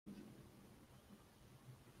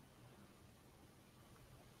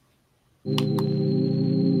Still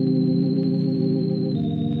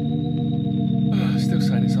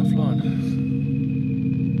saying it's offline.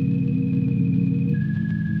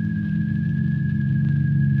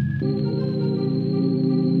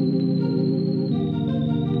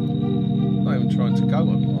 Not even trying to go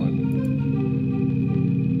online.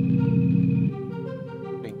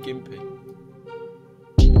 Being gimpy.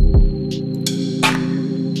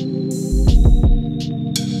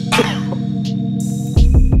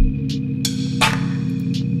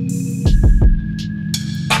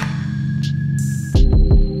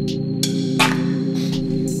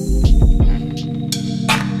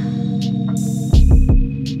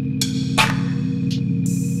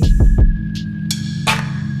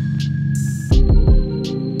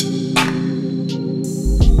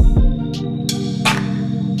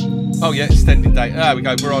 Oh yeah, extended date. There we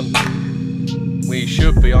go, we're on. We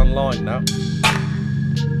should be online now.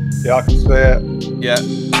 Yeah, I can see it. Yeah,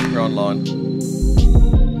 we're online.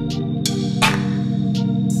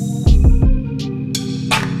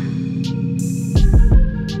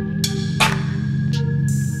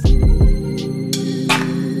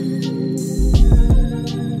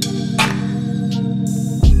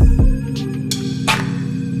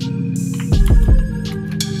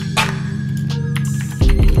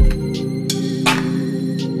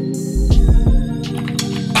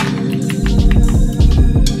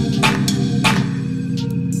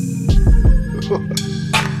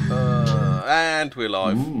 And we're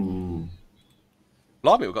live.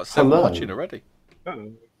 Blimey, we've got 7 watching already.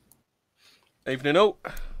 Oh. Evening all.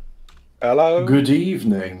 Hello. Good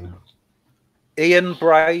evening. Ian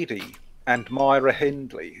Brady and Myra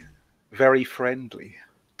Hindley. Very friendly.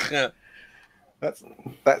 Yeah. That's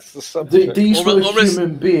the subject. These were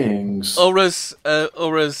human beings. Or as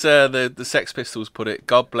the Sex Pistols put it,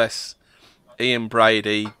 God bless Ian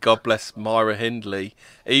Brady, God bless Myra Hindley,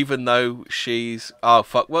 even though she's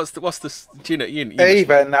what's the do you know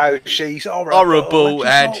even though she's horrible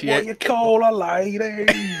and she's not what you call a lady.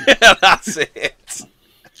 That's it.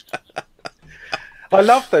 I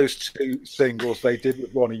love those 2 singles they did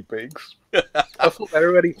with Ronnie Biggs. I thought they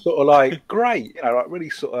were really sort of like great, like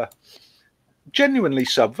really sort of genuinely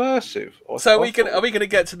subversive. So are we gonna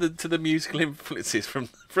get to the musical influences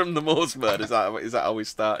from the Moors Murder? Is that how we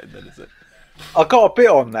started then? Is it? I got a bit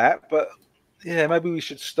on that, but yeah, maybe we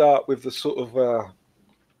should start with the sort of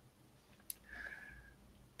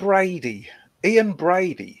Brady, Ian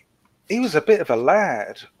Brady. He was a bit of a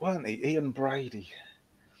lad, weren't he, Ian Brady?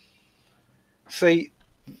 See,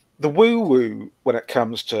 the woo-woo when it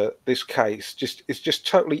comes to this case is just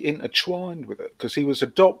totally intertwined with it, because he was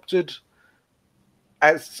adopted,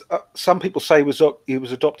 as some people say, he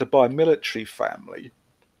was adopted by a military family.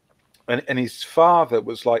 And his father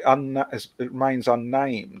was like it remains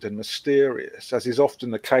unnamed and mysterious, as is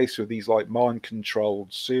often the case with these like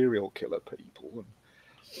mind-controlled serial killer people.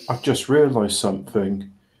 I've just realised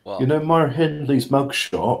something. What? You know Myra Hindley's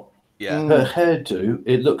mugshot? Yeah. Her hairdo,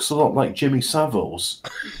 it looks a lot like Jimmy Savile's.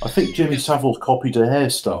 I think Jimmy Savile copied her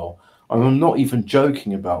hairstyle. And I'm not even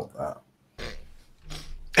joking about that.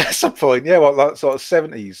 At some point, yeah, like sort of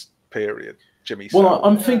 70s period. Jimmy Savile. Well,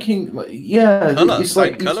 I'm thinking, yeah, Colour, it's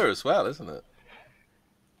same like colour as well, isn't it?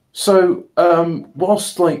 So,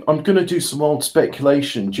 whilst I'm going to do some wild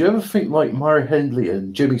speculation, do you ever think like Myra Hindley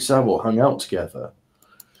and Jimmy Savile hung out together?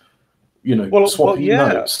 Swapping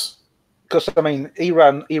notes. Because I mean, he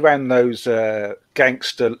ran those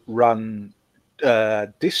gangster-run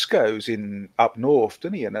discos in up north,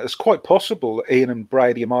 didn't he? And it's quite possible that Ian and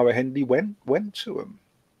Brady and Myra Hindley went to them.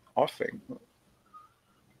 I think.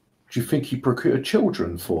 Do you think he procured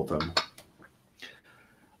children for them?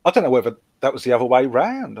 I don't know whether that was the other way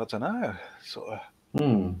round. I don't know. Sort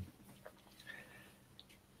of.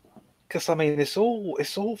 Because I mean, it's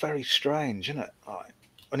all very strange, isn't it? Like,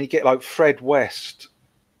 when you get like Fred West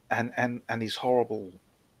and his horrible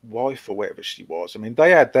wife or whatever she was. I mean,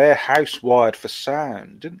 they had their house wired for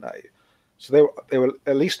sound, didn't they? So they were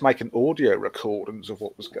at least making audio recordings of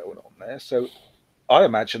what was going on there. So I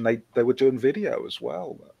imagine they were doing video as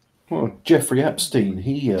well. Well, Jeffrey Epstein,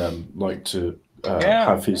 he liked to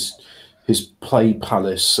have his play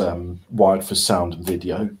palace wired for sound and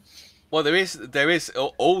video. Well, there is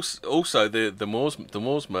also the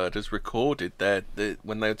Moors murders recorded there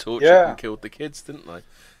when they tortured and killed the kids, didn't they?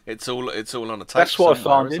 It's all on a tape. That's what I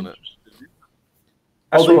found isn't it?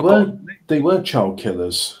 They were child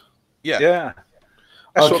killers. Yeah.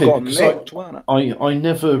 That's what got nicked, wasn't it? I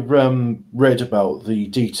never read about the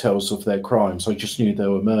details of their crimes. I just knew they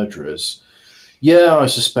were murderers. Yeah, I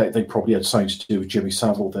suspect they probably had something to do with Jimmy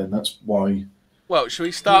Savile then. That's why. Well, shall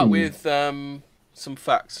we start with some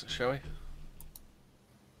facts, shall we?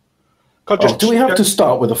 Can't Oh, do we have to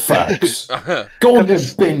start with the facts? Go on then,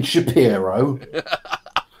 Ben Shapiro.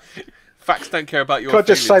 Facts don't care about your Can I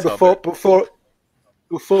just say feelings,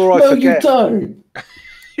 before I No, forget? you don't.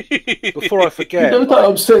 Before I forget, You know that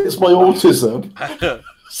upsets my autism.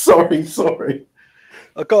 Sorry.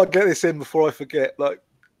 I gotta get this in before I forget. Like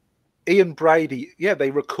Ian Brady, yeah,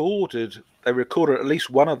 they recorded at least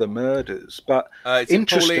one of the murders, but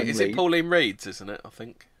interestingly, is it Pauline Reed's, isn't it? I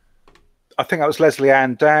think that was Leslie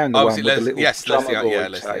Ann Down, the Oh, one was it with the Les- little yes, drummer Leslie Ann- boy yeah,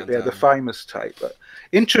 Leslie tape, Ann yeah, the Down. famous tape. But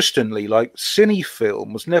interestingly, like Cine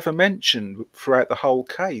Film was never mentioned throughout the whole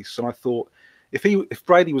case, and I thought if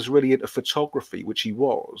Brady was really into photography, which he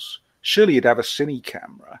was, surely he'd have a cine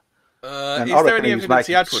camera. And Is I there reckon any he was evidence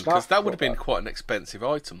he making had one? Because stuff that would have like been quite an expensive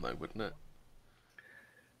item, though, wouldn't it?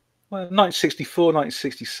 Well, 1964,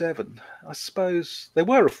 1967. I suppose they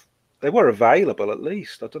were available at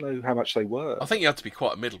least. I don't know how much they were. I think you had to be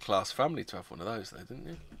quite a middle class family to have one of those, though, didn't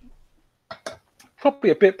you? Probably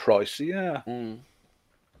a bit pricey, yeah. Mm.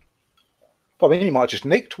 But I mean, he might have just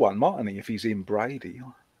nicked one, mightn't he, if he's in Brady?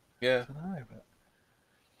 Yeah. I don't know. But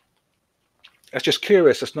it's just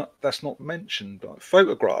curious. That's not mentioned. Like,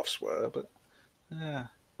 photographs were, but yeah.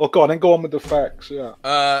 Well, go on with the facts. Yeah.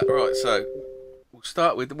 Right. So we'll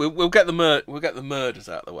start with we'll get the murders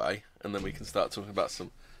out of the way, and then we can start talking about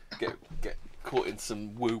some get caught in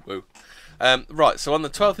some woo woo. Right. So on the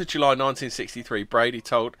 12th of July 1963, Brady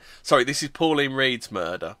told. Sorry, this is Pauline Reed's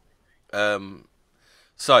murder.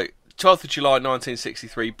 So 12th of July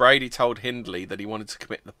 1963, Brady told Hindley that he wanted to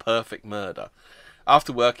commit the perfect murder.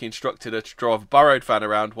 After work, he instructed her to drive a borrowed van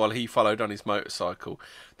around while he followed on his motorcycle.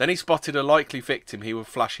 Then he spotted a likely victim. He would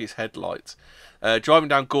flash his headlights. Driving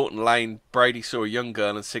down Gorton Lane, Brady saw a young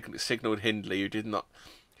girl and signalled Hindley,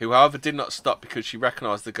 who however did not stop because she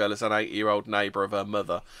recognised the girl as an 8-year-old neighbour of her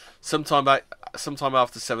mother. Sometime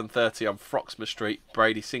after 7:30 on Froxmore Street,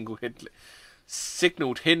 Brady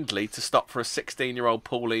signalled Hindley to stop for a 16-year-old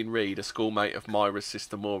Pauline Reed, a schoolmate of Myra's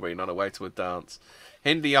sister Maureen, on her way to a dance.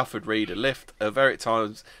 Hindley offered Reed a lift. At various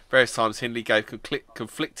times, Hindley gave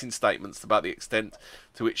conflicting statements about the extent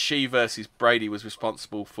to which she versus Brady was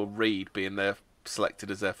responsible for Reed being selected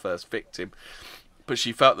as their first victim. But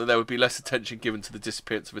she felt that there would be less attention given to the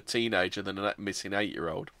disappearance of a teenager than a missing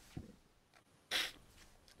 8-year-old.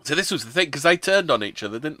 So this was the thing, because they turned on each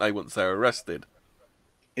other, didn't they, once they were arrested?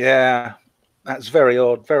 Yeah, that's very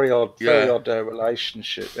odd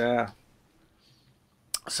relationship. Yeah.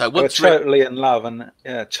 So They're once totally in love, and then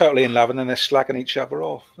they're slagging each other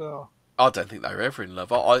off. Oh. I don't think they were ever in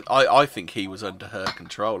love. I think he was under her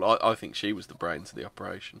control. I think she was the brains of the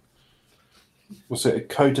operation. Was it a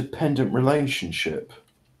codependent relationship?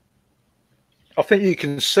 I think you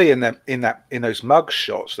can see in those mug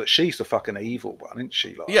shots that she's the fucking evil one, isn't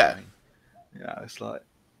she? Like, Yeah. I mean, it's like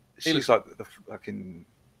she's like the fucking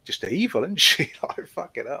just evil, isn't she? Like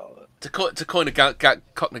fucking hell. To coin a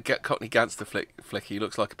Cockney gangster flick, he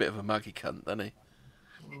looks like a bit of a muggy cunt, doesn't he?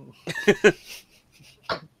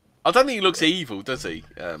 I don't think he looks evil, does he?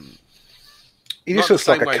 He just looks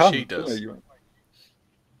like a cunt. She does.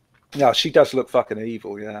 Yeah, she does look fucking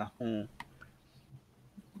evil. Yeah. Mm.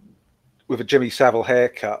 With a Jimmy Savile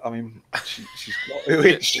haircut. I mean, she's not, who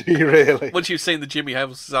is she really? Once you've seen the Jimmy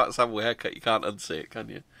Savile haircut, you can't unsee it, can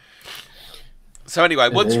you? So anyway,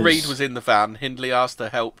 once Reed was in the van, Hindley asked her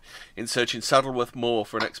help in searching Saddleworth Moor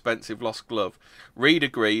for an expensive lost glove. Reed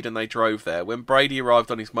agreed and they drove there. When Brady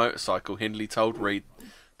arrived on his motorcycle, Hindley told Reed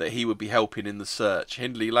that he would be helping in the search.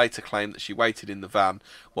 Hindley later claimed that she waited in the van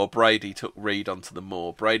while Brady took Reed onto the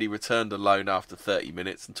moor. Brady returned alone after 30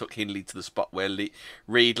 minutes and took Hindley to the spot where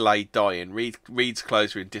Reed lay dying. Reed's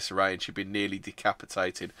clothes were in disarray and she'd been nearly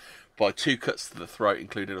decapitated by 2 cuts to the throat,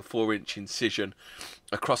 including a 4-inch incision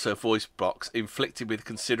across her voice box, inflicted with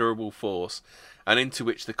considerable force, and into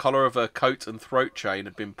which the collar of her coat and throat chain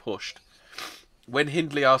had been pushed. When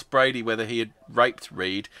Hindley asked Brady whether he had raped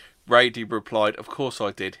Reed, Brady replied, "Of course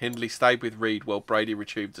I did." Hindley stayed with Reed while Brady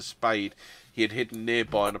retrieved a spade he had hidden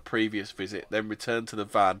nearby on a previous visit, then returned to the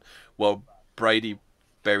van while Brady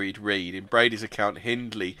buried Reed. In Brady's account,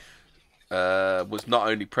 Hindley was not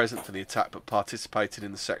only present for the attack but participated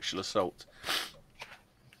in the sexual assault.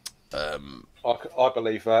 I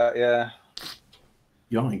believe that, yeah.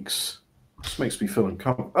 Yikes. This makes me feel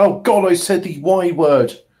uncomfortable. Oh, God, I said the Y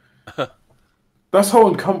word. That's how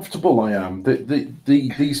uncomfortable I am.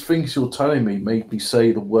 These things you're telling me make me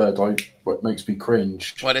say the word. What makes me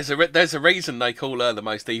cringe. Well, there's a reason they call her the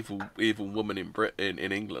most evil woman in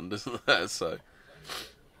England, isn't there? So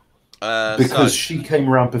because she came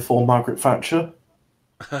around before Margaret Thatcher.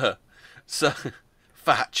 So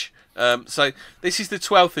Thatch. So this is the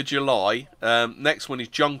 12th of July. Next one is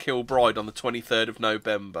John Kilbride on the 23rd of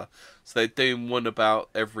November. So they're doing one about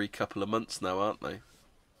every couple of months now, aren't they?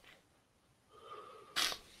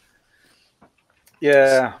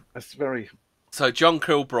 Yeah, that's very. So John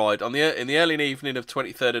Kilbride in the early evening of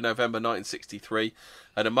 23rd of November 1963,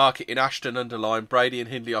 at a market in Ashton-under-Lyne, Brady and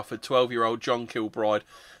Hindley offered 12-year-old John Kilbride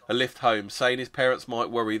a lift home, saying his parents might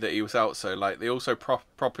worry that he was out so late. They also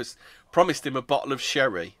promised him a bottle of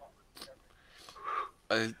sherry.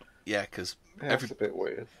 Yeah, because That's a bit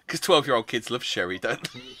weird. Because 12-year-old kids love sherry, don't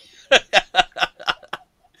they?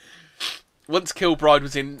 Once Kilbride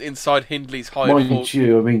was inside Hindley's hired Mind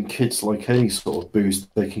you, I mean, kids like any sort of booze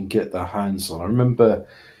they can get their hands on. I remember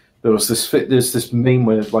there's this meme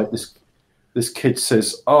where like this kid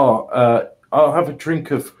says, "Oh, I'll have a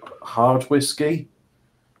drink of hard whiskey."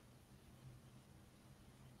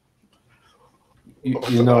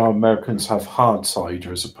 You know, Americans have hard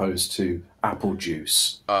cider as opposed to apple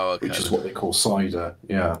juice, which is what they call cider.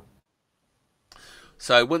 Yeah.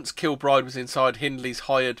 So once Kilbride was inside Hindley's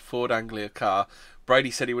hired Ford Anglia car, Brady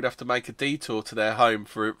said he would have to make a detour to their home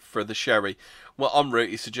for the sherry. Well, en route,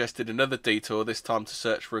 he suggested another detour, this time to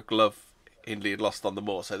search for a glove Hindley had lost on the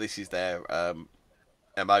moor. So this is their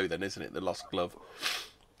MO then, isn't it? The lost glove.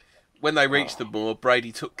 When they reached the moor,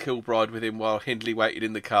 Brady took Kilbride with him while Hindley waited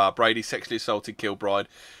in the car. Brady sexually assaulted Kilbride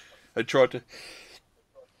and tried to...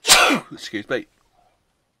 excuse me.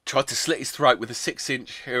 Tried to slit his throat with a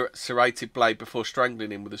 6-inch serrated blade before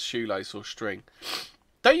strangling him with a shoelace or string.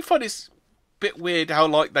 Don't you find it's a bit weird how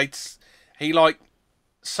he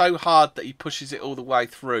so hard that he pushes it all the way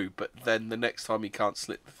through, but then the next time he can't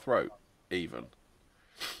slit the throat even?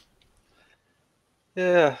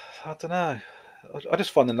 Yeah, I don't know. I just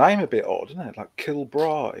find the name a bit odd, isn't it? Like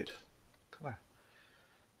Kilbride.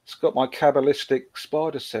 It's got my Kabbalistic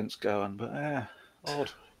spider sense going, but yeah, odd.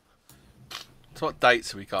 So what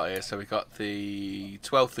dates have we got here? So we got the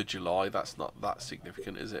 12th of July. That's not that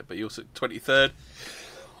significant, is it? But you also 23rd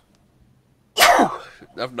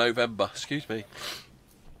of November. Excuse me.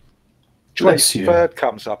 23rd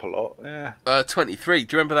comes up a lot. Yeah. 23.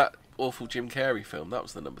 Do you remember that awful Jim Carrey film? That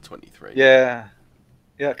was the number 23. Yeah.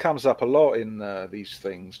 Yeah, it comes up a lot in these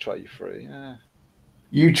things. 23. Yeah.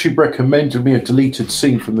 YouTube recommended me a deleted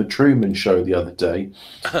scene from the Truman Show the other day,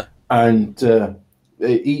 and.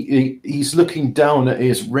 He's looking down at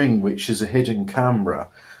his ring, which is a hidden camera,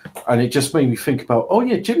 and it just made me think about, oh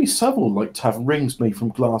yeah, Jimmy Savile liked to have rings made from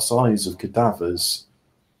glass eyes of cadavers.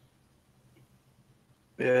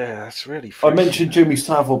 Yeah, that's really funny. I mentioned Jimmy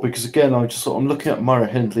Savile because again, I'm looking at Myra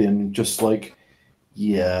Hindley and just like,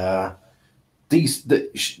 yeah, these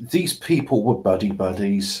people were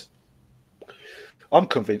buddies. I'm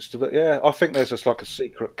convinced of it. Yeah, I think there's just like a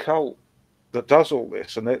secret cult that does all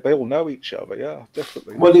this, and they all know each other. Yeah,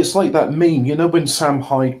 definitely. Well, it's like that meme, you know, when Sam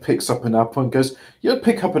Hyde picks up an apple and goes, "You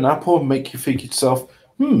pick up an apple and make you think yourself,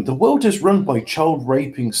 the world is run by child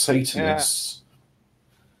raping Satanists."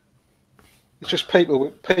 Yeah. It's just people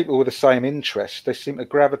with the same interests. They seem to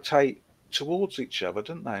gravitate towards each other,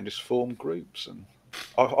 don't they, and just form groups. And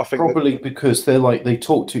I think probably because they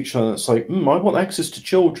talk to each other. And it's like, I want access to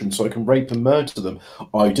children so I can rape and murder them.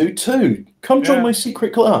 I do too. Come join my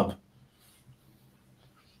secret club.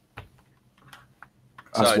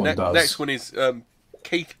 So next one is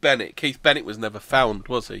Keith Bennett. Keith Bennett was never found,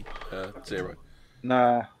 was he? Zero.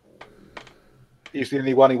 Nah. He's the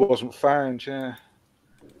only one who wasn't found. Yeah.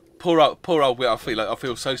 Poor old Winnie. I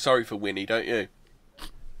feel so sorry for Winnie, don't you?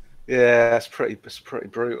 Yeah, it's pretty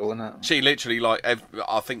brutal, isn't it? She literally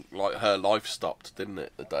I think her life stopped, didn't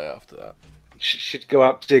it? The day after that. She'd go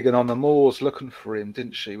up digging on the moors looking for him,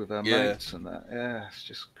 didn't she, with her mates and that? Yeah, it's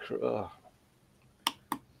just.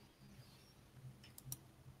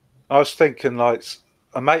 I was thinking, like,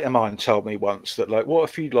 a mate of mine told me once that, like, what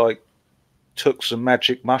if you took some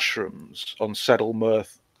magic mushrooms on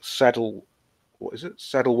Saddleworth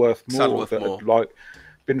Moor that had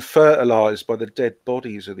been fertilized by the dead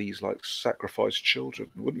bodies of these sacrificed children?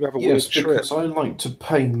 Wouldn't you have a weird trip? Because I like to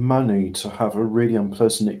pay money to have a really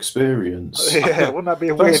unpleasant experience. Yeah, wouldn't that be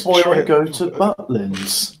a weird trip? That's why I go to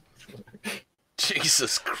Butlins.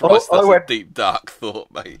 Jesus Christ, that's a deep, dark thought,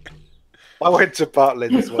 mate. I went to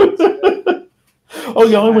Butlins once. Oh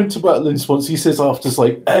yeah, I went to Butlins once. He says after, it's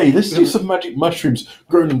like, hey, let's do some magic mushrooms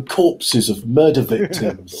grown in corpses of murder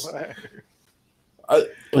victims. I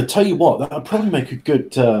tell you what, that would probably make a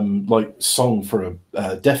good song for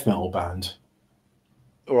a death metal band.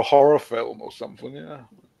 Or a horror film or something, yeah.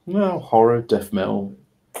 No, horror, death metal.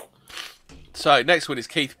 So, next one is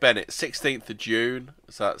Keith Bennett, 16th of June.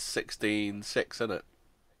 So that's 16/6, isn't it?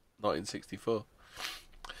 1964.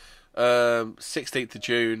 16th of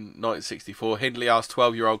June 1964, Hindley asked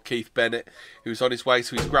 12-year-old Keith Bennett, who was on his way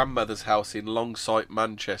to his grandmother's house in Longsight,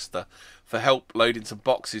 Manchester, for help loading some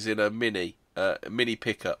boxes in a mini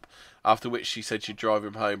pickup. After which she said she'd drive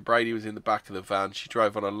him home. Brady was in the back of the van. She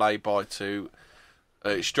drove on a lay-by to.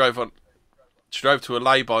 She drove to a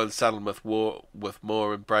lay-by in Saddleworth with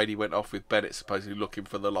Moore, and Brady went off with Bennett, supposedly looking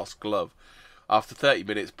for the lost glove. After 30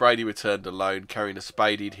 minutes, Brady returned alone, carrying a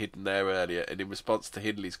spade he'd hidden there earlier, and in response to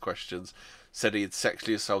Hindley's questions, said he had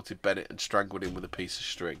sexually assaulted Bennett and strangled him with a piece of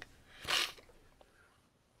string.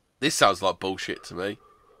 This sounds like bullshit to me.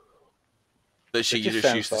 That she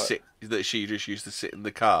just used to sit in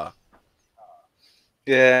the car.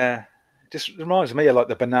 Yeah, it just reminds me of like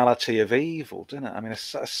the banality of evil, doesn't it? I mean, it's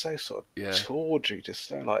so sort of tawdry, just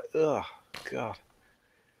so like, ugh, God.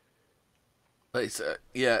 But it's.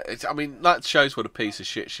 I mean, that shows what a piece of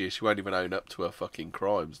shit she is. She won't even own up to her fucking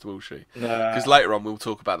crimes, will she? No. Because later on we'll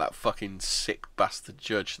talk about that fucking sick bastard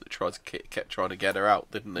judge that kept trying to get her out,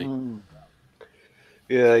 didn't he? Mm.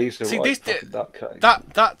 Yeah, he's the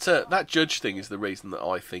that judge thing is the reason that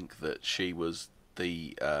I think that she was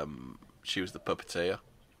the puppeteer.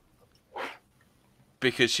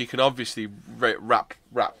 Because she can obviously wrap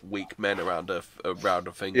weak men around her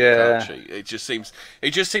finger, can't she? It just seems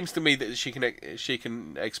to me that she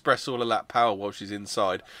can express all of that power while she's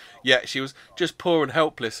inside. Yet she was just poor and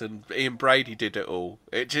helpless, and Ian Brady did it all.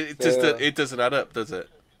 It doesn't add up, does it?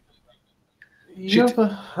 You ever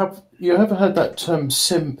heard that term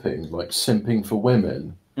simping, like simping for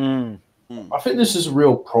women? Mm. I think this is a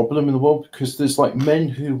real problem in the world because there's like men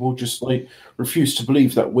who will just like refuse to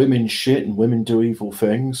believe that women shit and women do evil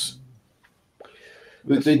things.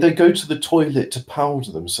 They go to the toilet to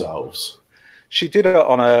powder themselves. She did it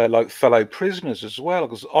on her like fellow prisoners as well,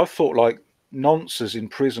 because I thought like nonces in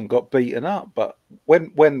prison got beaten up, but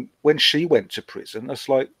when she went to prison, it's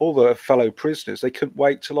like all the fellow prisoners, they couldn't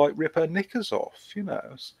wait to like rip her knickers off, you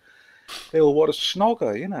know. They all what a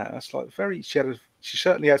snogger, you know. It's like she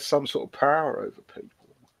certainly had some sort of power over people.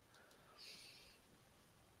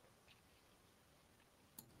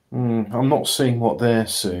 I'm not seeing what they're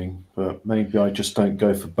seeing, but maybe I just don't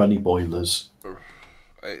go for bunny boilers.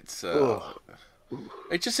 It's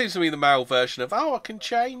it just seems to be the male version of I can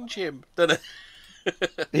change him, doesn't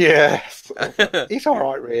it? Yeah, he's all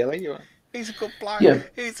right, really. He's a good bloke. Yeah.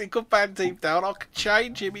 He's a good man deep down. I can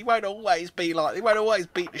change him. He won't always be like. He won't always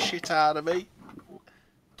beat the shit out of me.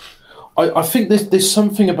 I think there's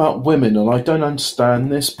something about women, and I don't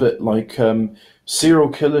understand this, but like serial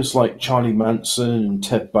killers like Charlie Manson and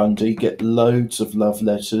Ted Bundy get loads of love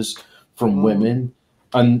letters from women,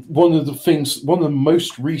 and one of the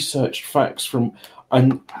most researched facts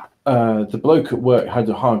the bloke at work had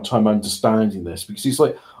a hard time understanding this because he's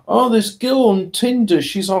like, oh, this girl on Tinder,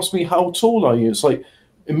 she's asked me how tall are you? It's like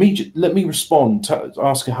immediate. Let me respond to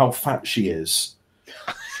ask her how fat she is,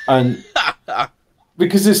 and.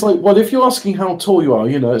 Because it's like, well, if you're asking how tall you are,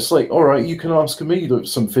 you know, it's like, all right, you can ask me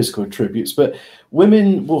some physical attributes, but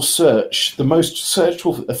women will search. The most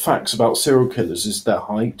searchable facts about serial killers is their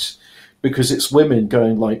height, because it's women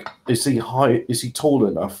going like, is he tall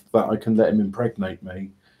enough that I can let him impregnate me?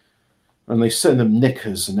 And they send them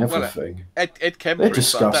knickers and everything. Well, Ed Kemper, they're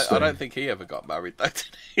disgusting. I don't think he ever got married, though,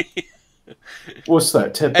 did he? What's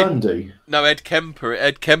that, Ted Bundy? No, Ed Kemper.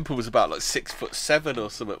 Ed Kemper was about like 6'7" or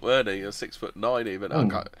something, weren't he? Or 6'9" even.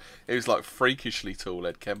 He was like freakishly tall.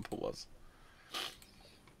 Ed Kemper was.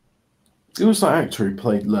 Who was that actor who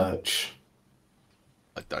played Lurch?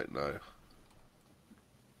 I don't know.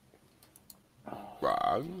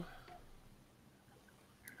 Wrong.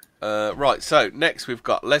 Right. So next we've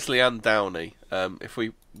got Leslie Ann Downey. If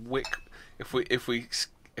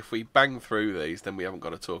we bang through these, then we haven't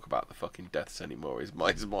got to talk about the fucking deaths anymore. Is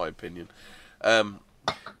my opinion.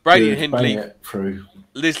 Brady and Hindley.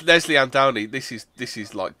 Leslie Ann Downey. This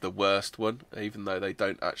is like the worst one, even though they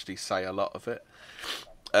don't actually say a lot of it.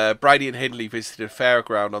 Brady and Hindley visited a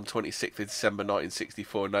fairground on 26th of December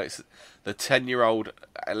 1964 and noticed that the 10-year-old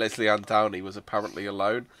Leslie Ann Downey was apparently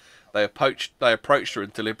alone. They approached her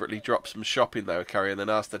and deliberately dropped some shopping they were carrying, then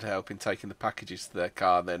asked her to help in taking the packages to their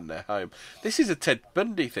car and then their home. This is a Ted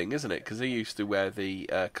Bundy thing, isn't it? Because he used to wear the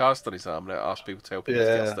cast on his arm and ask people to help him to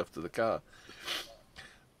get stuff to the car.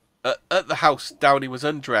 At the house, Downey was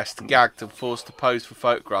undressed, gagged and forced to pose for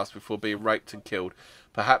photographs before being raped and killed,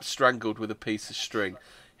 perhaps strangled with a piece of string.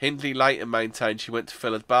 Hindley later maintained she went to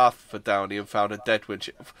fill a bath for Downey and found her dead when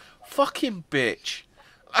she... Fucking bitch!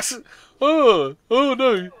 Oh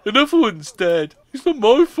no, another one's dead. It's not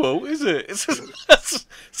my fault, is it?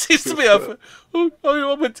 Seems to me. I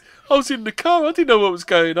was in the car. I didn't know what was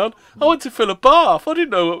going on. I went to fill a bath. I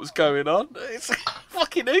didn't know what was going on. It's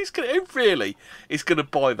fucking. Who really is going to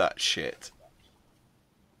buy that shit?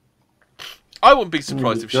 I wouldn't be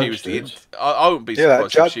surprised if she was the. I wouldn't be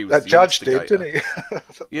surprised if she was that the judge did, instigator. didn't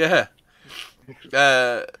he?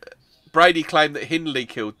 Yeah. Brady claimed that Hindley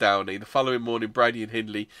killed Downey. The following morning, Brady and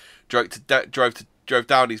Hindley drove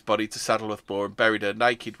Downey's body to Saddleworth Moor and buried her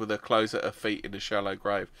naked with her clothes at her feet in a shallow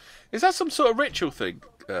grave. Is that some sort of ritual thing,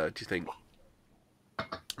 do you think?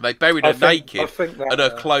 They buried her naked and her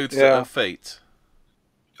clothes at her feet.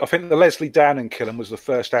 I think the Leslie Downing killing was the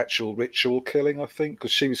first actual ritual killing, I think,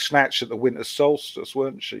 because she was snatched at the winter solstice,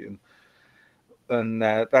 weren't she? And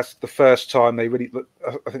that's the first time they really...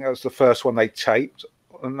 I think that was the first one they taped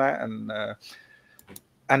on that,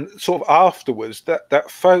 and sort of afterwards,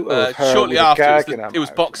 that photo of her shortly with after, a gag in her it was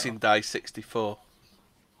mouth, Boxing Day '64.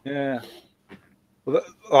 Yeah, well,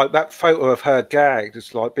 like that photo of her gagged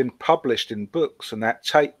has like been published in books, and that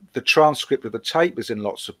tape, the transcript of the tape, is in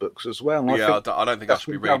lots of books as well. And I don't think I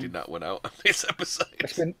should be reading that one out on this episode.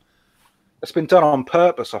 It's been done on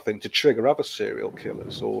purpose, I think, to trigger other serial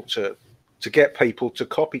killers or to get people to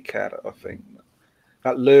copycat it. I think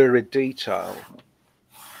that lurid detail.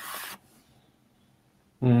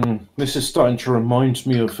 This is starting to remind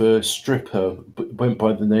me of a stripper, went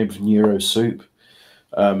by the name of Neuro Soup.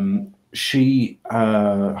 She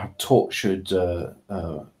had tortured a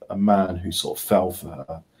man who sort of fell for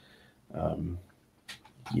her.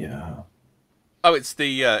 Yeah. Oh, it's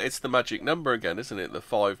the magic number again, isn't it? The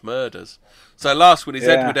 5 murders. So last one is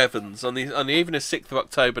Edward Evans. On the evening of 6th of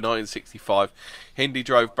October 1965, Hindley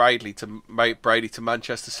drove Brady to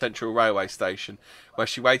Manchester Central Railway Station, where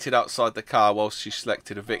she waited outside the car whilst she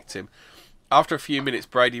selected a victim. After a few minutes,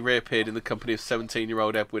 Brady reappeared in the company of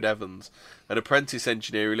 17-year-old Edward Evans, an apprentice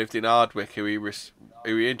engineer who lived in Ardwick, who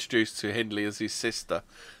he introduced to Hindley as his sister.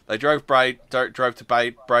 They drove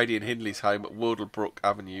to Brady and Hindley's home at Wardlebrook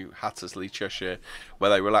Avenue, Hattersley, Cheshire, where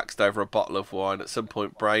they relaxed over a bottle of wine. At some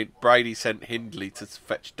point, Brady sent Hindley to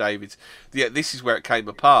fetch David. Yeah, this is where it came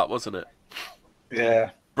apart, wasn't it?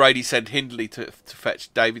 Yeah. Brady sent Hindley to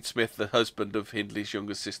fetch David Smith, the husband of Hindley's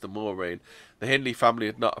younger sister Maureen. The Hindley family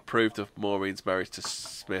had not approved of Maureen's marriage to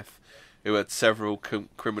Smith, who had several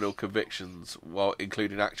criminal convictions, while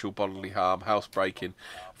including actual bodily harm, housebreaking,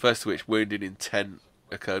 first of which wounded intent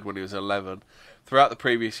occurred when he was 11. Throughout the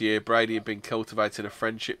previous year, Brady had been cultivating a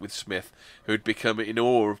friendship with Smith, who had become in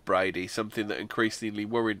awe of Brady, something that increasingly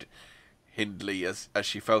worried Hindley as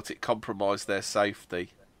she felt it compromised their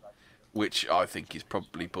safety. Which I think is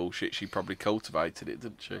probably bullshit. She probably cultivated it,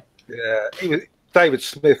 didn't she? Yeah, David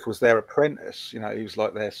Smith was their apprentice. You know, he was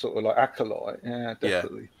like their sort of like acolyte. Yeah,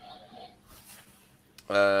 definitely.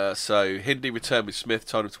 Yeah. So Hindley returned with Smith,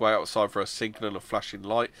 told him to wait outside for a signal and flashing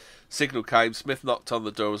light. Signal came. Smith knocked on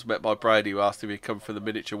the door, was met by Brady, who asked if he'd come for the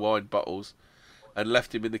miniature wine bottles, and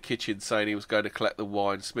left him in the kitchen, saying he was going to collect the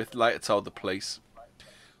wine. Smith later told the police,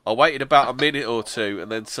 "I waited about a minute or two,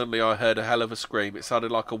 and then suddenly I heard a hell of a scream. It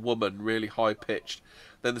sounded like a woman, really high-pitched.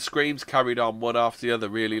 Then the screams carried on, one after the other,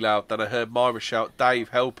 really loud. Then I heard Myra shout, 'Dave,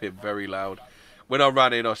 help him,' very loud. When I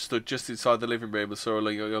ran in, I stood just inside the living room and saw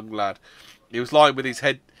a young lad. He was lying with his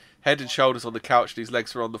head and shoulders on the couch, and his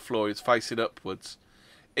legs were on the floor. He was facing upwards.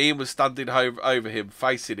 Ian was standing over him,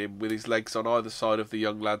 facing him, with his legs on either side of the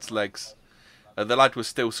young lad's legs. And the lad was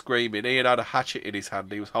still screaming. Ian had a hatchet in his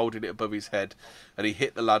hand. He was holding it above his head, and he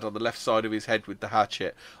hit the lad on the left side of his head with the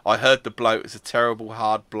hatchet. I heard the blow. It was a terrible,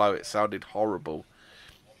 hard blow. It sounded horrible.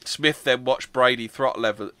 Smith then watched Brady throttle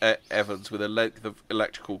Evans with a length of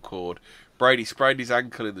electrical cord. Brady sprained his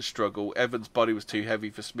ankle in the struggle. Evans' body was too heavy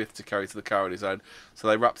for Smith to carry to the car on his own, so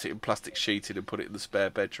they wrapped it in plastic sheeting and put it in the spare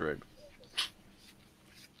bedroom.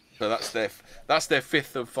 So that's their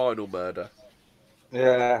fifth and final murder.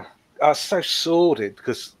 Yeah. That's so sordid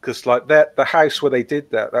because like that, the house where they did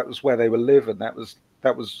that was where they were living. That was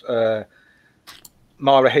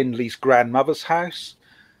Myra Hindley's grandmother's house.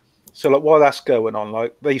 So like while that's going on,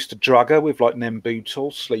 like they used to drug her with like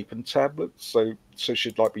Nembutal sleeping tablets, so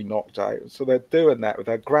she'd like be knocked out. So they're doing that with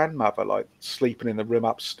her grandmother, like sleeping in the room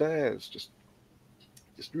upstairs. Just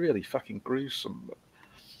really fucking gruesome.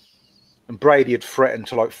 And Brady had threatened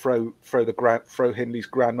to like throw Hindley's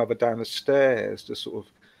grandmother down the stairs to sort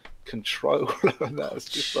of control her. And that was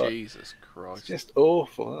just Jesus Christ, just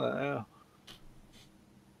awful. Yeah.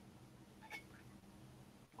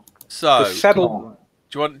 So, do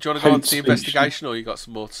you want to go on to the investigation, or you got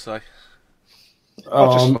some more to say?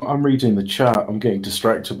 I'm reading the chat. I'm getting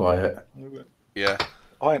distracted by it. Yeah.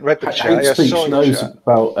 I ain't read the chat. Hate Yeah, Speech sorry, knows chat.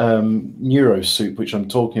 about Neurosoup, which I'm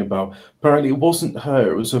talking about. Apparently, it wasn't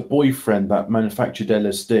her. It was her boyfriend that manufactured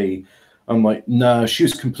LSD. I'm like, no, she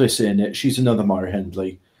was complicit in it. She's another Myra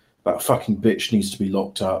Hindley. That fucking bitch needs to be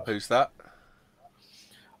locked up. Who's that?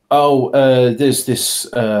 Oh, there's this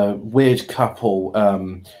weird couple,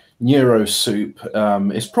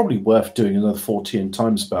 Neurosoup. It's probably worth doing another 14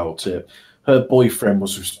 times about it. Her boyfriend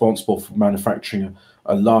was responsible for manufacturing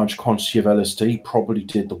a large quantity of LSD, probably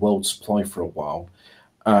did the world supply for a while.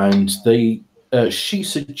 And she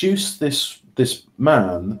seduced this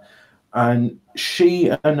man, and she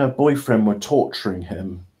and her boyfriend were torturing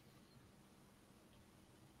him.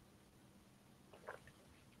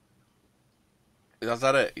 Is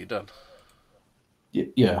that it? You done?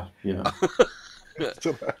 Yeah.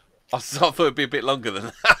 I thought it'd be a bit longer than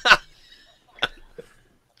that.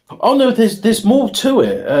 Oh no, there's more to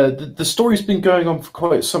it. The story's been going on for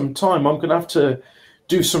quite some time. I'm going to have to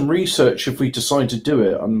do some research if we decide to do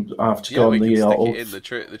it. I have to go on we the. can stick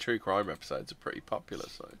it in. The true crime episodes are pretty popular,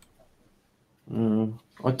 so.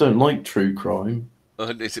 I don't like true crime.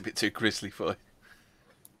 It's a bit too grisly for you.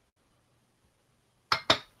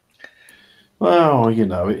 Well,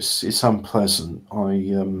 it's unpleasant.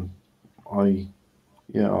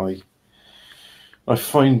 I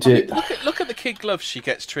find it. Look at the kid gloves she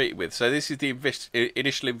gets treated with. So this is the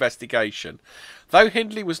initial investigation. Though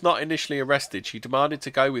Hindley was not initially arrested, she demanded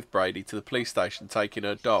to go with Brady to the police station, taking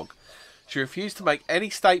her dog. She refused to make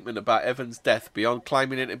any statement about Evans' death beyond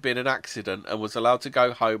claiming it had been an accident, and was allowed to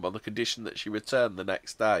go home on the condition that she returned the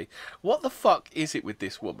next day. What the fuck is it with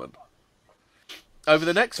this woman? Over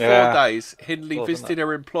the next 4 days, Hindley visited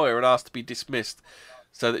her employer and asked to be dismissed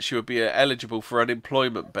so that she would be eligible for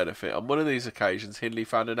unemployment benefit. On one of these occasions, Hindley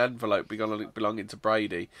found an envelope belonging to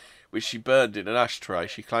Brady, which she burned in an ashtray.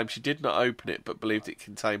 She claimed she did not open it, but believed it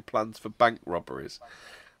contained plans for bank robberies.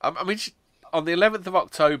 On the 11th of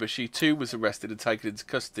October, she too was arrested and taken into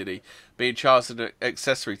custody, being charged as an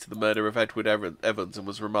accessory to the murder of Edward Evans, and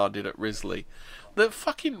was remanded at Risley. The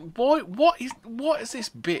fucking boy, what has this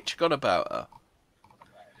bitch got about her?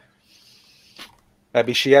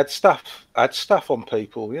 Maybe she had stuff on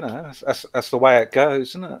people, That's the way it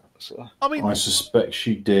goes, isn't it? So. I suspect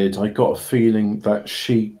she did. I got a feeling that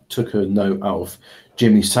she took a note out of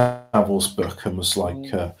Jimmy Savile's book and was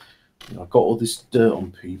like, I've got all this dirt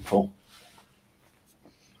on people.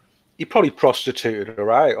 He probably prostituted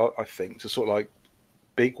her out, I think, to sort of like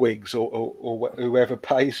bigwigs or whoever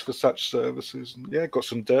pays for such services. And, got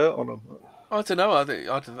some dirt on them. I don't know.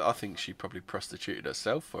 I think she probably prostituted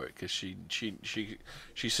herself for it, because she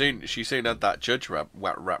soon had that judge wrap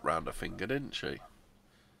round her finger, didn't she?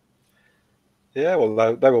 Yeah,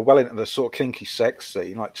 well, they were well into the sort of kinky sex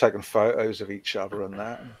scene, like taking photos of each other and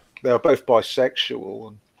that. They were both bisexual.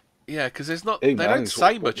 And yeah, because they don't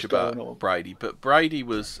say much about Brady, but Brady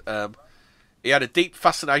was. He had a deep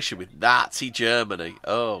fascination with Nazi Germany.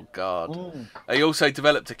 Oh, God. He also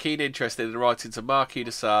developed a keen interest in the writings of Marquis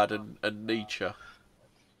de Sade and Nietzsche.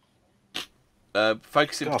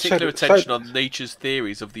 Focusing particular attention on Nietzsche's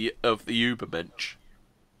theories of the Übermensch.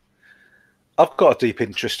 I've got a deep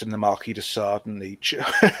interest in the Marquis de Sade and Nietzsche.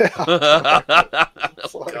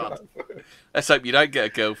 Oh, God. Let's hope you don't get a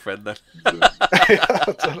girlfriend, then.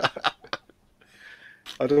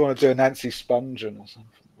 I don't want to do a Nancy Spungen or something.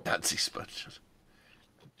 Nancy Spungen.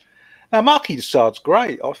 Now, Marquis de Sade's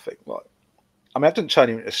great, I think. I didn't turn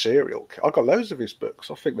him into a serial killer. I got loads of his books.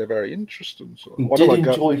 I think they're very interesting. So I did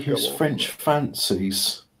enjoy his French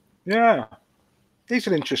fancies. Yeah. He's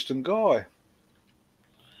an interesting guy.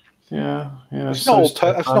 Yeah. It's not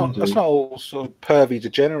all sort of pervy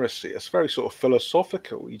degeneracy. It's very sort of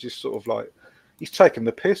philosophical. He just sort of he's taken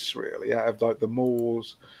the piss, really, out of the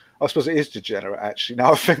Moors. I suppose it is degenerate, actually.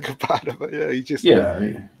 Now I think about it, but yeah,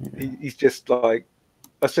 he's just like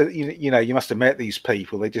I said. You must have met these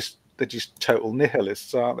people. They're just total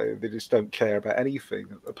nihilists, aren't they? They just don't care about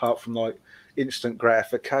anything apart from instant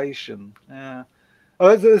gratification. Yeah,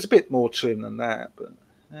 there's a bit more to him than that, but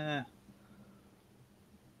yeah.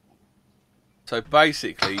 So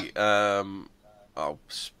basically, I'll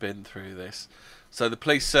spin through this. So the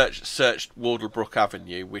police searched Wardlebrook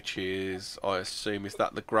Avenue, which is, I assume, is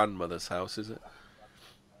that the grandmother's house, is it?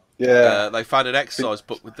 Yeah. They found an exercise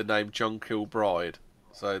book with the name John Kilbride.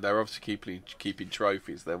 So they're obviously keeping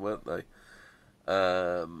trophies then, weren't they?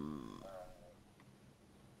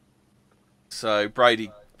 So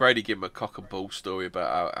Brady gave him a cock and bull story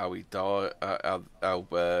about how he died, how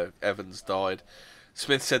Evans died.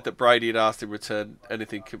 Smith said that Brady had asked him to return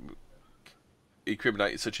anything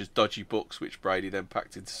incriminated, such as dodgy books, which Brady then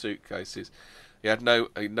packed into suitcases. He had no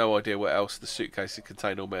idea what else the suitcases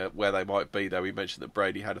contained or where they might be, though he mentioned that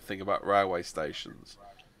Brady had a thing about railway stations.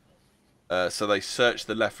 So they searched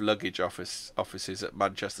the left luggage offices at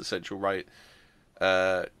Manchester Central Railway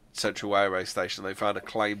Station. They found a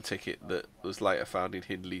claim ticket that was later found in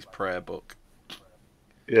Hindley's prayer book.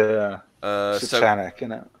 Yeah. Satanic,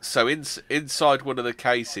 isn't it? So inside one of the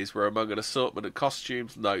cases were, among an assortment of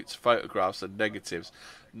costumes, notes, photographs and negatives,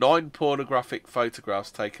 9 pornographic photographs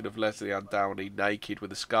taken of Leslie Ann Downey naked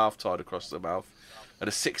with a scarf tied across her mouth, and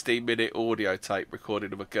a 16-minute audio tape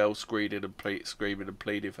recording of a girl screaming and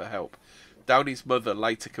pleading for help. Downey's mother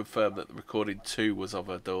later confirmed that the recording too was of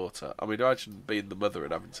her daughter. I mean, imagine being the mother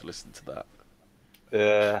and having to listen to that.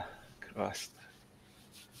 Yeah, Christ.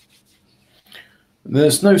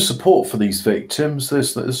 There's no support for these victims.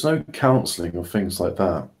 There's no counselling or things like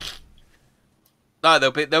that. No,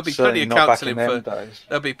 there'll be plenty of counselling for days.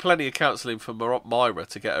 There'll be plenty of counselling for Myra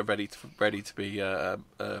to get her ready to be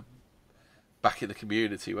back in the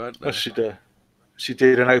community, won't there? Well, she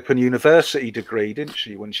did an Open University degree, didn't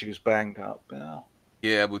she, when she was banged up? Yeah.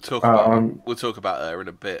 Yeah, we'll talk about her in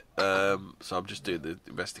a bit. So I'm just doing the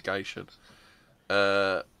investigation.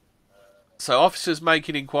 So officers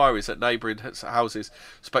making inquiries at neighbouring houses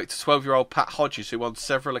spoke to 12-year-old Pat Hodges, who on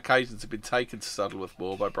several occasions had been taken to Saddleworth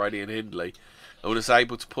Moor by Brady and Hindley, and was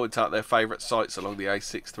able to point out their favourite sites along the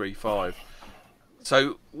A635.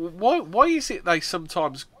 So why is it they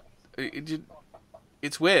sometimes?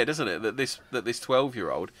 It's weird, isn't it, that this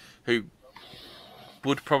 12-year-old, who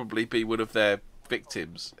would probably be one of their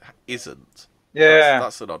victims, isn't. Yeah,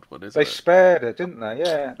 that's an odd one, isn't it? They spared her, didn't they?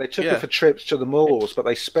 Yeah, they took her for trips to the moors, but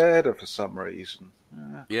they spared her for some reason.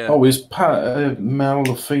 Yeah. Oh, is Pat male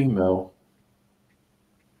or female?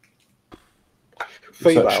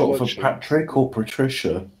 Female, is that short for Patrick or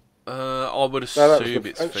Patricia? I would assume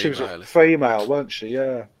it's female. She was a female, weren't she?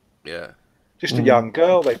 Yeah. Yeah. Just a young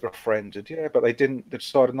girl they befriended, yeah, but they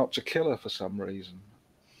decided not to kill her for some reason.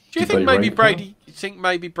 Do you think maybe Brady? You think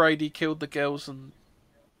maybe Brady killed the girls and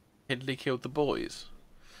Hindley killed the boys?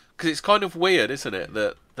 Because it's kind of weird, isn't it,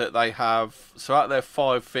 that they have, so out of their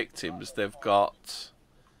 5 victims, they've got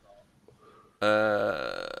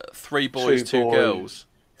 3 boys, 2 girls.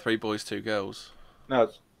 3 boys, 2 girls.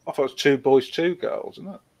 No, I thought it was 2 boys, 2 girls,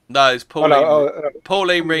 isn't it? No, it's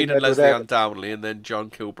Pauline Reed and Leslie Ann Downey, and then John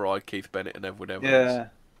Kilbride, Keith Bennett, and Edward Evans. Yeah.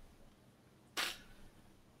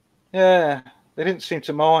 Yeah, they didn't seem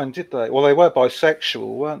to mind, did they? Well, they were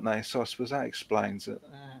bisexual, weren't they? So I suppose that explains it.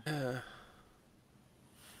 Yeah.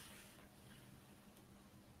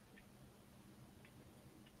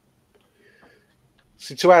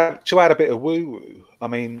 See, to add a bit of woo-woo, I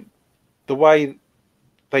mean, the way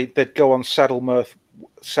they'd go on Saddleworth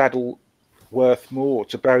Moor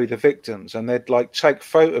to bury the victims, and they'd like take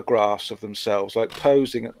photographs of themselves, like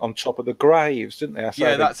posing on top of the graves, didn't they?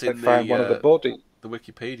 That's in found one of the body. The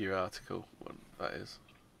Wikipedia article, that is.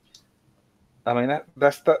 I mean,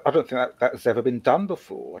 that's I don't think that has ever been done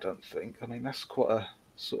before. I don't think. I mean, that's quite a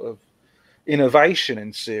sort of innovation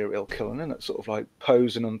in serial killing, isn't it? Sort of like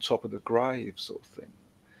posing on top of the grave, sort of thing.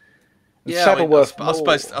 And yeah, I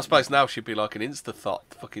suppose now she'd be like an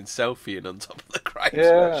Insta-thought, fucking selfieing on top of the grave,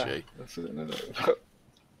 yeah,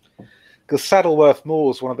 because Saddleworth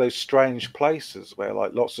Moor is one of those strange places where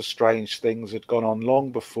like lots of strange things had gone on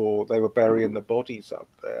long before they were burying the bodies up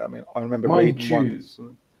there. I mean, I remember reading once.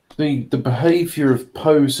 The behaviour of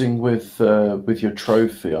posing with your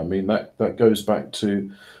trophy, I mean, that goes back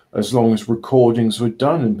to as long as recordings were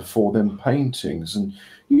done and before them paintings, and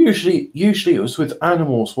usually it was with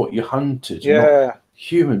animals what you hunted, not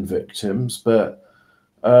human victims. But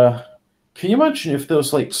can you imagine if there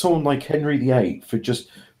was like someone like Henry VIII who just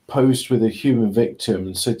posed with a human victim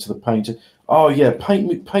and said to the painter, "Oh yeah,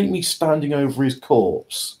 paint me standing over his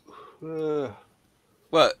corpse." Well,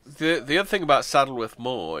 the other thing about Saddleworth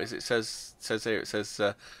Moor is it says here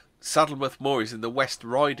Saddleworth Moor is in the West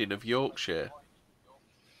Riding of Yorkshire.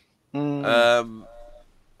 Where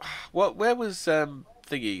was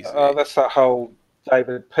thingies? That's that whole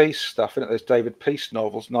David Peace stuff, isn't it? There's David Peace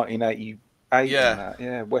novels, 1988.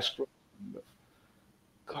 Yeah, West.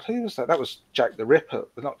 God, who was that? That was Jack the Ripper.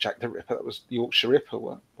 Not Jack the Ripper. That was Yorkshire Ripper.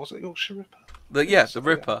 Was it Yorkshire Ripper? The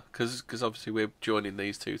Ripper, because obviously we're joining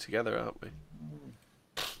these two together, aren't we?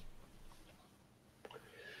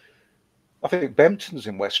 I think Bempton's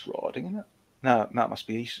in West Riding, isn't it? No, it must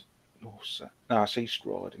be East. No, it's East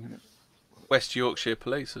Riding, isn't it? West Yorkshire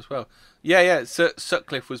Police as well. Yeah.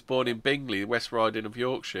 Sutcliffe was born in Bingley, West Riding of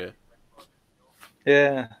Yorkshire.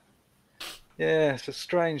 Yeah, it's a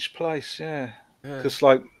strange place. Yeah, because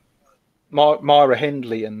like Myra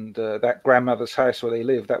Hindley and that grandmother's house where they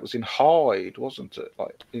lived, that was in Hyde, wasn't it?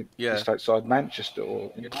 Like just outside Manchester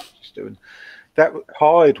or in Manchester. And that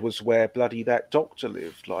Hyde was where bloody that doctor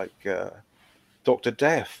lived, like Dr.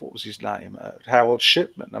 Death. What was his name? Harold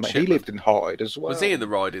Shipman. I mean, he lived in Hyde as well. Was he in the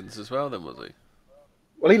Ridings as well? Then was he?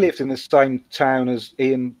 Well, he lived in the same town as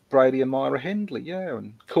Ian Brady and Myra Hindley, yeah.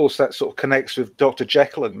 And of course, that sort of connects with Dr.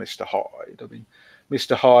 Jekyll and Mr. Hyde. I mean,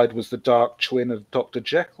 Mr. Hyde was the dark twin of Dr.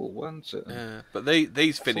 Jekyll, wasn't it? Yeah, but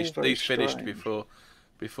these finished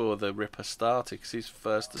before the Ripper started, because his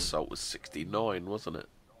first assault was 69, wasn't it?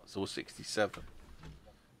 Or 67,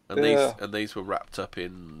 and these were wrapped up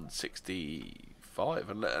in 65,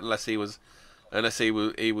 unless he was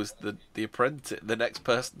the apprentice, the next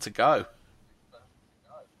person to go.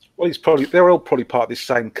 Well, they're all probably part of this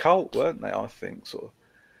same cult, weren't they? I think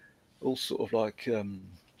all sort of like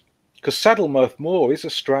because Saddleworth Moor is a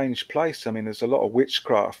strange place. I mean, there's a lot of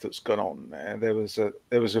witchcraft that's gone on there. There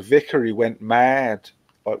was a vicar who went mad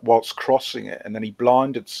like whilst crossing it, and then he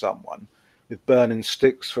blinded someone with burning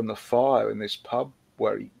sticks from the fire in this pub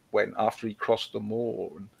where he went after he crossed the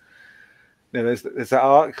moor. And there's that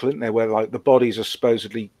article, isn't there, where like the bodies are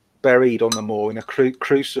supposedly buried on the moor in a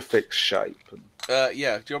crucifix shape. And,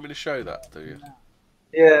 yeah, do you want me to show that? Do you?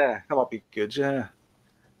 Yeah, that might be good. Yeah.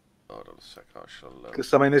 Hold on a sec. I shall.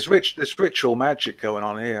 Because I mean, there's ritual magic going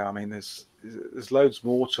on here. I mean, there's loads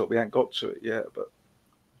more to it. We ain't got to it yet, but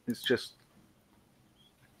it's just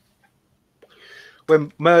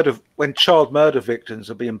when child murder victims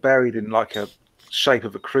are being buried in like a shape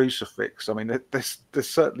of a crucifix. I mean, there's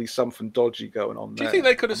certainly something dodgy going on there. Do you think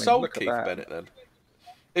they could have sold Keith Bennett then?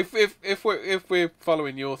 If we're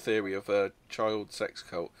following your theory of a child sex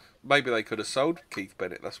cult, maybe they could have sold Keith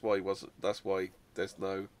Bennett. That's why there's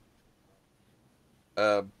no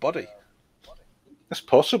body. That's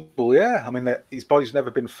possible, yeah. I mean, his body's never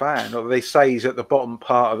been found. Or they say he's at the bottom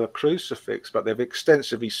part of a crucifix, but they've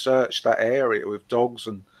extensively searched that area with dogs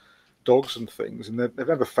and things, and they've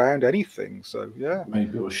never found anything. So, yeah.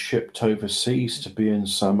 Maybe it was shipped overseas to be in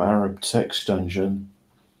some Arab sex dungeon.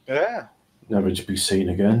 Yeah. Never to be seen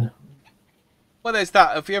again. Well, there's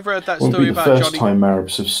that. Have you ever heard that Wouldn't story be the about first time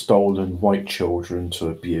Arabs have stolen white children to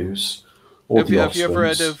abuse? Have you ever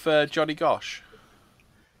heard of Johnny Gosh?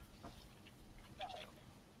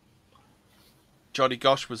 Johnny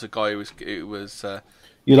Gosh was a guy who was.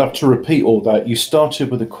 You'll have to repeat all that. You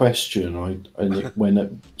started with a question, and it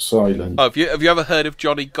went silent. Oh, have you ever heard of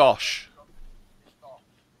Johnny Gosh?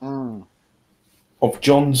 Mm. Of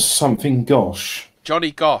John something Gosh.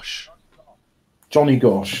 Johnny Gosh. Johnny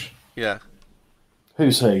Gosh. Yeah.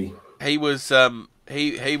 Who's he? He was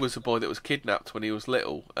he was a boy that was kidnapped when he was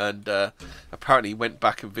little, and apparently he went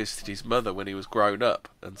back and visited his mother when he was grown up,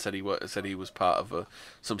 and said he was part of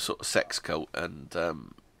some sort of sex cult, and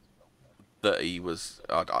that he was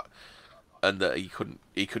and that he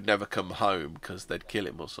could never come home because they'd kill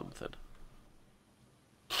him or something.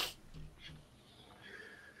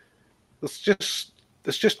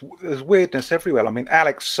 There's weirdness everywhere. I mean,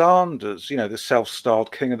 Alex Sanders, the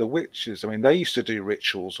self-styled king of the witches. I mean, they used to do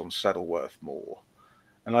rituals on Saddleworth Moor,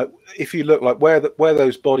 and like if you look like where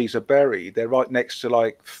those bodies are buried, they're right next to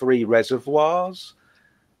like 3 reservoirs,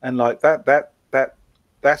 and like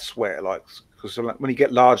that's where like because when you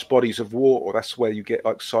get large bodies of water, that's where you get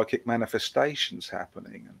like psychic manifestations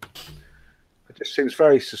happening, and it just seems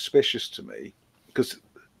very suspicious to me because.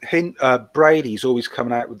 Brady's always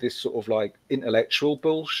coming out with this sort of like intellectual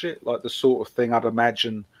bullshit, like the sort of thing I'd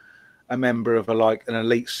imagine a member of an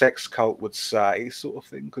elite sex cult would say, sort of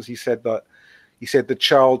thing. Because he said the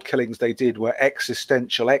child killings they did were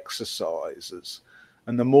existential exercises,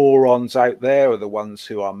 and the morons out there are the ones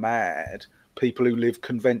who are mad, people who live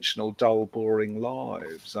conventional, dull, boring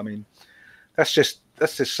lives. I mean, that's just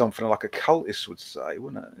something like a cultist would say,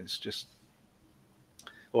 wouldn't it? It's just.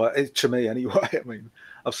 Well, to me anyway. I mean,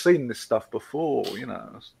 I've seen this stuff before,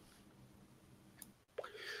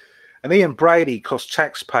 And Ian Brady cost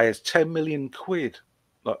taxpayers 10 million quid,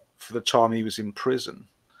 like for the time he was in prison.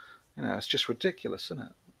 It's just ridiculous, isn't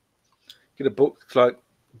it? Could have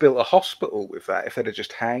built a hospital with that if they'd have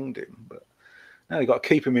just hanged him. But now you've got to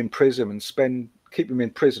keep him in prison and spend 10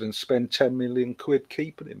 million quid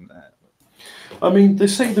keeping him there. I mean, they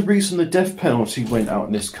say the reason the death penalty went out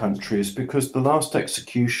in this country is because the last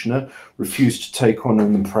executioner refused to take on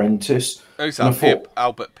an apprentice. Oh, it's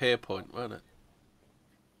Albert Pierpoint, wasn't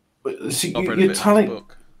it? So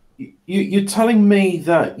you're telling me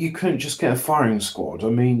that you couldn't just get a firing squad? I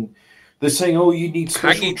mean, they're saying, you need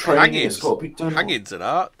special training. It's got to be done. Hanging's an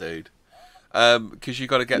art, dude. because you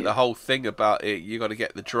got to get the whole thing about it. You got to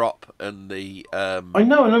get the drop and the. I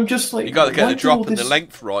know, and I'm just like, you got to get why the do drop all and the this-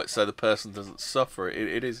 length right, so the person doesn't suffer.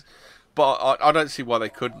 It is, but I don't see why they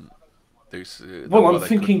couldn't do. Well, why I'm they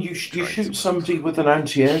thinking couldn't you train shoot someone. somebody with an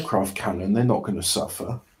anti-aircraft cannon, they're not going to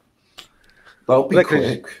suffer. They'll be They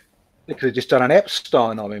could- quick. They could have just done an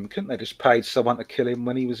Epstein on him, couldn't they? Just paid someone to kill him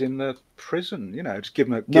when he was in the prison. You know, just give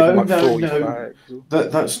him like 40 bags.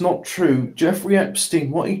 That's not true. Jeffrey Epstein,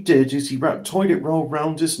 what he did is he wrapped toilet roll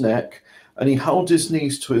round his neck and he held his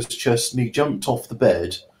knees to his chest and he jumped off the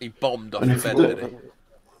bed. He bombed off And the if bed, you did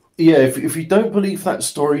he? Yeah, if you don't believe that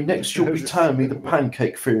story, next you'll be telling me the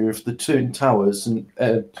pancake theory of the Twin Towers and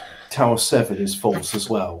Tower 7 is false as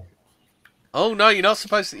well. Oh no, you're not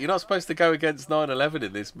supposed to go against 9/11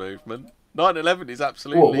 in this movement. 9/11 is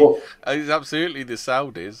absolutely What? is absolutely the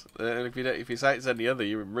Saudis, and if you say it's any other,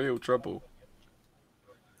 you're in real trouble.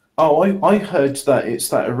 Oh, I heard that it's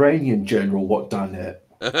that Iranian general what done it.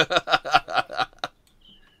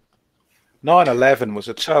 9/11 was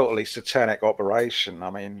a totally satanic operation. I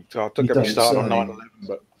mean, God, don't You get me don't started on say. 9/11,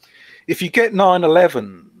 but if you get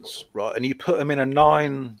 9/11s right and you put them in a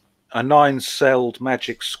nine-celled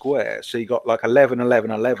magic square, so you got like 11, 11,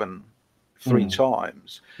 11 three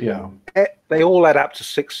times, Yeah. they all add up to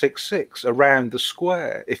 666 around the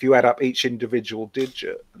square if you add up each individual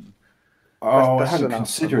digit. Oh, I that's hadn't enough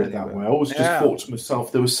considered it for me, that but- way. I always just Yeah. thought to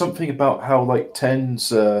myself, there was something about how like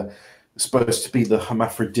 10's supposed to be the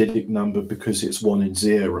hermaphroditic number because it's 1 and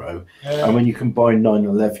 0. And when you combine 9 and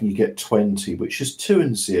 11, you get 20, which is 2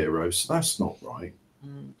 and 0. So that's not right.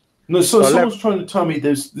 No, so Well, someone's trying to tell me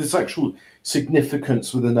there's actual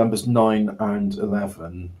significance with the numbers 9 and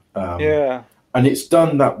 11. Yeah. And it's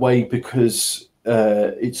done that way because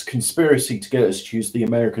it's conspiracy to get us to use the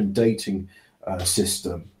American dating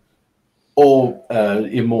system. Or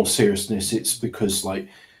in more seriousness, it's because like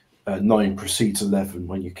 9 precedes 11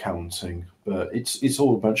 when you're counting. But it's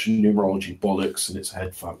all a bunch of numerology bollocks and it's a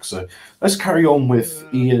head fuck. So let's carry on with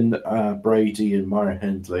Ian Brady and Myra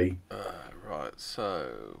Hindley. Right,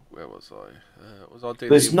 so where was I? Was I doing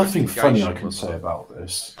There's the nothing funny I investigation, can was say about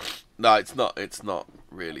this. No, it's not. It's not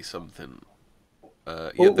really something. Yeah,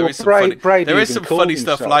 Well, there is some Brady funny. There is even some called funny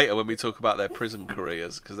stuff himself- later when we talk about their prison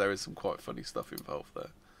careers because there is some quite funny stuff involved there.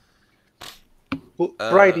 Well,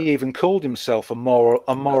 Brady even called himself a moral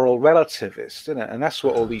relativist, isn't it? And that's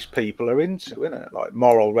what all these people are into, isn't it? Like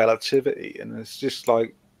moral relativity, and it's just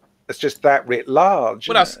that writ large.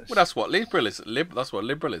 Well, isn't it? that's what liberalism. That's what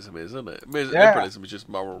liberalism is, isn't it? Yeah. Liberalism is just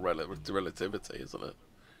moral relativity, isn't it?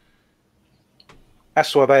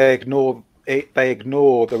 That's why they ignore it. They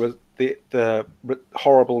ignore the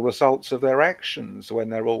horrible results of their actions when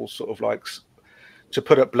they're all sort of like, to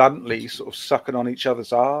put it bluntly, sort of sucking on each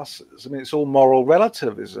other's asses. I mean, it's all moral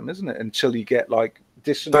relativism, isn't it? Until you get like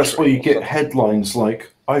dysentery. That's why you or get something. headlines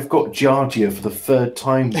like, I've got Giardia for the 3rd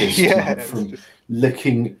time this Yeah, month from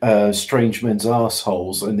licking strange men's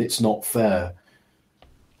assholes, and it's not fair.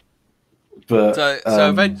 But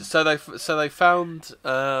So they found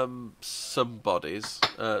some bodies.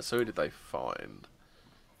 So who did they find?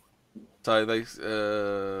 So they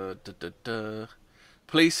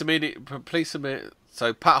police immediate.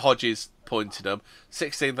 So Pat Hodges pointed them.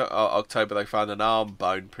 16th of October, they found an arm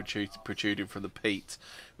bone protruding from the peat,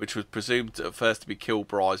 which was presumed at first to be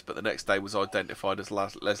Kilbride's, but the next day was identified as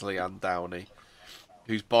Leslie Ann Downey,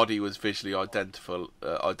 whose body was visually identifiable.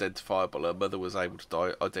 Her mother was able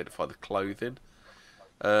to identify the clothing.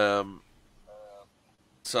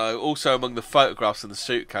 So, also among the photographs in the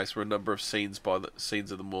suitcase were a number of scenes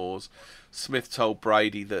of the moors. Smith told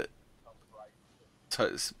Brady that.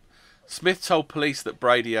 Smith told police that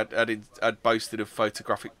Brady had boasted of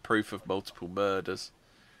photographic proof of multiple murders.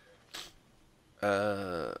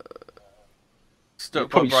 Probably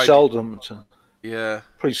sold them to. Yeah.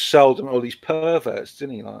 Probably sold them all these perverts,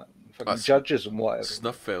 didn't he? Like fucking judges and whatever.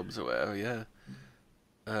 Snuff films or whatever, yeah.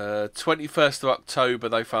 21st of October,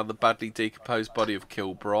 they found the badly decomposed body of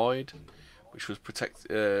Kilbride, which was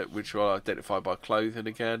which were identified by clothing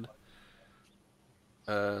again.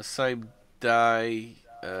 Same day,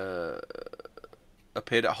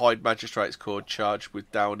 appeared at Hyde Magistrates Court charged with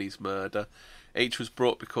Downey's murder. Each was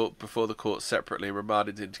brought before the court separately and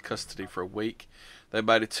remanded into custody for a week. They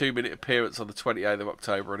made a 2-minute appearance on the 28th of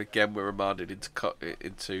October and again were remanded into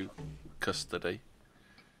custody.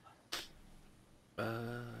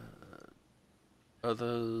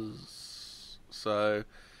 Others. So,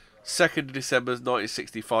 2nd of December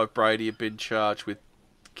 1965, Brady had been charged with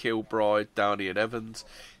Kilbride, Downey and Evans.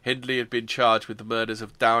 Hindley had been charged with the murders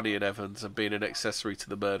of Downey and Evans and being an accessory to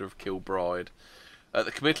the murder of Kilbride. At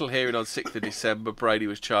the committal hearing on 6th of December, Brady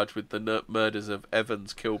was charged with the murders of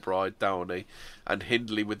Evans, Kilbride, Downey, and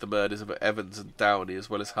Hindley with the murders of Evans and Downey, as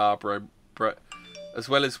well as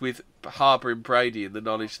with harbouring Brady in the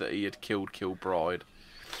knowledge that he had killed Kilbride.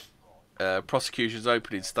 Prosecution's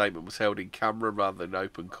opening statement was held in camera rather than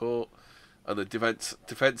open court, and the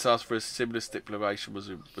defence asked for a similar stipulation was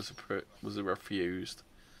refused.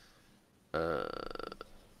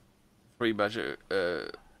 Free measure.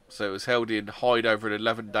 So it was held in Hyde over an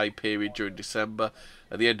 11-day period during December,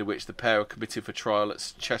 at the end of which the pair were committed for trial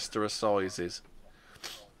at Chester Assizes.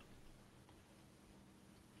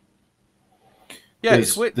 Yeah,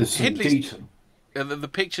 it's weird. Hindley's, and the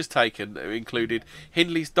pictures taken included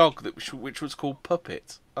Hindley's dog, which was called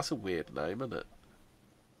Puppet. That's a weird name, isn't it?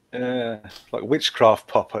 Yeah, like witchcraft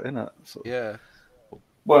puppet, isn't it? Yeah.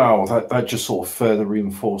 Well, that just sort of further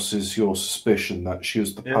reinforces your suspicion that she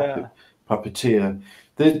was the puppeteer.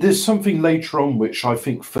 There's something later on which I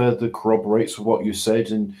think further corroborates what you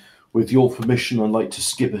said, and with your permission, I'd like to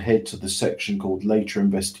skip ahead to the section called Later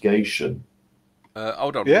Investigation.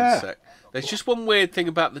 Hold on one sec. There's just one weird thing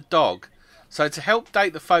about the dog. So to help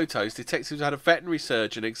date the photos, detectives had a veterinary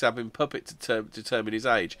surgeon examine Puppet to determine his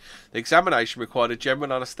age. The examination required a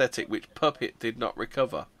general anaesthetic, which Puppet did not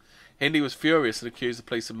recover. Hindley was furious and accused the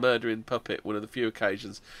police of murdering Puppet, one of the few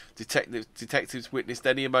occasions detectives witnessed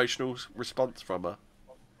any emotional response from her.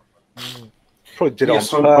 Probably did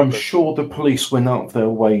yes, I'm sure the police went out of their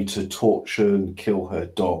way to torture and kill her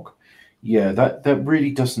dog. Yeah, that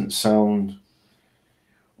really doesn't sound...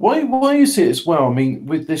 Why is it as well? I mean,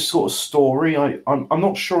 with this sort of story, I'm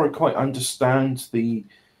not sure I quite understand the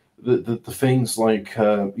things like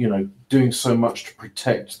doing so much to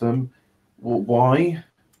protect them. Well, why?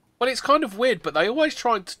 Well, it's kind of weird, but they always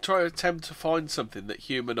try to attempt to find something that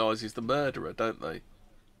humanises the murderer, don't they?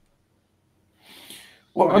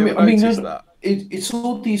 Well, I mean, it's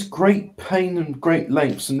all these great pain and great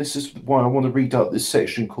lengths, and this is why I want to read out this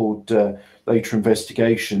section called Later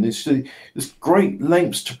Investigation. There's great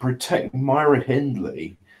lengths to protect Myra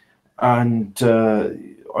Hindley, and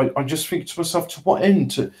I just think to myself, to what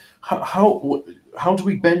end? How do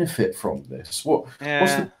we benefit from this? What's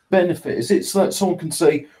the benefit? Is it so that someone can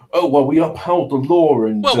say, "Oh, well, we upheld the law,"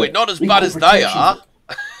 and we're not as bad as they are.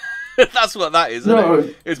 That's what that is, isn't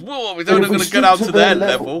it? It's, well, we don't going to get out to their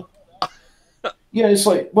level. Yeah, it's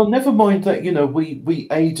like, well, never mind that, we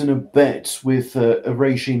aid and abet with a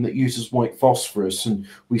regime that uses white phosphorus and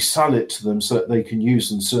we sell it to them so that they can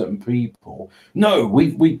use on certain people. No,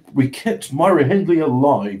 we kept Myra Hindley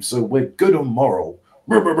alive, so we're good and moral.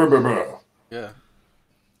 Yeah.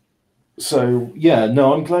 So, yeah,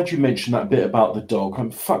 no, I'm glad you mentioned that bit about the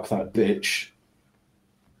dog. Fuck that bitch.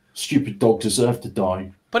 Stupid dog deserved to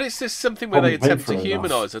die. But it's just something where they attempt to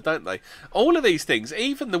humanise her, don't they? All of these things,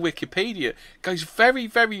 even the Wikipedia, goes very,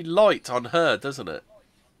 very light on her, doesn't it?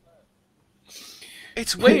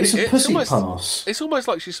 It's weird. It's a pussy pass. It's almost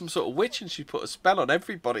like she's some sort of witch and she put a spell on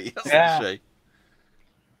everybody, hasn't she?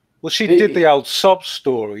 Well, she did the old sob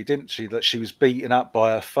story, didn't she? That she was beaten up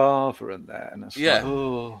by her father and that. And it's like,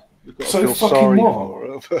 oh, so feel fucking sorry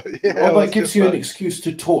what? for her. Yeah, well, that gives you an excuse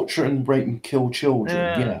to torture and rape and kill children.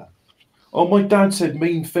 Yeah. Oh, my dad said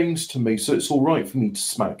mean things to me, so it's all right for me to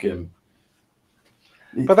smack him.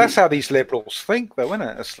 But that's how these liberals think, though, isn't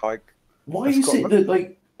it? It's like, why is it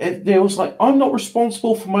that they was like, I'm not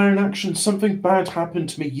responsible for my own actions. Something bad happened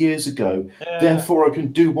to me years ago, therefore I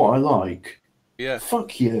can do what I like. Yeah.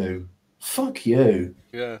 Fuck you. Fuck you.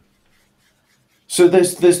 Yeah. So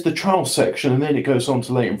there's the trial section, and then it goes on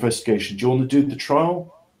to later investigation. Do you want to do the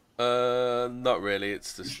trial? Not really.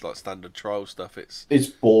 It's just like standard trial stuff. It's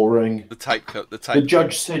boring. The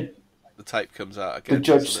judge said the tape comes out again. The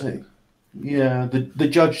judge said, the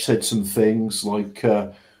judge said some things like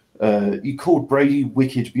he called Brady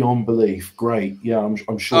wicked beyond belief. Great, yeah,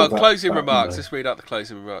 I'm sure. Closing remarks. Let's read out the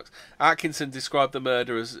closing remarks. Atkinson described the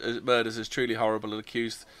murders as truly horrible and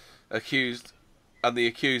accused the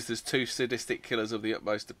accused as two sadistic killers of the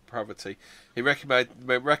utmost depravity. He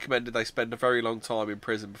recommended they spend a very long time in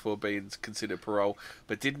prison before being considered parole,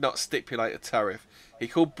 but did not stipulate a tariff. He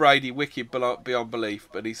called Brady wicked beyond belief,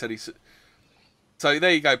 but he said So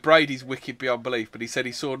there you go, Brady's wicked beyond belief, but he said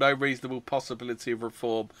he saw no reasonable possibility of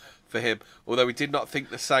reform for him, although he did not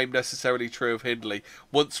think the same necessarily true of Hindley.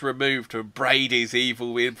 Once removed from Brady's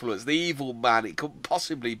evil influence, the evil man, it couldn't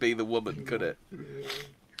possibly be the woman, could it?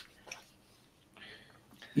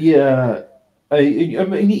 Yeah, I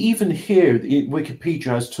mean, even here, Wikipedia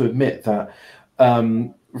has to admit that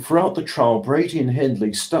throughout the trial, Brady and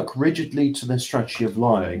Hindley stuck rigidly to their strategy of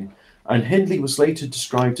lying, and Hindley was later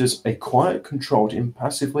described as a quiet, controlled,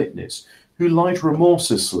 impassive witness who lied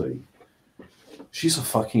remorselessly. She's a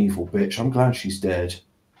fucking evil bitch. I'm glad she's dead.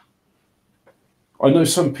 I know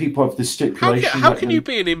some people have this stipulation. How can you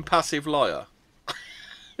be an impassive liar?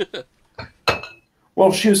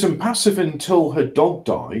 Well, she was impassive until her dog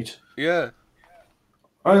died. Yeah.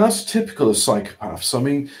 I mean, that's typical of psychopaths. I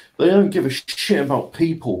mean, they don't give a shit about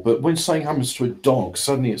people, but when something happens to a dog,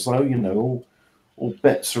 suddenly it's like, all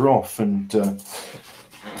bets are off. And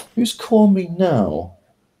who's calling me now?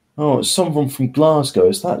 Oh, it's someone from Glasgow.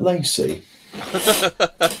 Is that Lacey?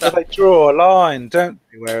 They draw a line, don't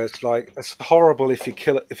they? Where it's like, it's horrible if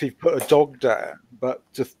you put a dog down, but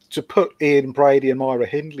to put Ian Brady and Myra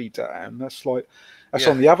Hindley down, that's on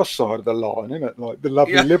the other side of the line, isn't it? Like the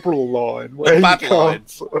lovely liberal line, where you can't.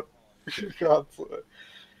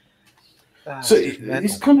 So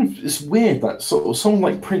it's weird that sort of someone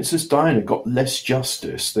like Princess Diana got less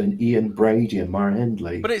justice than Ian Brady and Myra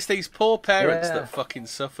Hindley. But it's these poor parents that fucking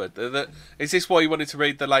suffered. Is this why you wanted to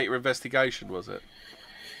read the later investigation, was it?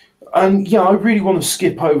 Yeah, I really want to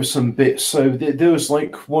skip over some bits. So there was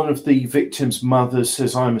like one of the victims' mothers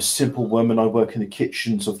says, "I'm a simple woman. I work in the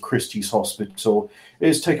kitchens of Christie's Hospital. It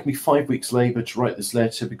has taken me 5 weeks' labour to write this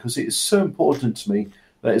letter because it is so important to me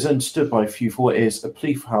that it is understood by a few for it is a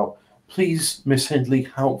plea for help. Please, Miss Hindley,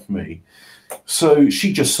 help me." So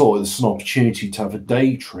she just saw this as an opportunity to have a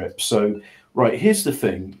day trip. So, right, here's the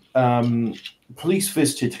thing. Police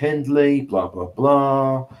visited Hindley, blah, blah,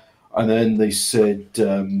 blah. And then they said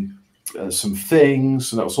some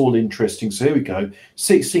things, and that was all interesting. So here we go.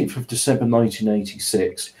 16th of December,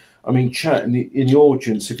 1986. I mean, chat in the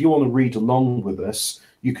audience, if you want to read along with us,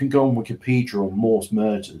 you can go on Wikipedia on Moore's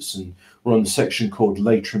murders, and we're on the section called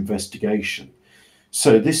Later Investigation.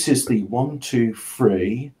 So this is the 1, 2,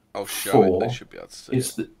 3, I'll show 4. it. They should be able to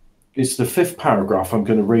see It's the fifth paragraph I'm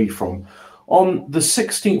going to read from. On the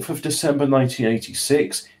 16th of December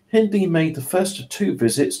 1986, Hindley made the first of 2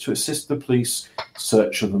 visits to assist the police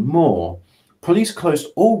search of the moor. Police closed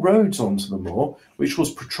all roads onto the moor, which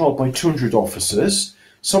was patrolled by 200 officers,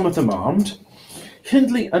 some of them armed.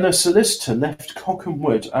 Hindley and a solicitor left Cockham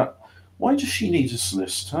Wood at... Why does she need a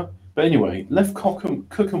solicitor? But anyway, left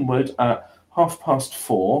Cockham Wood at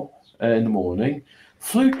 4:30 in the morning,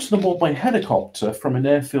 flew to the moor by helicopter from an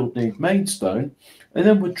airfield near Maidstone, and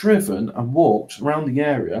then were driven and walked around the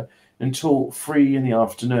area until 3 in the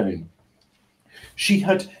afternoon. She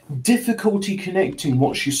had difficulty connecting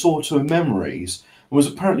what she saw to her memories and was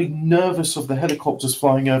apparently nervous of the helicopters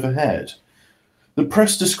flying overhead. The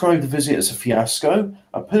press described the visit as a fiasco,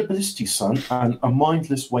 a publicity stunt, and a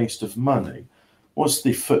mindless waste of money. What's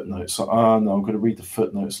the footnotes? No, I'm going to read the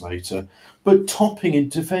footnotes later. But Topping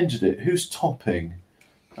defended it. Who's Topping?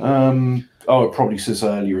 It probably says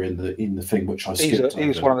earlier in the thing, which I skipped. He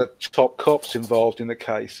was one of the top cops involved in the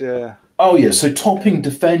case, yeah. Oh, yeah, so Topping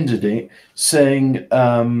defended it, saying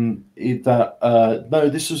that, no,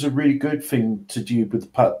 this was a really good thing to do with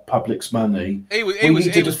the public's money. He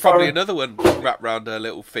was probably another one wrapped round her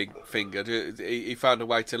little finger. He found a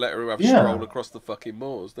way to let her have a stroll across the fucking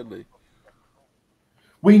moors, didn't he?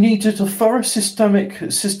 We needed a thorough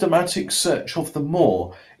systematic search of the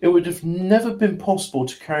moor. It would have never been possible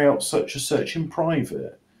to carry out such a search in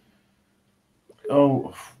private.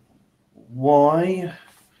 Oh, why?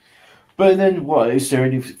 But then, what, is there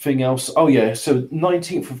anything else? Oh, yeah, so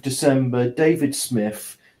 19th of December, David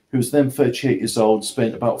Smith, who was then 38 years old,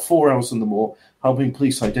 spent about 4 hours on the moor helping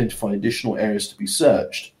police identify additional areas to be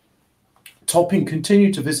searched. Topping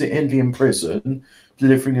continued to visit Hindley in prison,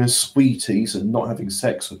 delivering her sweeties and not having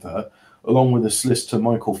sex with her, along with the solicitor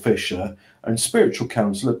Michael Fisher and spiritual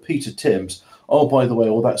counsellor Peter Timms. Oh, by the way,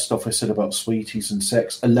 all that stuff I said about sweeties and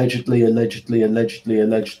sex, allegedly.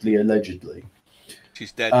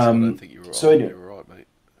 She's dead, so I don't think you were right. So anyway, you were right, mate.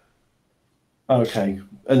 Okay,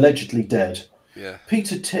 allegedly dead. Yeah.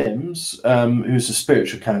 Peter Timms, who's a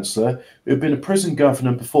spiritual counsellor, who had been a prison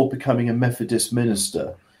governor before becoming a Methodist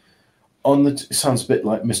minister. It sounds a bit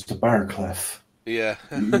like Mr. Barclay. Yeah.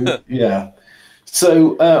 Yeah.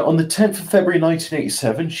 So on the 10th of February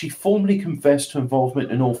 1987, she formally confessed to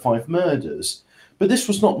involvement in all 5 murders, but this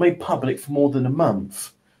was not made public for more than a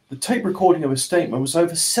month. The tape recording of her statement was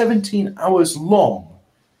over 17 hours long.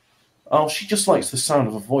 Oh, she just likes the sound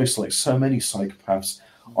of a voice like so many psychopaths.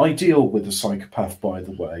 I deal with a psychopath, by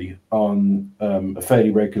the way, on a fairly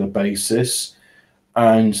regular basis.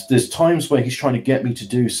 And there's times where he's trying to get me to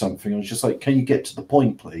do something. I was just like, can you get to the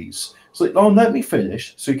point, please? It's like, oh, let me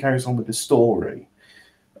finish. So he carries on with his story.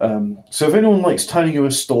 So if anyone likes telling you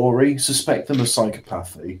a story, suspect them of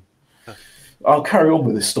psychopathy. I'll carry on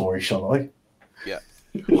with this story, shall I? Yeah.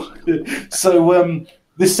 So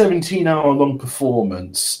this 17-hour long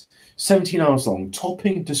performance, 17 hours long,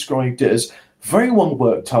 Topping described it as Very well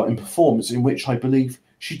worked out in performance, in which I believe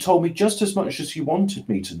she told me just as much as he wanted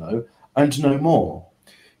me to know, and no more.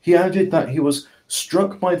 He added that he was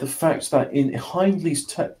struck by the fact that in Hindley's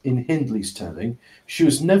telling, she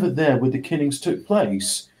was never there where the killings took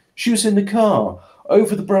place. She was in the car,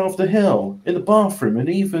 over the brow of the hill, in the bathroom, and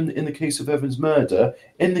even in the case of Evan's murder,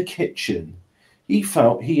 in the kitchen. He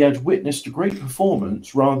felt he had witnessed a great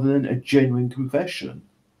performance rather than a genuine confession.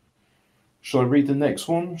 Shall I read the next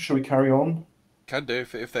one? Shall we carry on? Can do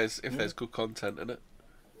if there's good content in it.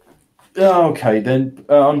 Okay, then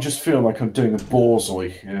I'm just feeling like I'm doing a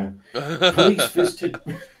borzoi here.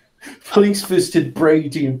 Police visited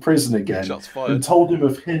Brady in prison again and told him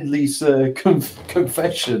of Hindley's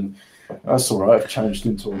confession. That's all right, I've changed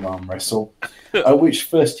into an arm wrestle, which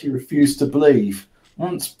first he refused to believe.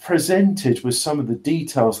 Once presented with some of the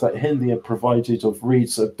details that Hindley had provided of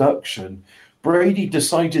Reed's abduction, Brady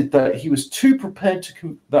decided that he was too prepared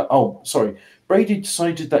to Brady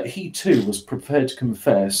decided that he too was prepared to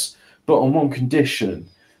confess, but on one condition,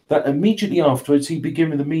 that immediately afterwards he'd be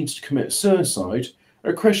given the means to commit suicide, a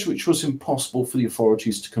request which was impossible for the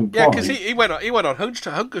authorities to comply. Yeah, because he went on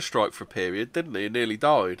hunger strike for a period, didn't he? And nearly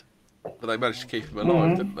died, but they managed to keep him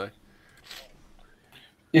alive, didn't they?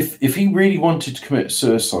 If he really wanted to commit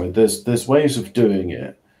suicide, there's ways of doing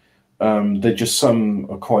it. They're just some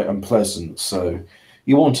are quite unpleasant. So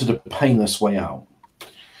he wanted a painless way out.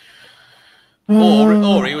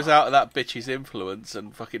 Or he was out of that bitch's influence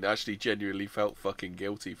and fucking actually genuinely felt fucking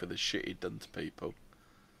guilty for the shit he'd done to people.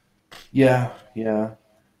 Yeah.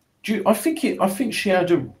 I think she had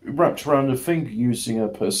a wrapped around her finger using her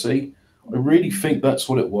pussy. I really think that's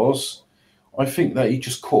what it was. I think that he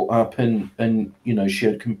just caught up and she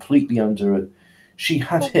had completely under it. She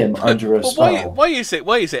had him under her spell. Why is it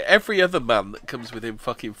every other man that comes within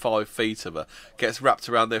fucking 5 feet of her gets wrapped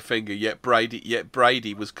around their finger, yet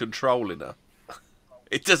Brady was controlling her?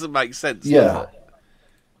 It doesn't make sense. Yeah.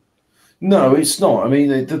 No, it's not. I mean,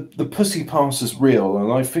 the pussy pass is real,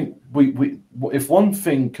 and I think we if one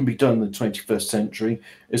thing can be done in the 21st century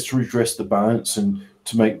is to redress the balance and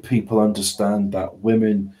to make people understand that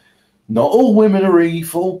women, not all women are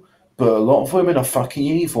evil, but a lot of women are fucking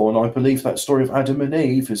evil, and I believe that story of Adam and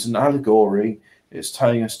Eve is an allegory. It's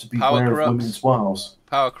telling us to be aware of women's wiles.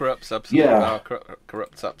 Power corrupts, absolutely. Yeah. Power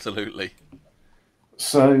corrupts, absolutely.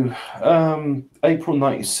 So, April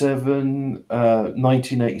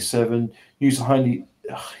 1987, news of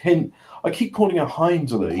Hindley. I keep calling her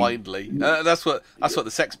Hindley. Hindley. That's what the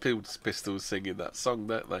Sex Pistols sing in that song,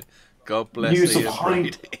 don't they? God bless News of Ian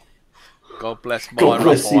Brady. God bless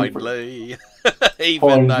Myra Hindley.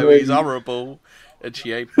 Even though he's horrible and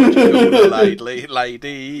she ain't much of a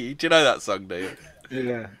lady. Do you know that song, do you?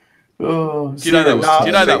 Yeah. Oh, do you know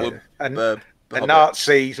that one? The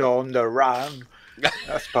Nazis on the run.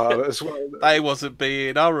 That's part of it as well. They wasn't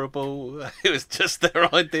being horrible. It was just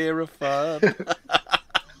their idea of fun.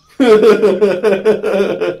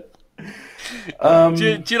 Do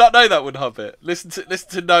you not know that one, Hobbit? Listen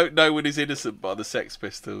to No One Is Innocent by the Sex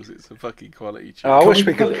Pistols. It's a fucking quality tune. I wish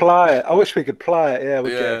we could play it. Yeah,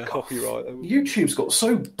 we'd get a copyright. YouTube's got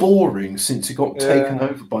so boring since it got taken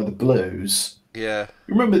over by the Blues. Yeah.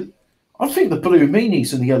 Remember, I think the Blue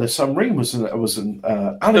Meanies and the Yellow Submarine was an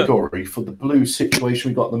allegory for the blue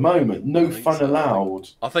situation we got at the moment. No fun allowed.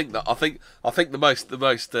 I think the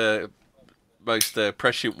most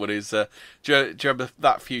prescient one is. Do you remember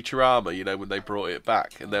that Futurama? You know, when they brought it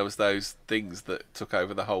back, and there was those things that took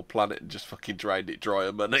over the whole planet and just fucking drained it dry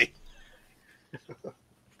of money.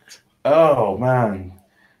 Oh man.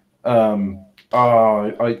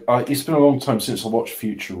 It's been a long time since I watched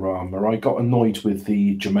Futurama. I got annoyed with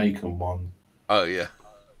the Jamaican one. Oh yeah.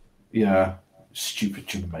 Yeah, stupid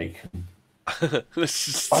Jamaican. I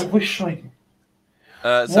wish I.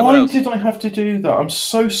 Why did I have to do that? I'm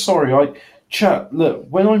so sorry. Chat, look,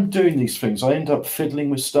 when I'm doing these things, I end up fiddling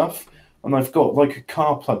with stuff, and I've got like a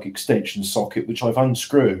car plug extension socket which I've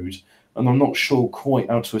unscrewed, and I'm not sure quite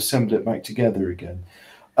how to assemble it back together again.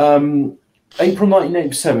 April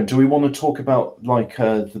 1987, do we want to talk about like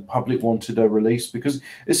the public wanted a release? Because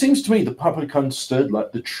it seems to me the public understood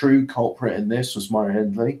like the true culprit in this was Myra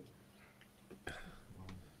Hindley.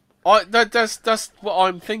 That's what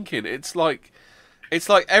I'm thinking. It's like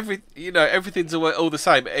everything's all the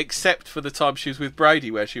same except for the time she was with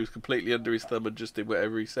Brady, where she was completely under his thumb and just did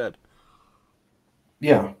whatever he said.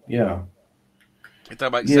 Yeah. It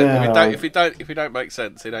don't make sense. If it don't make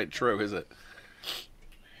sense, it ain't true, is it?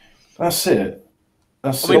 That's it.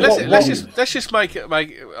 Let's just make it.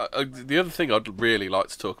 The other thing I'd really like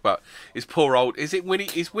to talk about is poor old. Is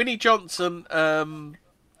Winnie Johnson,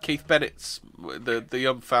 Keith Bennett's the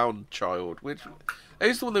unfound child?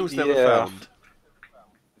 Who's the one that was never found?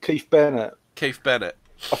 Keith Bennett. Keith Bennett.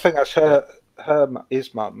 I think that's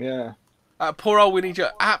his mum. Yeah. Poor old Winnie Jo,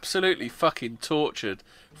 absolutely fucking tortured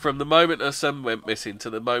from the moment her son went missing to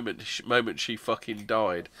the moment she fucking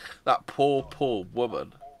died. That poor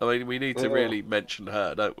woman. I mean, we need to really mention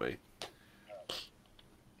her, don't we?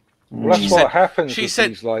 Well, that's what happens.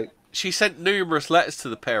 She sent numerous letters to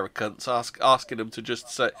the pair of cunts asking them to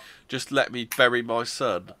just let me bury my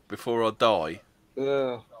son before I die.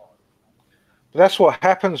 Yeah. That's what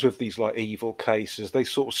happens with these like evil cases. They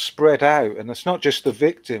sort of spread out, and it's not just the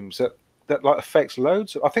victims that like affects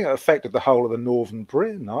loads. I think it affected the whole of the Northern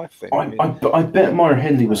Britain. I think. I bet Myra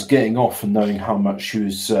Hindley was getting off and knowing how much she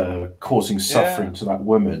was causing suffering to that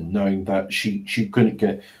woman, knowing that she couldn't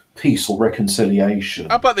get peace or reconciliation.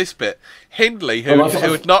 How about this bit? Hindley, who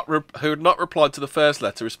had not replied to the first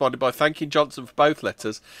letter, responded by thanking Johnson for both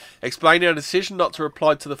letters, explaining her decision not to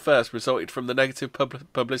reply to the first resulted from the negative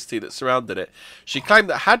publicity that surrounded it. She claimed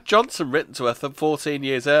that had Johnson written to her 14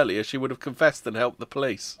 years earlier, she would have confessed and helped the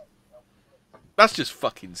police. That's just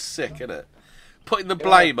fucking sick, isn't it? Putting the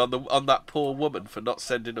blame on that poor woman for not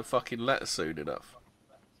sending a fucking letter soon enough.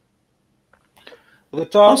 Well, the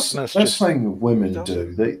darkness. That's something women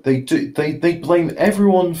do. They blame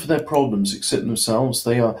everyone for their problems except themselves.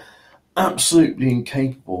 They are absolutely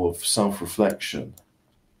incapable of self-reflection.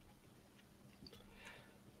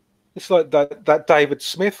 It's like that David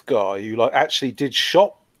Smith guy who like actually did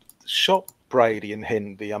shot Brady and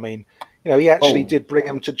Hindley. I mean, he actually did bring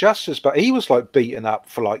him to justice, but he was like beaten up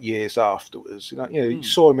for like years afterwards. You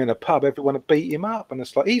saw him in a pub, everyone had beat him up, and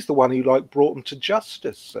it's like he's the one who like brought him to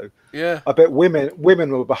justice. So yeah, I bet women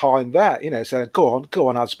were behind that. Saying, "Go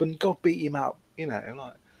on, husband, go beat him up."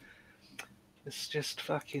 Like it's just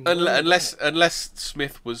fucking. Unless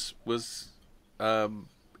Smith was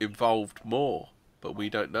involved more, but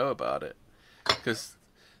we don't know about it because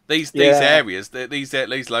these areas,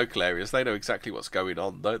 these local areas, they know exactly what's going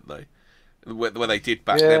on, don't they? Where they did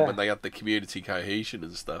back then when they had the community cohesion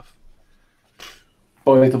and stuff.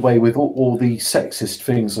 By the way, with all the sexist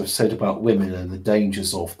things I've said about women and the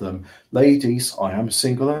dangers of them, ladies, I am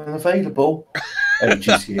single and available.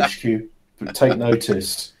 AGCHQ, but take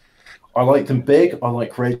notice. I like them big. I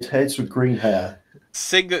like redheads with green hair.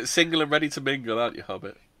 Single and ready to mingle, aren't you,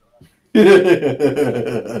 Hobbit?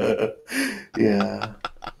 Yeah.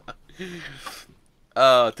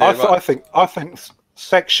 Oh, dear, I think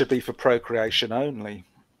sex should be for procreation only.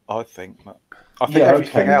 I think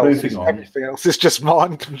everything else is just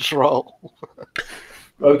mind control.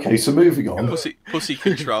 Okay, so moving on. Pussy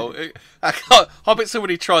control. Hobbit,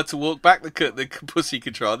 somebody tried to walk back the pussy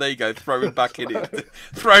control. There you go. Throw him back in it.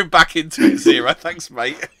 Throw him back into it. Zero. Thanks,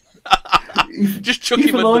 mate. Just chuck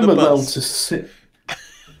him under the bus.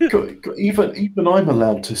 Even I'm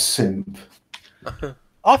allowed to simp.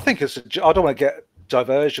 I think I don't want to get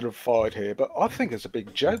diversion-fied here, but I think it's a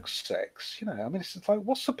big joke, sex. I mean, it's like,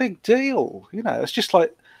 what's the big deal? It's just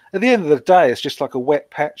like, at the end of the day, it's just like a wet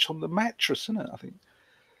patch on the mattress, isn't it? I think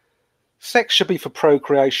sex should be for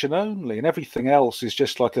procreation only, and everything else is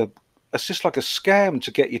just like a scam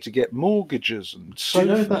to get you to get mortgages and so. Do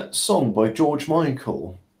you know that song by George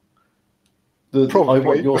Michael? I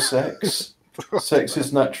want your sex. Sex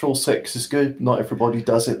is natural, sex is good. Not everybody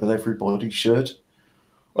does it, but everybody should.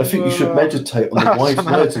 I think you should meditate on the wise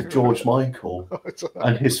words of George Michael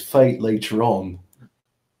and his fate later on.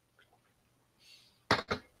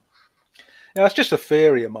 Yeah, it's just a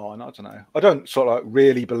theory of mine. I don't know. I don't sort of like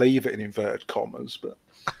really believe it in inverted commas, but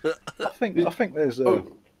I think there's a.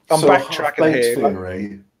 I'm backtracking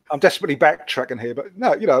here. I'm desperately backtracking here, but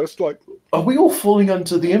no, it's like. Are we all falling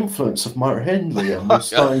under the influence of Myra Hindley and we're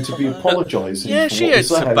starting to be apologising? Yeah, she ain't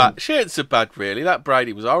so bad, really. That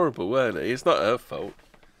Brady was horrible, weren't he? It's not her fault.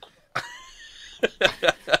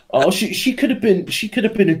 Oh, she could have been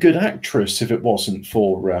a good actress if it wasn't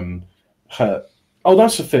for her. Oh,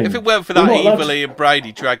 that's the thing. If it weren't for that Evilly and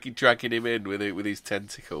Brady dragging him in with his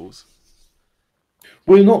tentacles.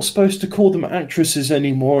 We're not supposed to call them actresses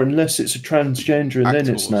anymore unless it's a transgender, and then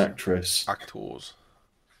it's an actress. Actors.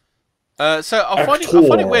 So I find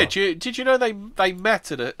it weird. Did you know they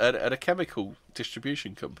met at a chemical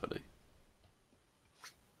distribution company?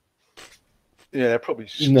 Yeah, probably.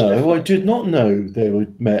 No, I did not know they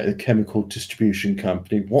met at a chemical distribution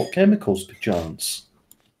company. What chemicals, perchance?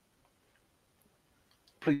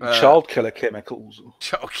 Child killer chemicals.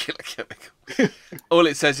 Child killer chemicals. All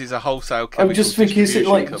it says is a wholesale chemical I'm just thinking, is it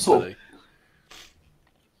like company. sort of...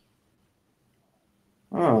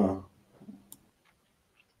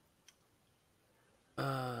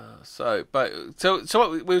 So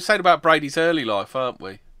what we were saying about Brady's early life, aren't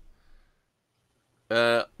we?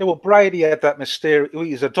 Yeah, well, Brady had that mysterious. Well,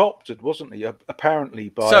 he's adopted, wasn't he? Apparently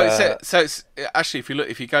by. So it's actually,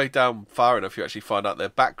 if you go down far enough, you actually find out their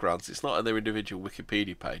backgrounds. It's not on their individual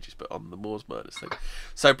Wikipedia pages, but on the Moors Murders thing.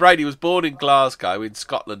 So Brady was born in Glasgow, in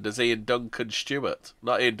Scotland, as Ian Duncan Stewart,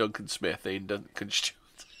 not Ian Duncan Smith. Ian Duncan Stewart.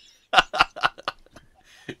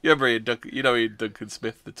 You remember Ian Duncan? You know Ian Duncan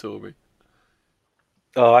Smith, the Tory.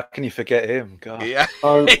 Oh, how can you forget him? God. Yeah,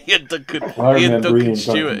 Ian Duncan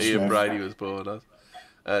Stewart. Ian Brady was born as.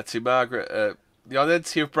 To Margaret, the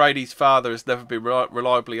identity of Brady's father has never been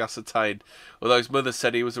reliably ascertained, although his mother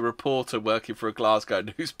said he was a reporter working for a Glasgow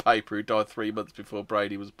newspaper who died 3 months before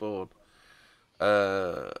Brady was born.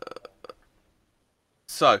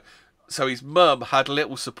 So his mum had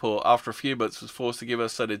little support. After a few months, was forced to give her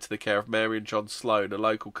son into the care of Mary and John Sloan, a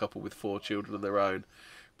local couple with 4 children of their own.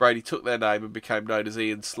 Brady took their name and became known as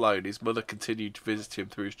Ian Sloan. His mother continued to visit him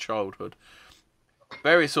through his childhood.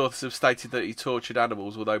 Various authors have stated that he tortured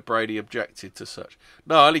animals, although Brady objected to such.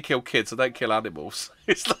 No, I only kill kids. I don't kill animals.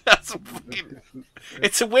 It's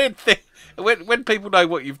a weird thing. When people know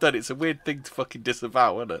what you've done, it's a weird thing to fucking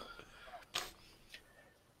disavow, isn't it?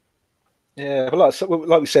 Yeah, but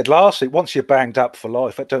like we said last week, once you're banged up for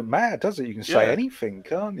life, it don't matter, does it? You can say anything,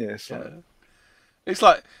 can't you? It's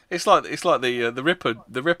like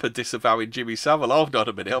the Ripper disavowing Jimmy Savile. Hold on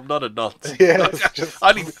a minute, I'm not a nonce. Yeah,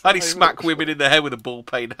 I only smack women in the head with a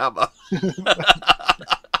ball-peen hammer.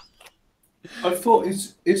 I thought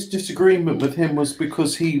his disagreement with him was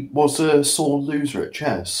because he was a sore loser at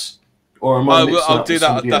chess. Or am I mixing I'll up do with that.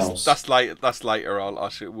 somebody else? That's later. That's later.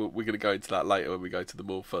 We're going to go into that later when we go to the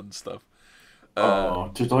more fun stuff.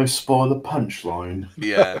 Did I spoil the punchline?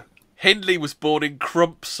 Yeah. Hindley was born in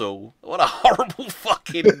Crumpsall. What a horrible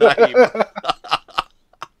fucking name.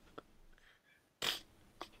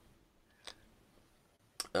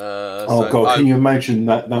 Can you imagine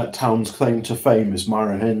that town's claim to fame is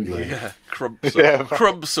Myra Hindley? Yeah, Crumpsall. Yeah.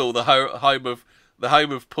 Crumpsall, the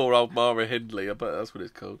home of poor old Myra Hindley. I bet that's what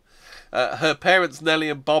it's called. Her parents, Nellie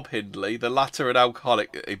and Bob Hindley, the latter an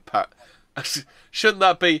alcoholic. Shouldn't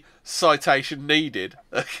that be citation needed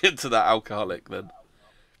into that alcoholic then?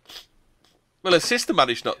 Well, her sister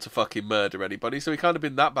managed not to fucking murder anybody, so he can't have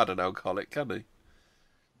been that bad an alcoholic, can he?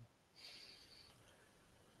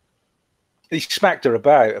 He smacked her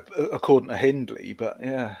about, according to Hindley, but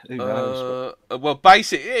yeah, who knows? Well,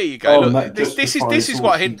 basically, here you go. Look, this is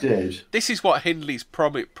what Hindley's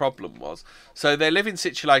problem was. So their living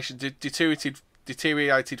situation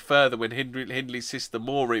deteriorated further when Hindley's sister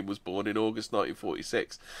Maureen was born in August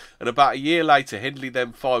 1946, and about a year later, Hindley,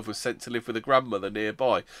 then 5, was sent to live with a grandmother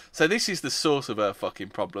nearby. So this is the source of her fucking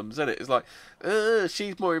problems, isn't it? It's like,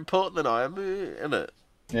 she's more important than I am, isn't it?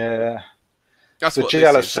 Yeah. That's what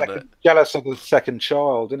jealous of the second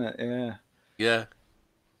child, isn't it? Yeah. Yeah.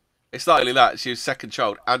 It's not only that, she was second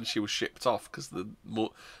child and she was shipped off because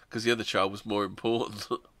the other child was more important.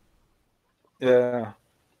 Yeah.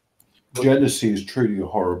 Jealousy is truly a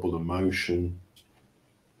horrible emotion.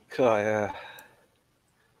 Oh, yeah.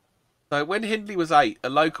 So when Hindley was 8, a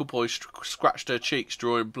local boy scratched her cheeks,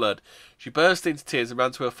 drawing blood. She burst into tears and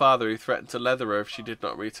ran to her father, who threatened to leather her if she did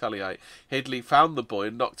not retaliate. Hindley found the boy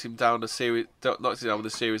and knocked him down with a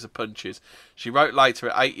series of punches. She wrote later,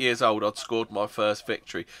 at 8 years old, I'd scored my first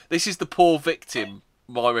victory. This is the poor victim,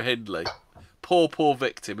 Myra Hindley. Poor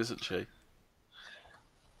victim, isn't she?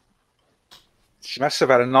 She must have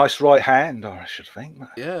had a nice right hand, I should think.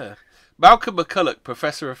 Yeah. Malcolm McCulloch,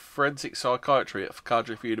 Professor of Forensic Psychiatry at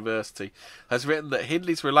Cardiff University, has written that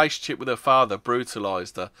Hindley's relationship with her father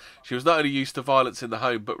brutalised her. She was not only used to violence in the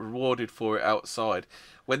home, but rewarded for it outside.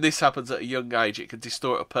 When this happens at a young age, it can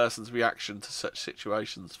distort a person's reaction to such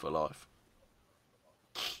situations for life.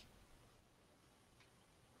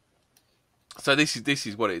 So this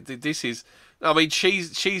is what it. This is. I mean,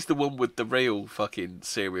 she's the one with the real fucking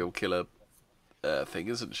serial killer thing,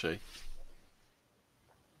 isn't she?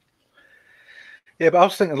 Yeah, but I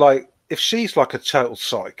was thinking, like, if she's like a total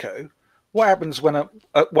psycho, what happens when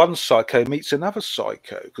one psycho meets another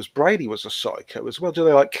psycho? Because Brady was a psycho as well. Do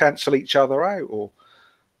they like cancel each other out, or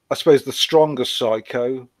I suppose the stronger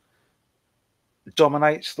psycho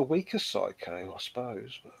dominates the weaker psycho? I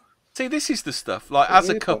suppose. See, this is the stuff. Like, as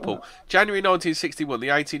a couple, January 1961, the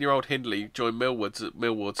 18-year-old Hindley joined Millwards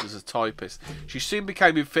as a typist. She soon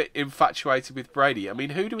became infatuated with Brady. I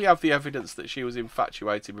mean, who do we have the evidence that she was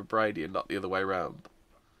infatuated with Brady and not the other way around?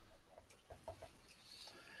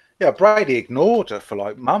 Yeah, Brady ignored her for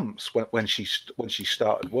like months when she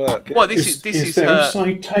started work. Well, this is there her a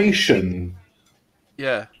citation?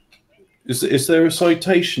 Yeah. Is there a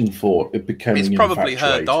citation for it becoming? It's probably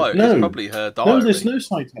her diary. No. It's probably her diary. No, there's no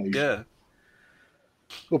citation. Yeah.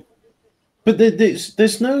 But there's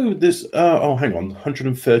oh, hang on,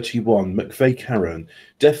 131 McVeigh Karen,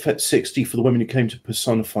 death at 60 for the women who came to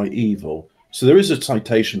personify evil. So there is a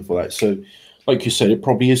citation for that. So, like you said, it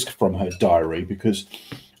probably is from her diary because,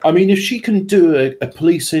 I mean, if she can do a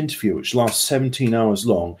police interview which lasts 17 hours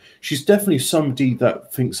long, she's definitely somebody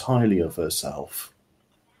that thinks highly of herself.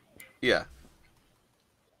 Yeah.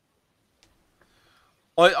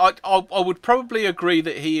 I would probably agree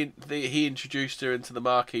that he introduced her into the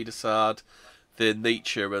Marquis de Sade, the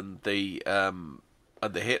Nietzsche, and the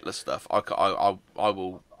Hitler stuff. I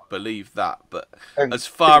will believe that, but And as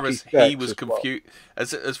far as Pinky he was Sex as well. confused,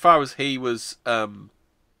 as far as he was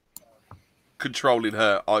controlling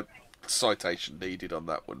her, citation needed on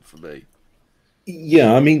that one for me.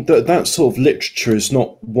 Yeah, I mean, that sort of literature is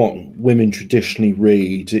not what women traditionally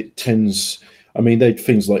read. It tends, I mean, they'd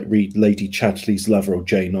things like read Lady Chatterley's Lover or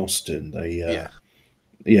Jane Austen.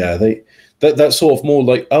 That's sort of more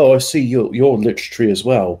like, oh, I see your literature as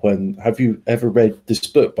well. When have you ever read this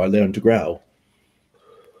book by Leon de Graal?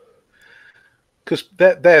 Because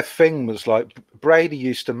their thing was like Brady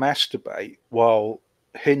used to masturbate while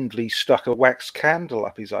Hindley stuck a wax candle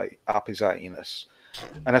up his anus,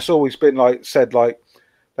 and it's always been like said like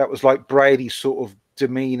that was like Brady sort of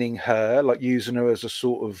demeaning her, like using her as a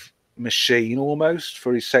sort of machine almost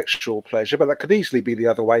for his sexual pleasure. But that could easily be the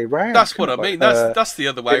other way around. That's what I mean. That's the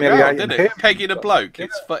other way around, isn't it? him. Pegging a bloke,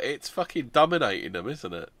 it's fucking dominating him,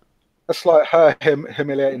 isn't it? That's like her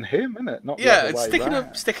humiliating him, isn't it? Not the Yeah, other it's way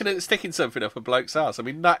round. sticking something up a bloke's ass. I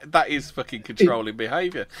mean, that is fucking controlling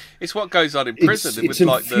behaviour. It's what goes on in prison It's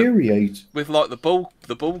infuriating. with the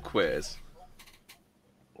bull queers.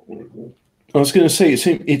 I was going to say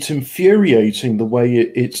it's infuriating the way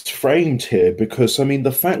it's framed here because I mean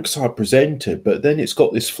the facts are presented, but then it's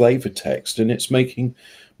got this flavor text and it's making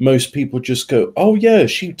most people just go, "Oh yeah,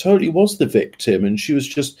 she totally was the victim, and she was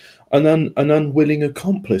just an unwilling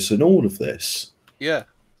accomplice in all of this." Yeah.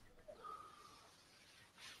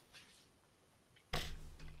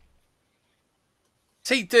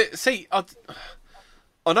 I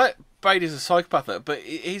know Brady's a psychopath, but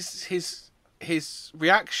his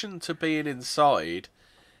reaction to being inside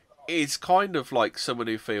is kind of like someone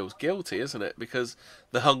who feels guilty, isn't it? Because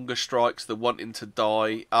the hunger strikes, the wanting to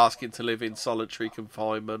die, asking to live in solitary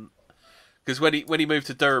confinement. Because when he moved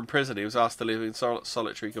to Durham prison, he was asked to live in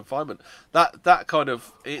solitary confinement. That kind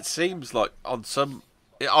of, it seems like on some,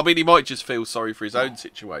 I mean, he might just feel sorry for his own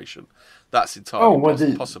situation. That's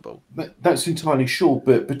entirely possible. That's entirely sure.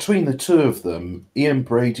 But between the two of them, Ian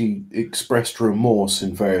Brady expressed remorse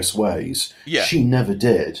in various ways. Yeah. She never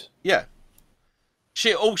did. Yeah.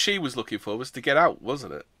 All she was looking for was to get out,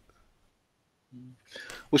 wasn't it?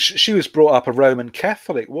 Well, she was brought up a Roman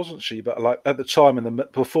Catholic, wasn't she? But like at the time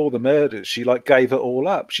before the murders, she like gave it all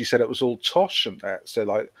up. She said it was all tosh and that. So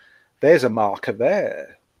like, there's a marker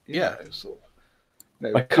there. Yeah.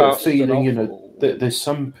 I get a feeling, there's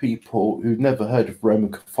some people who've never heard of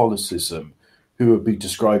Roman Catholicism who would be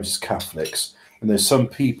described as Catholics, and there's some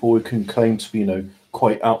people who can claim to be,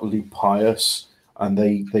 quite outwardly pious, and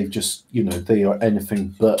they just, they are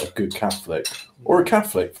anything but a good Catholic, or a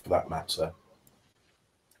Catholic for that matter.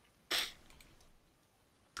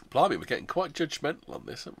 Blimey, we're getting quite judgmental on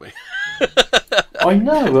this, aren't we? I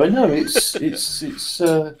know. It's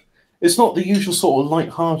not the usual sort of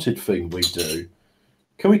light-hearted thing we do.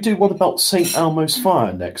 Can we do one about St. Elmo's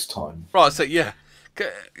Fire next time? Right, so yeah.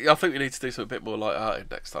 I think we need to do something a bit more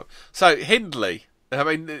light-hearted next time. So, Hindley. I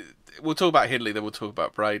mean, we'll talk about Hindley, then we'll talk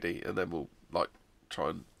about Brady, and then we'll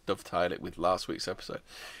try and dovetail it with last week's episode.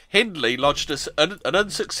 Hindley lodged an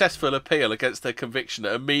unsuccessful appeal against their conviction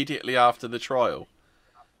immediately after the trial.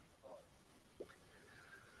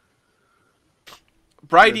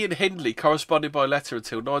 Brady and Hindley corresponded by letter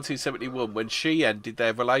until 1971 when she ended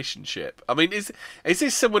their relationship. I mean, is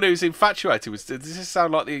this someone who's infatuated with? Does this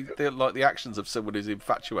sound like the actions of someone who's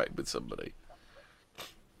infatuated with somebody?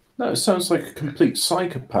 No, it sounds like a complete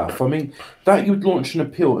psychopath. I mean, that you would launch an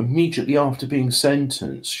appeal immediately after being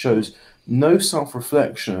sentenced shows no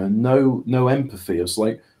self-reflection and no empathy. It's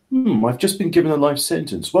like, I've just been given a life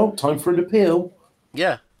sentence. Well, time for an appeal.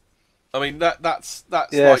 Yeah. I mean that's yeah,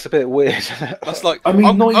 like, it's a bit weird. That's like I mean,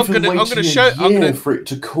 I'm not even gonna waiting show a year for it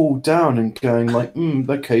to cool down and going like,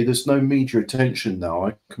 okay, there's no media attention now.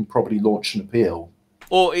 I can probably launch an appeal.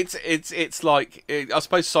 Or it's like, I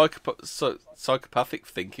suppose psychopathic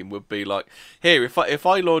thinking would be like, here, if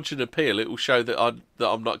I launch an appeal, it will show that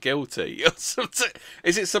I'm not guilty.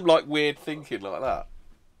 Is it some like weird thinking like that?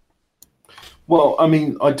 Well, I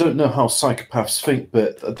mean, I don't know how psychopaths think,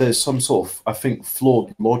 but there's some sort of, I think,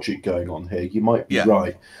 flawed logic going on here. You might be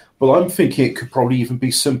right. But I'm thinking it could probably even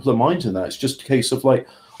be simpler minded than that. It's just a case of like,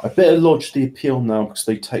 I better lodge the appeal now because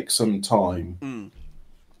they take some time. Mm.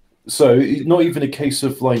 So not even a case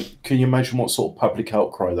of like, can you imagine what sort of public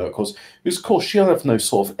outcry that cause? Because of course she'll have no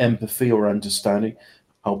sort of empathy or understanding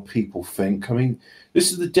how people think. I mean,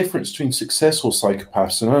 this is the difference between successful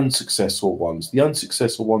psychopaths and unsuccessful ones. The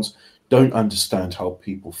unsuccessful ones don't understand how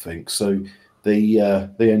people think, so they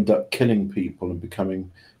end up killing people and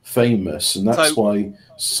becoming famous, and that's why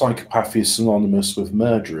psychopathy is synonymous with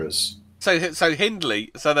murderers. So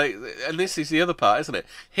Hindley, and this is the other part, isn't it?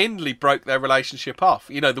 Hindley broke their relationship off.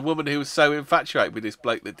 You know, the woman who was so infatuated with this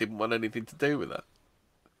bloke that didn't want anything to do with her.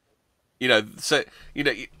 You know, so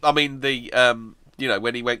I mean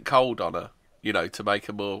when he went cold on her, to make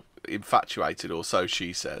her more infatuated, or so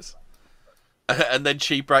she says. And then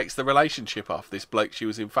she breaks the relationship off. This bloke she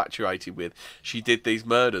was infatuated with, she did these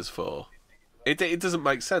murders for. It doesn't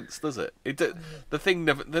make sense, does it? The thing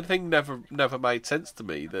never made sense to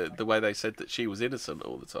me. The way they said that she was innocent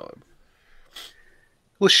all the time.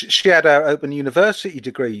 Well, she had her Open University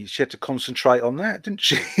degree. She had to concentrate on that, didn't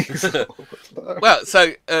she? Well,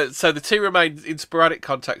 so the two remained in sporadic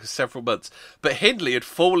contact for several months. But Hindley had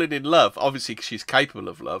fallen in love, obviously because she's capable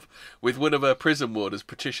of love, with one of her prison warders,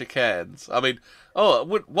 Patricia Cairns. I mean,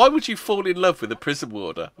 why would you fall in love with a prison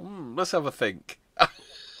warder? Let's have a think.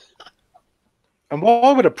 And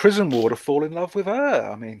why would a prison warder fall in love with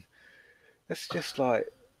her? I mean, it's just like,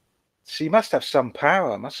 she must have some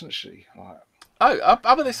power, mustn't she? Like, how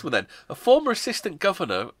about this one then? A former assistant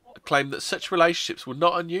governor claimed that such relationships were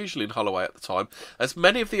not unusual in Holloway at the time, as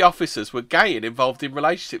many of the officers were gay and involved in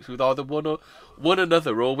relationships with either one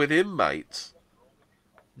another or with inmates.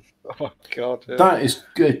 Oh my God! Yeah. That is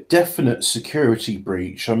a definite security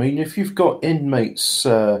breach. I mean, if you've got inmates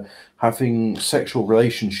having sexual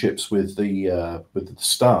relationships with the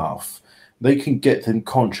staff, they can get them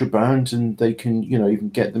contraband, and they can, even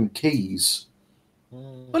get them keys.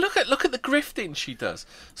 Well, look at the grifting she does.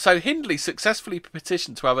 So Hindley successfully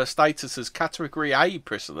petitioned to have her status as Category A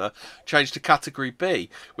prisoner changed to Category B,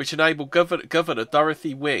 which enabled Governor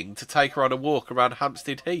Dorothy Wing to take her on a walk around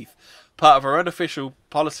Hampstead Heath, part of her unofficial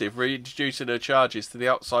policy of reintroducing her charges to the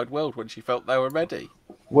outside world when she felt they were ready.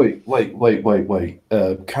 Wait.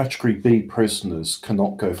 Category B prisoners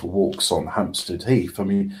cannot go for walks on Hampstead Heath. I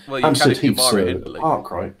mean, Hampstead Heath's a park,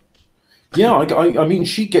 right? Yeah, I mean,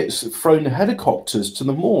 she gets thrown helicopters to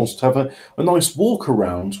the moors to have a nice walk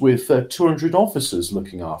around with 200 officers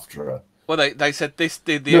looking after her. Well, they said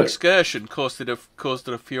the excursion caused it a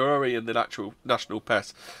furore in the national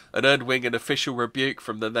press and earned Wing an official rebuke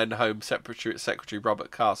from the then Home Secretary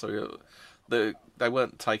Robert Carr. So they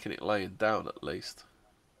weren't taking it laying down, at least.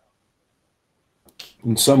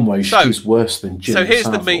 In some ways, she's worse than Jimmy So here's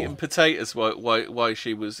Savile. the meat and potatoes why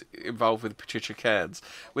she was involved with Patricia Cairns.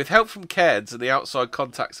 With help from Cairns and the outside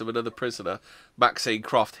contacts of another prisoner, Maxine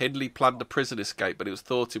Croft, Hindley planned a prison escape, but it was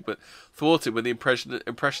thwarted when the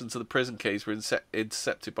impressions of the prison keys were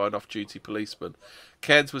intercepted by an off-duty policeman.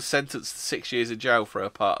 Cairns was sentenced to 6 years in jail for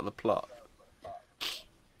her part of the plot.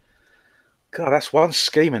 God, that's one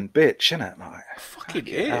scheming bitch, isn't it? Like, fucking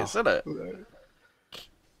is, isn't it?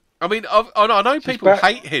 I mean, I know people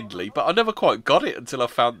hate Hindley, but I never quite got it until I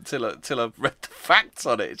read the facts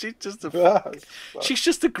on it. She's just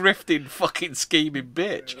a grifting, fucking scheming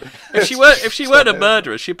bitch. If she weren't a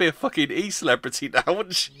murderer, she'd be a fucking e-celebrity now,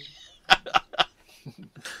 wouldn't she?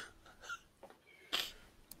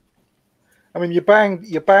 I mean, you're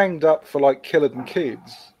banged up for like killing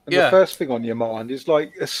kids, and the first thing on your mind is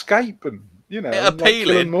like escaping,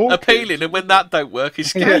 appealing, and when that don't work,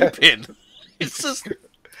 escaping. Yeah. It's just.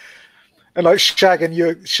 And like shagging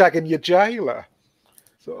your jailer,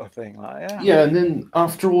 sort of thing, Yeah, and then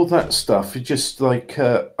after all that stuff, you're just like,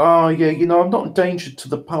 I'm not endangered to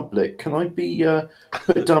the public. Can I be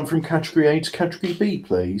put down from Category A to Category B,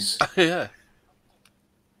 please? Yeah.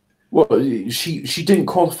 Well, she didn't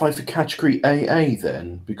qualify for Category AA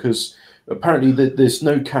then, because apparently there's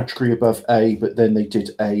no category above A, but then they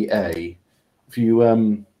did AA. If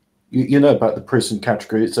you you know about the prison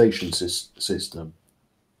categorization system.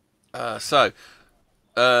 So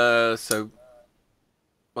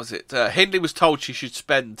was it? Hindley was told she should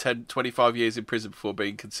spend 25 years in prison before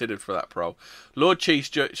being considered for that parole. Lord Chief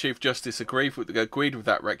Justice agreed with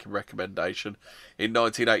that recommendation in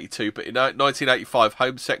 1982, but in 1985,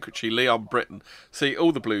 Home Secretary Leon Britton, see,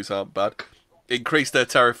 all the blues aren't bad, increased their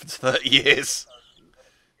terror for 30 years.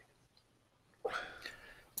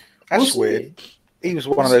 That's weird. He was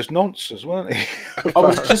one of those nonsense, wasn't he? I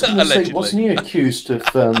was just going to say, wasn't he accused of...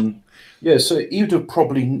 so he would have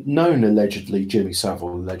probably known, allegedly, Jimmy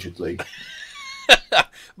Savile, allegedly.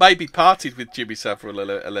 Maybe partied with Jimmy Savile,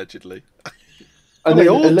 allegedly. And Well, they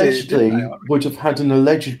then all did, allegedly didn't they? would have had an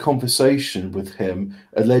alleged conversation with him,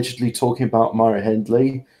 allegedly talking about Myra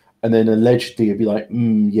Hindley, and then allegedly he'd be like,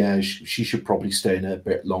 yeah, she should probably stay in a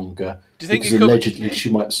bit longer Do you think because it could? allegedly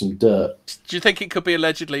she might have some dirt. Do you think it could be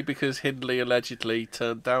allegedly because Hindley allegedly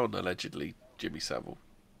turned down Jimmy Savile?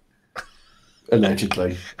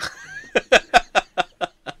 Allegedly.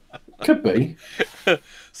 Could be.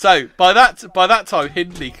 So by that time,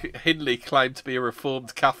 Hindley claimed to be a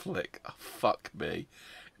reformed Catholic. Oh, fuck me.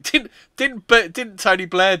 Didn't Tony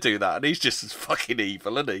Blair do that? And he's just as fucking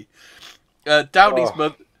evil, isn't he?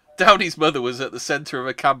 Downey's mother was at the centre of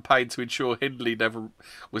a campaign to ensure Hindley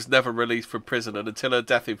was never released from prison, and until her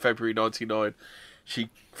death in February '99, she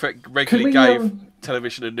regularly gave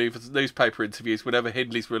television and newspaper interviews whenever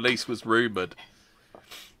Hindley's release was rumoured.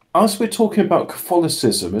 As we're talking about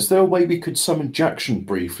Catholicism, is there a way we could summon Jackson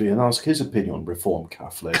briefly and ask his opinion on Reformed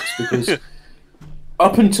Catholics? Because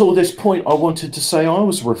up until this point, I wanted to say I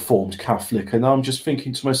was a Reformed Catholic, and now I'm just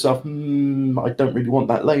thinking to myself, I don't really want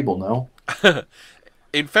that label now.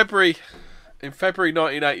 In February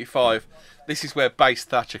 1985, this is where Base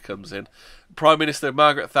Thatcher comes in. Prime Minister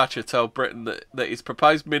Margaret Thatcher told Britain that his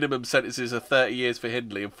proposed minimum sentences of 30 years for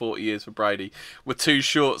Hindley and 40 years for Brady were too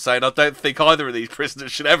short, saying, I don't think either of these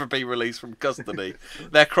prisoners should ever be released from custody.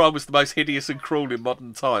 Their crime was the most hideous and cruel in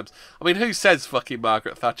modern times. I mean, who says fucking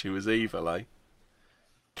Margaret Thatcher was evil, eh?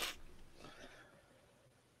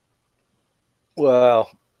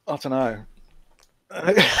 Well, I don't know.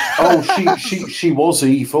 She was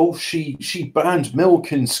evil. She banned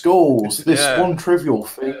milk in schools. This one trivial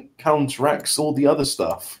thing counteracts all the other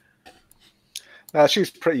stuff. No, she was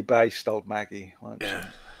pretty based, old Maggie.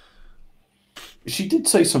 She did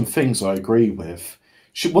say some things I agree with.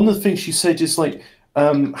 One of the things she said is like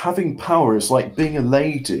having power is like being a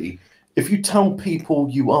lady. If you tell people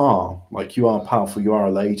you are powerful, you are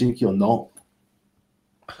a lady, you're not.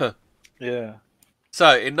 Yeah.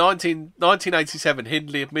 So, in 1987,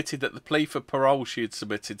 Hindley admitted that the plea for parole she had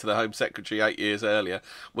submitted to the Home Secretary 8 years earlier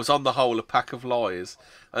was on the whole a pack of lies,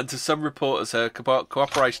 and to some reporters her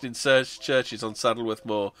cooperation in churches on Saddleworth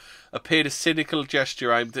Moor appeared a cynical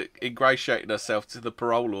gesture aimed at ingratiating herself to the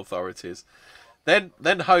parole authorities. Then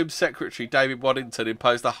Home Secretary David Waddington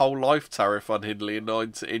imposed a whole life tariff on Hindley in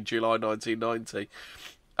July 1990,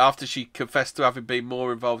 after she confessed to having been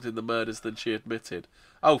more involved in the murders than she admitted.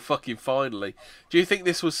 Oh, fucking finally. Do you think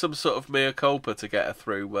this was some sort of mea culpa to get her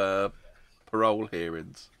through parole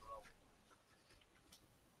hearings?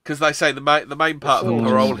 Because they say the main part of a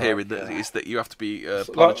parole hearing is that you have to be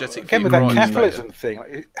apologetic. Again, with that Catholicism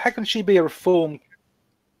thing, how can she be a reformed?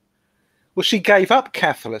 Well, she gave up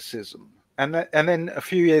Catholicism, and then a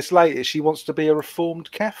few years later, she wants to be a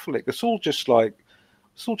reformed Catholic. It's all just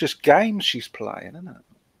games she's playing, isn't it?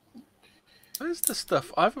 Where's the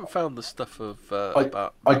stuff? I haven't found the stuff of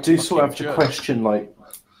about. I do sort of have to question, like,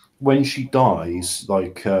 when she dies,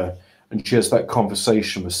 like, and she has that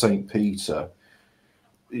conversation with Saint Peter.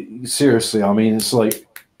 Seriously, I mean, it's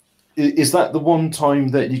like, is that the one time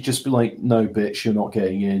that you just be like, no, bitch, you're not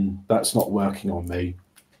getting in. That's not working on me.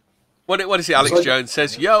 What is it? Alex Jones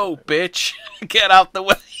says, "Yo, bitch, get out the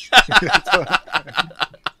way."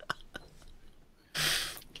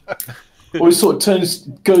 Or he sort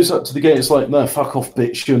of goes up to the gate. It's like, no, fuck off,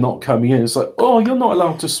 bitch. You're not coming in. It's like, oh, you're not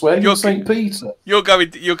allowed to swear. You're Saint Peter. You're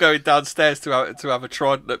going downstairs to have a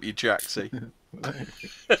trident up your jacksy. But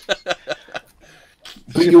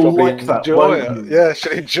you'll like that, won't you? Yeah,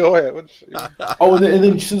 she'll enjoy it, wouldn't she? Oh, and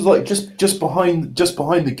then she's like, just behind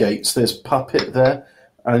the gates, there's Puppet there,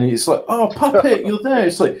 and it's like, oh, Puppet, you're there.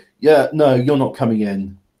 It's like, yeah, no, you're not coming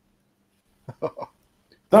in.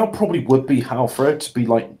 That probably would be how for her to be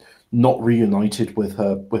like not reunited with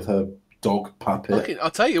her dog Puppet. I'll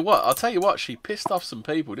tell you what, she pissed off some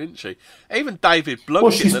people, didn't she? Even David Blunkett,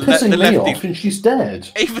 well, she's pissing me off, and she's dead.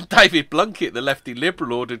 Even David Blunkett, the lefty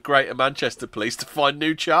Liberal, ordered Greater Manchester Police to find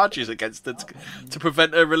new charges against her to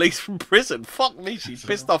prevent her release from prison. Fuck me, she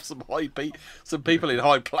pissed off some people in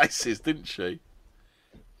high places, didn't she?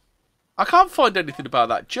 I can't find anything about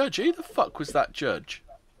that judge. Who the fuck was that judge?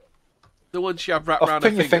 The one she had wrapped around her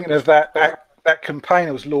finger. You're thinking of that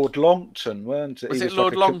campaigner was Lord Longton, weren't it? Was it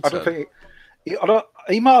Lord Longton? I don't think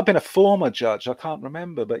he might have been a former judge. I can't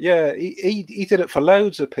remember, but yeah, he did it for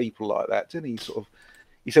loads of people like that, didn't he?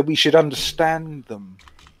 He said we should understand them,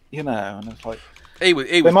 you know. And it's like he was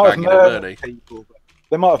banging a people.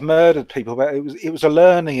 They might have murdered people, but it was a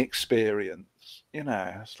learning experience, you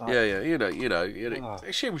know. It's like, yeah, you know.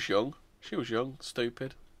 She was young. She was young,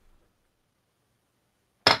 stupid.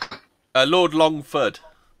 Lord Longford.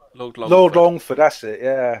 Lord Longford, that's it,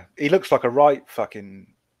 yeah. He looks like a right fucking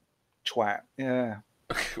twat, yeah.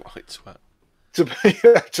 Right twat. To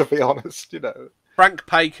be honest, Frank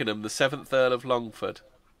Pakenham, the 7th Earl of Longford.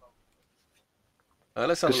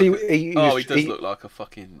 Let's have a look. He does look like a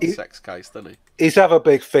fucking sex case, doesn't he? His other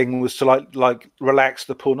big thing was to like relax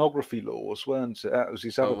the pornography laws, weren't it? That was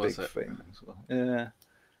his other big thing. Yeah.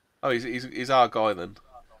 Oh, he's our guy then.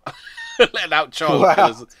 letting out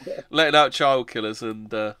child killers, and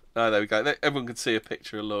there we go. Everyone can see a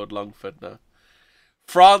picture of Lord Longford now.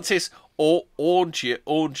 Francis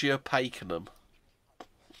Orngia Pakenham.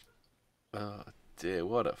 Oh dear,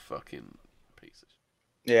 what a fucking piece of shit.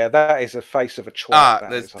 Yeah, that is a face of a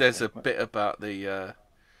twat. There's a bit about the.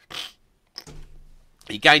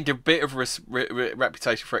 He gained a bit of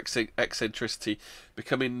reputation for eccentricity,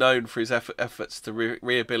 becoming known for his efforts to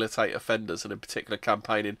rehabilitate offenders, and in particular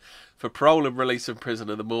campaigning for parole and release from prison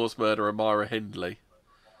and the Moors murderer Myra Hindley.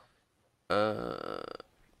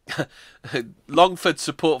 Longford's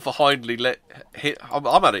support for Hindley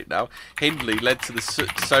I'm at it now. Hindley led to the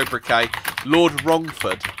sobriquet Lord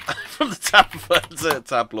Wrongford from the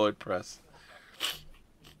tabloid press.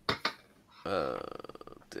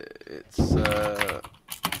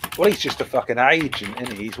 Well, he's just a fucking agent,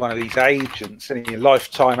 isn't he? He's one of these agents, isn't he?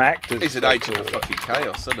 Lifetime actors. He's an agent of fucking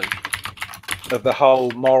chaos, isn't he? Of the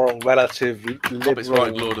whole moral, relative, liberal,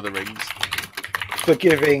 right, Lord of the Rings,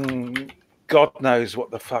 forgiving. God knows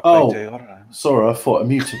what the fuck they do. I don't know. Sorry, I thought I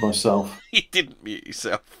muted myself. You didn't mute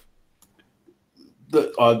yourself.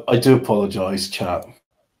 I do apologise, chat.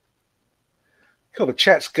 God, the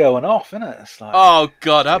chat's going off, isn't it? It's like, oh,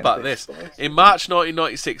 God, how about this? In March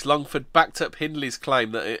 1996, Longford backed up Hindley's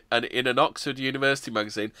claim that in an Oxford University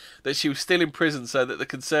magazine that she was still in prison so that the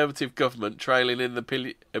Conservative government, trailing in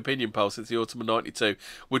the opinion poll since the autumn of 92,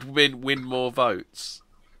 would win more votes.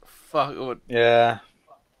 Fuck. Yeah.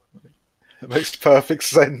 It makes perfect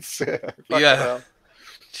sense. Yeah.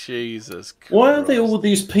 Jesus Christ. Why are all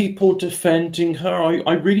these people defending her?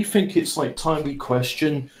 I really think it's like time we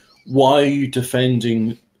question, why are you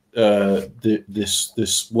defending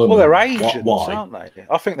this woman? Well, they're agents, why? aren't they?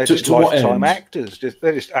 I think they're just lifetime actors.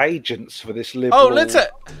 They're just agents for this liberal. Oh,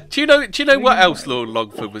 do you know what else Lord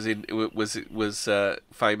Longford was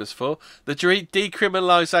famous for? The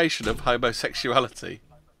decriminalisation of homosexuality.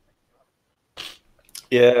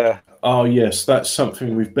 Yeah. Oh yes, that's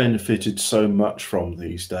something we've benefited so much from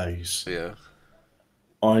these days. Yeah.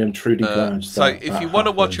 I am truly glad. So, if you want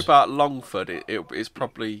to watch about Longford, it's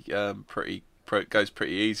probably goes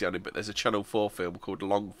pretty easy on him. But there's a Channel 4 film called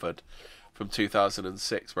Longford from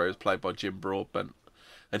 2006 where he was played by Jim Broadbent,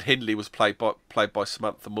 and Hindley was played by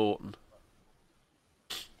Samantha Morton.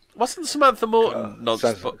 Wasn't Samantha Morton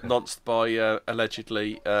nonced by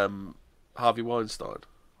allegedly Harvey Weinstein?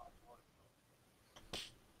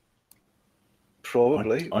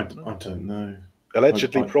 Probably. I don't know.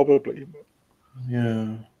 Allegedly, probably.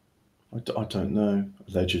 Yeah. I don't know.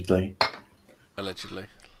 Allegedly.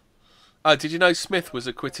 Oh, did you know Smith was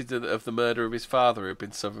acquitted of the murder of his father who had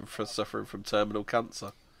been suffering from terminal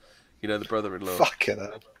cancer? You know, the brother-in-law. Fucking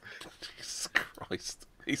hell. Jesus Christ.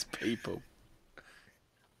 These people.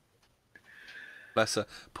 Bless her.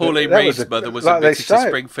 Pauline Reed's mother was admitted to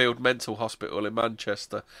Springfield Mental Hospital in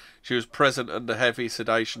Manchester. She was present under heavy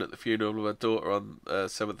sedation at the funeral of her daughter on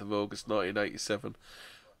 7th of August 1987.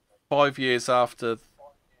 5 years after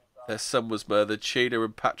their son was murdered, Sheena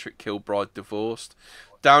and Patrick Kilbride divorced.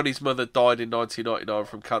 Downey's mother died in 1999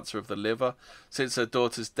 from cancer of the liver. Since her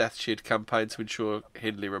daughter's death, she had campaigned to ensure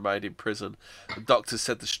Hindley remained in prison. The doctors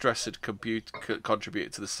said the stress had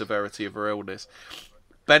contributed to the severity of her illness.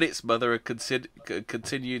 Bennett's mother had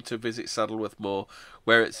continued to visit Saddleworth Moor,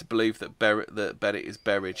 where it's believed that Bennett is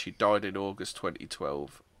buried. She died in August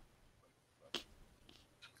 2012.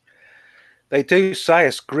 They do say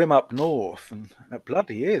it's grim up north, and it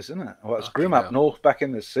bloody is, isn't it? Well, it's grim up north back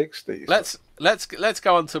in the 60s. Let's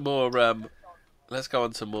go on to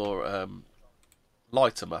more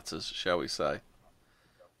lighter matters, shall we say?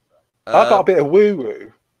 I've got a bit of woo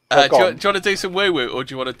woo. Do you want to do some woo woo, or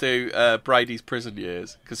do you want to do Brady's prison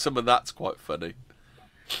years? Because some of that's quite funny.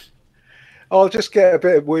 I'll just get a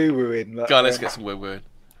bit of woo woo in. Go on, let's get some woo woo in.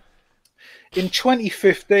 In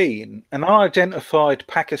 2015, an unidentified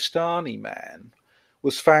Pakistani man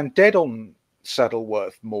was found dead on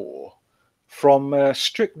Saddleworth Moor from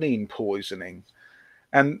strychnine poisoning,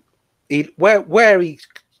 and where he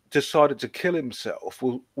decided to kill himself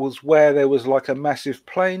was where there was like a massive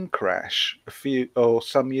plane crash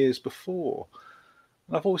some years before.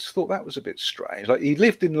 And I've always thought that was a bit strange. Like, he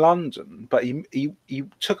lived in London, but he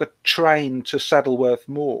took a train to Saddleworth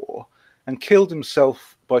Moor and killed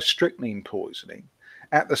himself by strychnine poisoning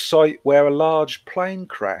at the site where a large plane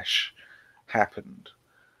crash happened.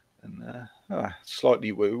 And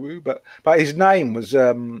slightly woo-woo, but his name was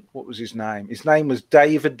what was his name? His name was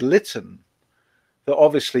David Lytton. That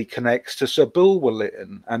obviously connects to Sir Bulwer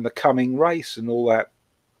Lytton and the coming race and all that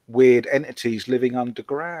weird entities living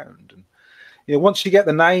underground. And once you get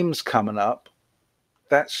the names coming up,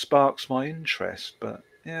 that sparks my interest. But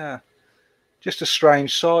yeah, just a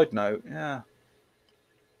strange side note. Yeah.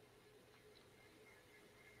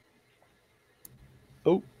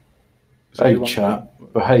 Oh. Hey,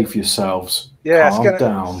 chat, behave yourselves. Yeah, Calm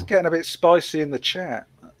down. It's getting a bit spicy in the chat.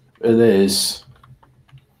 It is.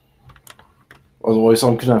 Otherwise,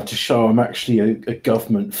 I'm going to have to show I'm actually a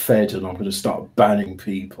government fed and I'm going to start banning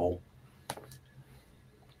people.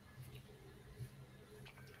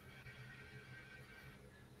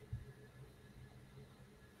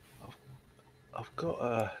 I've got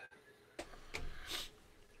a...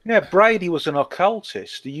 Yeah, Brady was an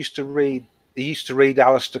occultist. He used to read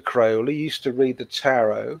Aleister Crowley. He used to read the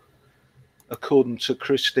tarot, according to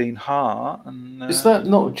Christine Hart. And is that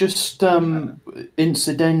not just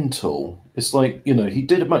incidental? It's like, he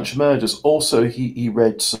did a bunch of murders. Also, he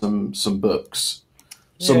read some books.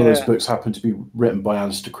 Some of those books happened to be written by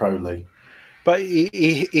Aleister Crowley. But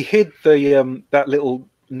he hid the that little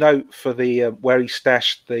note for the where he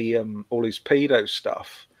stashed the all his pedo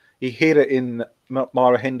stuff. He hid it in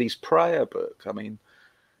Myra Hindley's prayer book. I mean,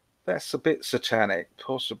 that's a bit satanic,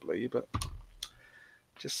 possibly, but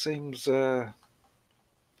just seems odd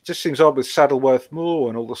with Saddleworth Moor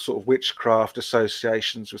and all the sort of witchcraft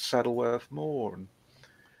associations with Saddleworth Moor. And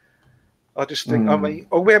I just think, I mean,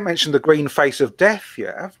 we haven't mentioned the green face of death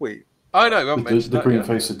yet, have we? I know, we haven't mentioned the green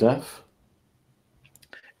face of death.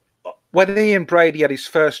 When Ian Brady had his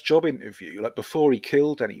first job interview, like before he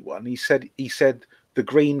killed anyone, he said the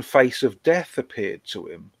green face of death appeared to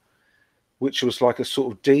him, which was like a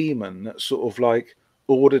sort of demon that sort of like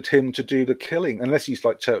ordered him to do the killing, unless he's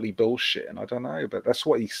like totally bullshitting. I don't know, but that's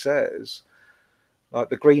what he says. Like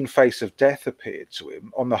the green face of death appeared to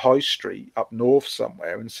him on the high street up north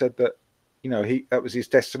somewhere and said that, that was his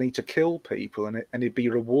destiny to kill people and he'd be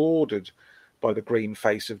rewarded by the green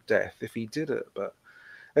face of death if he did it. But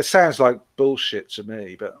it sounds like bullshit to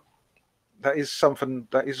me, but that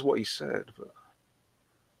is what he said. But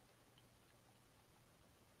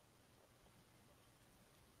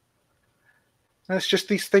and it's just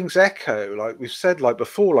these things echo, like we've said, like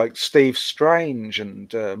before, like Steve Strange and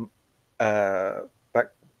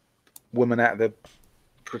that woman out of the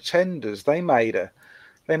Pretenders. They made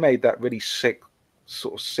that really sick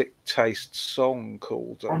taste song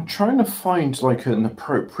called. I'm trying to find like an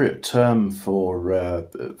appropriate term for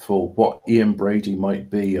what Ian Brady might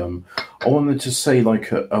be. I wanted to say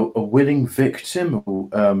like a willing victim,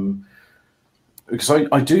 because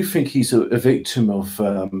I do think he's a victim of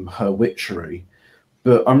her witchery.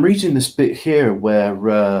 But I'm reading this bit here where he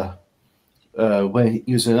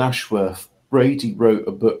was in Ashworth, Brady wrote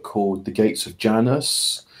a book called The Gates of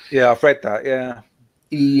Janus. Yeah, I've read that. Yeah,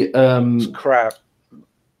 it's crap.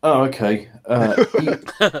 Oh, okay.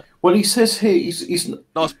 He says here he's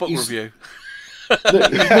nice book review.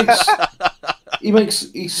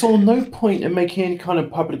 He saw no point in making any kind of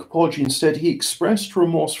public apology. Instead, he expressed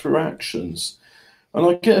remorse for actions, and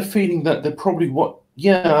I get a feeling that they're probably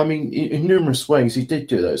in numerous ways he did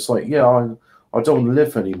do that. It's like, I don't want to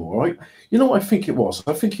live anymore. Right? You know what I think it was?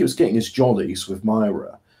 I think he was getting his jollies with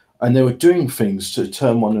Myra, and they were doing things to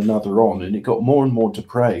turn one another on, and it got more and more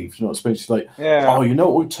depraved. It's basically like, oh, you know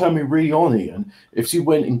what would turn me really on, Ian? If you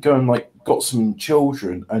went and got some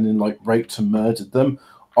children and then raped and murdered them,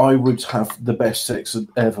 I would have the best sex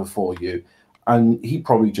ever for you. And he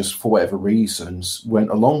probably just, for whatever reasons,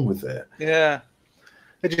 went along with it. Yeah.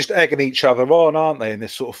 They're just egging each other on, aren't they, in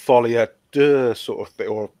this sort of folie à deux sort of thing,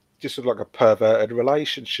 or just like a perverted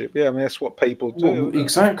relationship. Yeah, I mean, that's what people do. Well,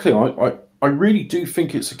 exactly. I really do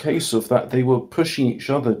think it's a case of that they were pushing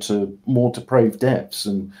each other to more depraved depths.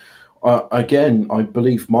 And again, I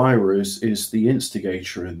believe Myra is the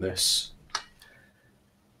instigator in this.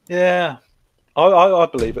 Yeah, I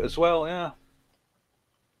believe it as well, yeah.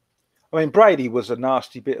 I mean, Brady was a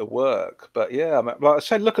nasty bit of work, but yeah, I mean, like I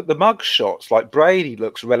said, look at the mug shots. Like Brady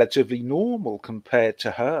looks relatively normal compared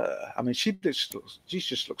to her. I mean, she just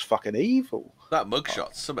looks fucking evil. That mug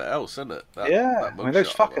shot's something else, isn't it? I mean,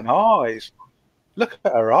 those fucking eyes. Look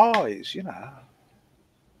at her eyes,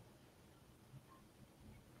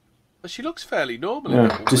 But she looks fairly normal.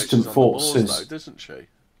 Yeah, distant forces, doesn't she?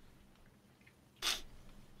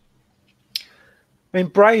 I mean,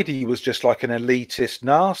 Brady was just like an elitist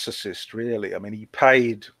narcissist, really. I mean, he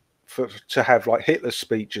paid to have Hitler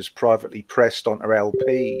speeches privately pressed onto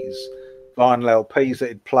LPs, vinyl LPs that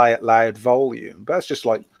he'd play at loud volume. But that's just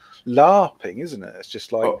like LARPing, isn't it? It's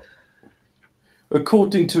just like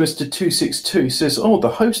According to Mr. 262, he says, "Oh, the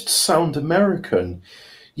hosts sound American."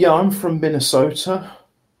 Yeah, I'm from Minnesota.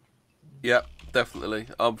 Yeah, definitely.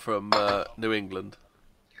 I'm from New England.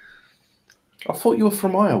 I thought you were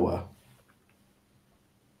from Iowa.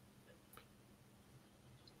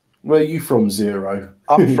 Where are you from, Zero?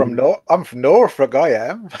 I'm from Norfolk. I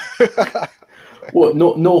am. What?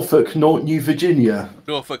 Not Norfolk, not New Virginia.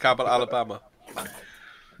 Norfolk, Alabama.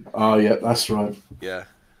 Oh, yeah, that's right. Yeah.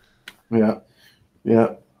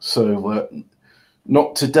 Yeah. So,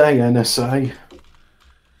 not today, NSA.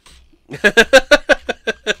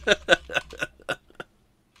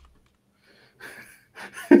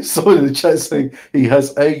 Someone in the chat saying he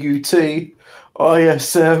has AUT,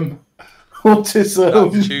 ISM,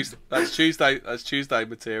 autism. That's Tuesday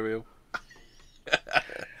material.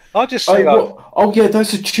 I'll just say, yeah,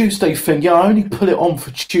 that's a Tuesday thing. Yeah, I only put it on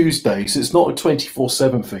for Tuesdays. It's not a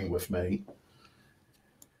 24/7 thing with me.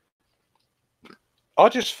 I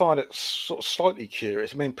just find it sort of slightly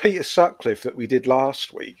curious. I mean, Peter Sutcliffe that we did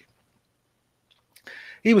last week,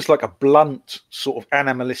 he was like a blunt sort of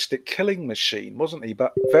animalistic killing machine, wasn't he?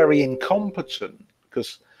 But very incompetent,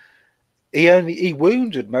 because he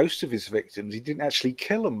wounded most of his victims. He didn't actually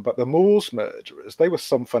kill them. But the Moors murderers, they were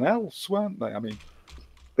something else, weren't they? I mean,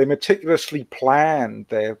 they meticulously planned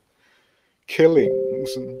their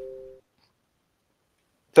killings, and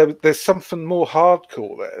there's something more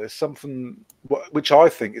hardcore there. There's something which I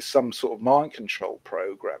think is some sort of mind control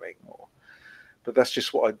programming, but that's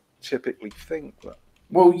just what I typically think.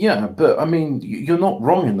 Well, yeah, but I mean, you're not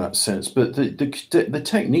wrong in that sense. But the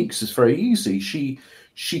techniques is very easy.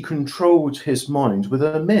 She controlled his mind with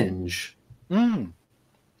a minge.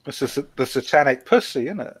 It's the satanic pussy,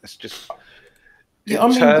 isn't it? It's just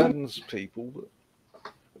turns people.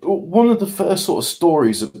 One of the first sort of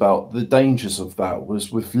stories about the dangers of that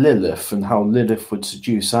was with Lilith and how Lilith would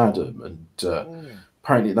seduce Adam, and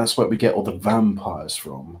apparently that's where we get all the vampires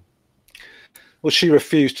from. Well, she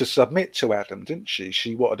refused to submit to Adam, didn't she?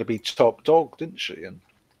 She wanted to be top dog, didn't she?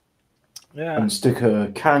 And stick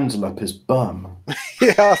a candle up his bum.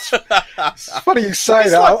 Yeah, it's funny you say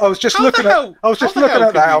that. Like, I was just looking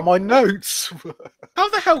at that on my notes. How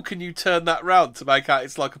the hell can you turn that round to make out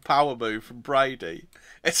it's like a power move from Brady?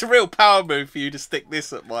 It's a real power move for you to stick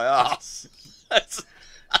this at my ass.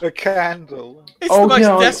 A candle. It's the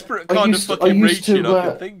most desperate kind of fucking reaching I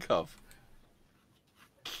can think of.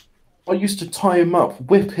 I used to tie him up,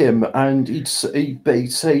 whip him, and he'd say,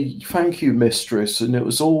 "Thank you, mistress," and it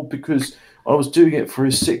was all because I was doing it for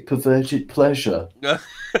his sick, perverted pleasure.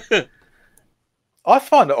 I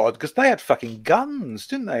find it odd because they had fucking guns,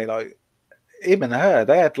 didn't they? Like him and her,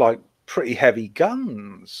 they had like pretty heavy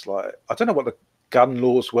guns. Like I don't know what the gun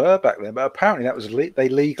laws were back then, but apparently that was they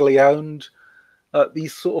legally owned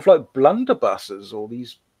these sort of like blunderbusses or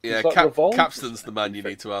these. Yeah, Capston's the man you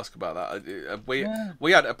need to ask about that.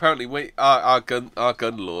 We had apparently our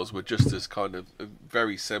gun laws were just as kind of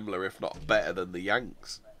very similar, if not better, than the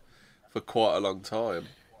Yanks for quite a long time.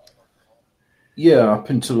 Yeah, up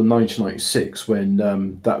until 1996, when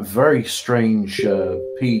that very strange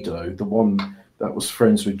pedo, the one that was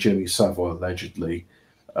friends with Jimmy Savile allegedly,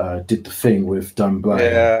 did the thing with Dunblane.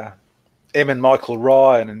 Yeah, him and Michael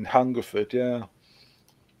Ryan and Hungerford. Yeah.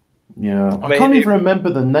 Yeah, I can't even remember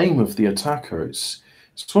the name of the attacker. It's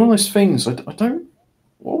one of those things. I don't.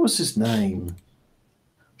 What was his name?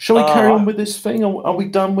 Shall we carry on with this thing? Are we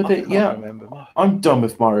done with it? Yeah, I'm done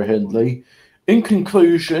with Myra Hindley. In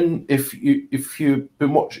conclusion, if you've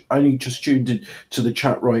been only just tuned in to the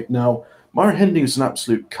chat right now, Myra Hindley was an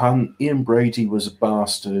absolute cunt. Ian Brady was a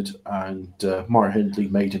bastard, and Myra Hindley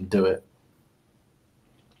made him do it.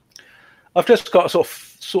 I've just got a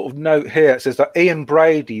sort of note here. It says that Ian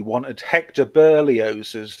Brady wanted Hector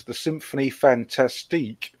Berlioz's The Symphonie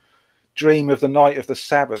Fantastique, Dream of the Night of the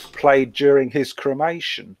Sabbath, played during his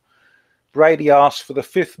cremation. Brady asked for the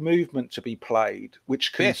fifth movement to be played,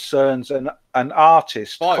 which concerns an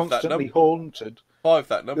artist constantly haunted.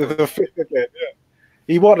 That number. The fifth again, yeah.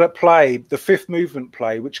 He wanted to play the fifth movement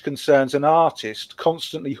play, which concerns an artist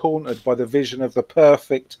constantly haunted by the vision of the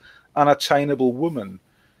perfect, unattainable woman,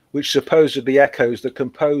 which supposedly echoes the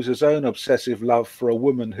composer's own obsessive love for a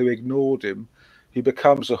woman who ignored him, who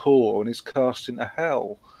becomes a whore and is cast into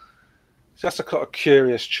hell. So that's a kind of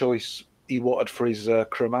curious choice he wanted for his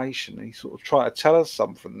cremation. He sort of tried to tell us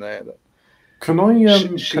something there.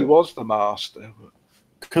 That she was the master.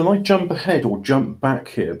 Can I jump ahead or jump back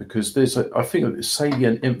here? Because I think there's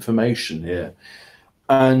salient information here.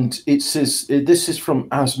 And it says, this is from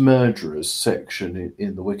As Murderers section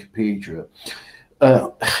in the Wikipedia.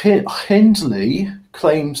 Hindley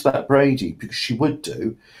claims that Brady, because she would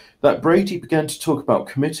do, that Brady began to talk about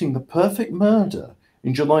committing the perfect murder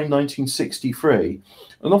in July 1963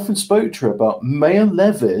 and often spoke to her about Mayor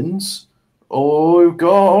Levin's, oh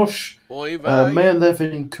gosh, Mayor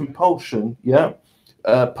Levin Compulsion,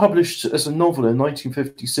 published as a novel in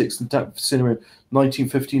 1956 and adapted for cinema in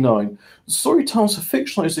 1959. The story tells a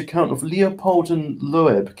fictionalized account of Leopold and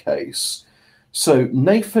Loeb case. So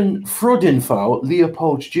Nathan Freudenthal,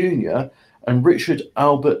 Leopold Jr., and Richard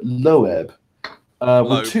Albert Loeb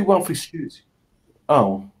were two wealthy students.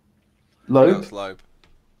 Oh, Loeb? That's Loeb.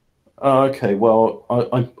 Okay, well,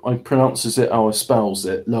 I pronounces it how I spells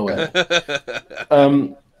it, Loeb.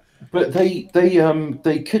 But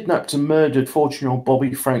they kidnapped and murdered 14-year-old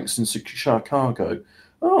Bobby Franks in Chicago.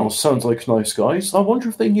 Oh, sounds like nice guys. I wonder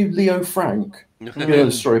if they knew Leo Frank. You know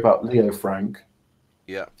the story about Leo Frank?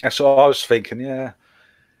 Yeah. That's what I was thinking, yeah.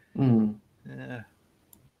 Mm. Yeah.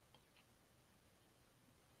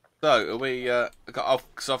 So, are we...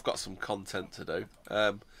 because I've got some content to do.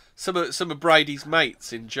 Some of Brady's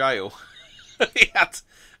mates in jail. he had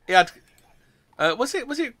was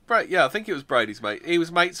it yeah, I think it was Brady's mate. He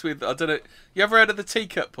was mates with, I don't know, you ever heard of the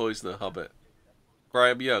teacup poisoner, Hobbit?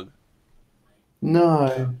 Graham Young?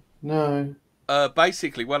 No.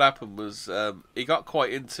 Basically what happened was he got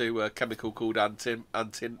quite into a chemical called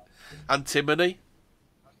antimony.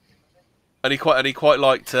 And he quite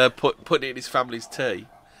liked putting it in his family's tea.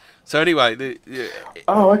 So anyway,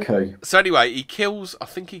 okay. So anyway, I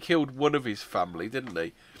think he killed one of his family, didn't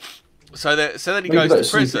he? So then he Maybe goes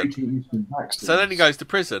to prison. So then he goes to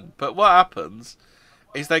prison. But what happens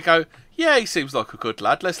is they go, yeah, he seems like a good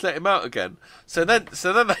lad. Let's let him out again. So then they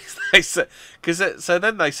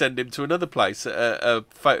send him to another place, a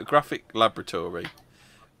photographic laboratory,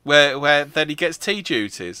 where then he gets tea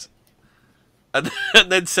duties, and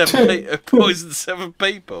then poisons 7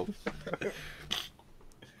 people.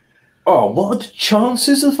 Oh, what are the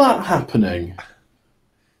chances of that happening?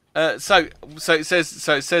 So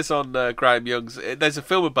it says on Graham Young's. There's a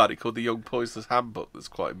film about it called The Young Poisoner's Handbook that's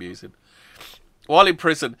quite amusing. While in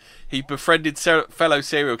prison, he befriended fellow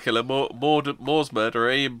serial killer Moore's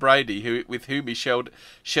murderer Ian Brady, with whom he shared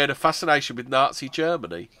a fascination with Nazi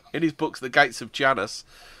Germany. In his books, The Gates of Janus,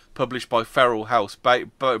 published by Feral House,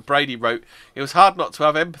 Brady wrote, "It was hard not to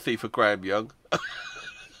have empathy for Graham Young."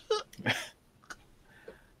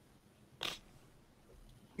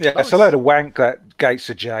 Yeah, it's a load of wank, that Gates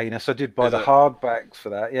of Janus. I did buy the hardbacks for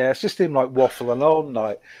that. Yeah, it's just him like waffling on.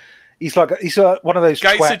 Like he's one of those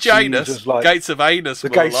Gates of Janus, like, Gates of Anus,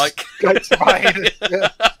 Gates of Anus. Yeah.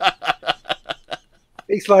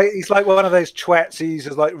 He's like one of those twats who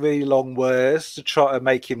uses like really long words to try to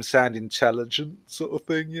make him sound intelligent, sort of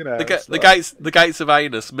thing. You know, the Gates of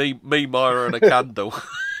Anus. Me, Myra, and a candle.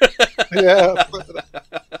 Yeah.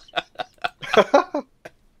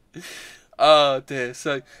 Oh dear!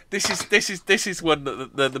 So this is one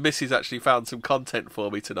that the missus actually found some content for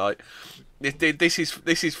me tonight. This is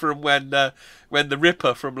from when the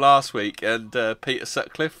Ripper from last week and Peter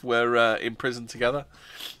Sutcliffe were in prison together.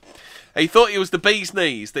 He thought he was the bee's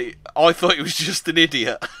knees. I thought he was just an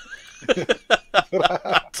idiot. Do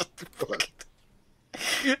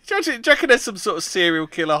you reckon there's some sort of serial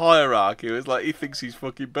killer hierarchy? It's like he thinks he's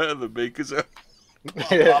fucking better than me because blah,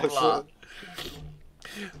 blah, blah.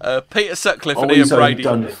 Peter Sutcliffe and Ian Brady. He's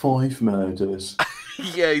only done 5 murders.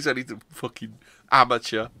 Yeah, he's only a fucking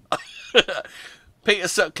amateur. Peter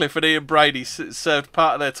Sutcliffe and Ian Brady served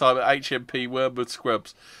part of their time at HMP Wormwood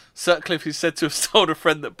Scrubs. Sutcliffe is said to have told a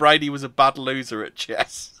friend that Brady was a bad loser at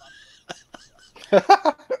chess.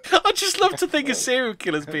 I just love to think of serial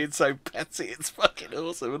killers being so petty. It's fucking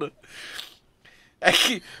awesome, isn't it?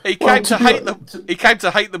 He came to hate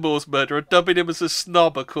the Moore's murderer, dubbing him as a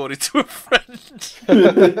snob, according to a friend.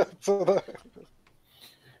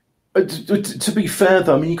 To be fair,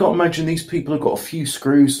 though, I mean, you got to imagine these people have got a few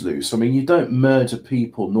screws loose. I mean, you don't murder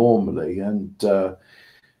people normally, and so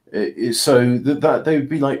that they would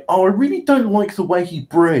be like, "Oh, I really don't like the way he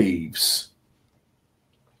breathes."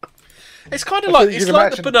 It's kind of like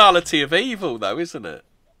the banality of evil, though, isn't it?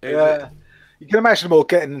 Yeah. You can imagine them all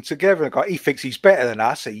getting together and go, he thinks he's better than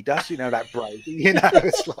us. He does, that Brady.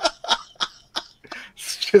 It's like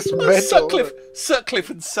it's just mental.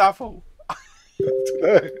 Sutcliffe and Savile.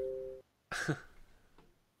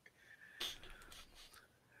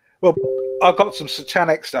 Well, I've got some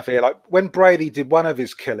satanic stuff here. Like when Brady did one of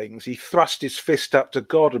his killings, he thrust his fist up to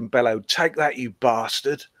God and bellowed, "Take that, you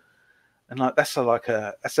bastard!" And like that's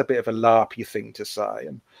a bit of a larpy thing to say.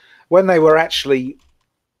 And when they were actually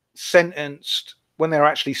sentenced, when they were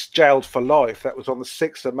actually jailed for life, that was on the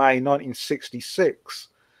 6th of May 1966.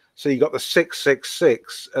 So you got the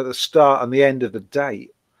 666 at the start and the end of the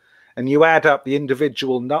date, and you add up the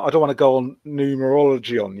individual. I don't want to go on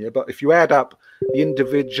numerology on you, but if you add up the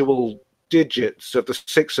individual digits of the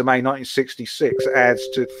 6th of May 1966, it adds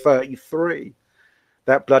to 33.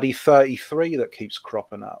 That bloody 33 that keeps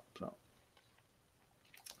cropping up.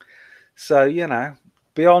 So, you know,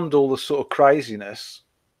 beyond all the sort of craziness,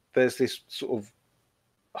 there's this sort of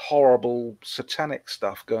horrible satanic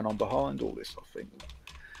stuff going on behind all this, I think.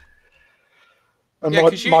 And yeah,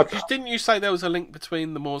 because didn't you say there was a link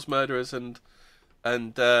between the Moors murderers and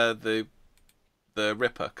the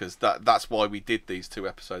Ripper? Because that's why we did these 2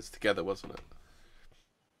 episodes together, wasn't it?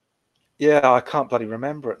 Yeah, I can't bloody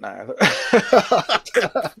remember it now.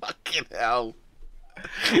 Fucking hell.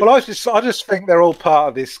 Well, I just think they're all part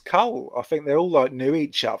of this cult. I think they all like knew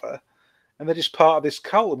each other, and they're just part of this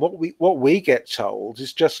cult. And what we get told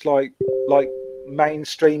is just like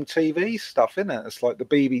mainstream TV stuff, isn't it? It's like the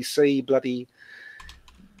BBC bloody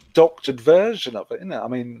doctored version of it, isn't it? I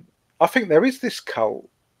mean, I think there is this cult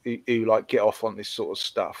who like get off on this sort of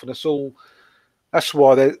stuff, and it's all. That's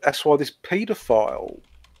why this paedophile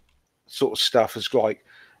sort of stuff is like.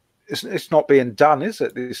 It's not being done, is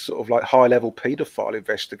it? This sort of like high-level paedophile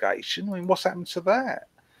investigation. I mean, what's happened to that?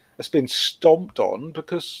 It's been stomped on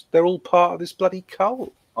because they're all part of this bloody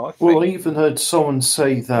cult. I think. Well, I even heard someone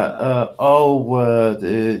say that,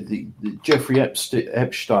 the Jeffrey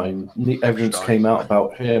Epstein evidence came out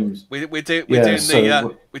about him. We're doing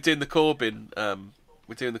the Corbyn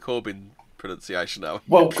pronunciation now.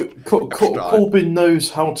 Well, Corbyn knows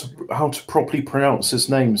how to properly pronounce his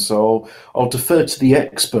name, so I'll defer to the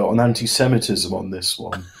expert on anti-Semitism on this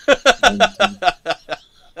one.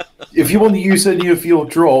 If you want to use any of your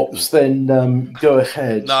drops, then go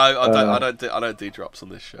ahead. No, I don't do drops on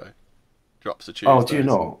this show. Drops are Tuesdays. Oh, do you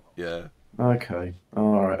not? Yeah. Okay.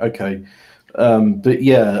 All right. Okay. But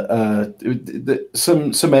yeah,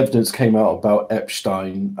 some evidence came out about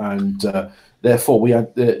Epstein, and therefore we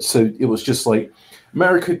had. So it was just like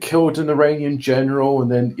America killed an Iranian general, and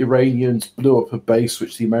then Iranians blew up a base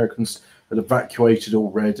which the Americans had evacuated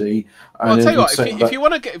already. And well, I'll tell you what, if you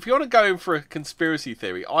want to go in for a conspiracy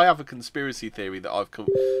theory, I have a conspiracy theory that I've come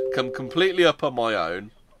completely up on my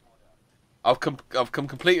own. I've come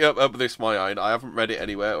completely up with this my own. I haven't read it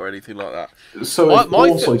anywhere or anything like that. So if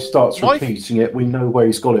also starts repeating it, we know where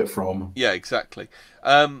he's got it from. Yeah, exactly.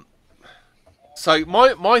 So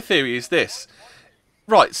my theory is this.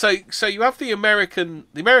 Right, so you have the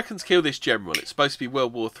Americans kill this general. It's supposed to be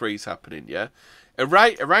World War III's happening, yeah?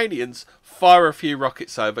 Iranians fire a few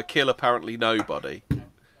rockets over, kill apparently nobody.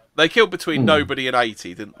 They killed between nobody and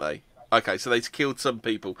 80, didn't they? Okay, so they killed some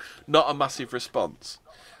people. Not a massive response.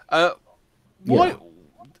 My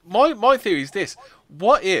theory is this: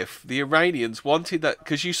 what if the Iranians wanted that?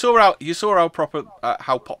 Because you saw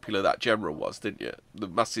how popular that general was, didn't you? The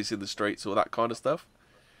masses in the streets, all that kind of stuff.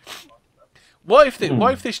 What if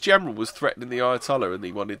this general was threatening the Ayatollah and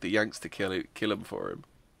he wanted the Yanks to kill him for him?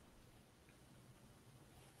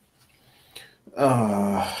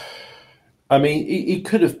 I mean, he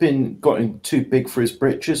could have been gotten too big for his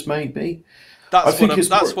britches, maybe. That's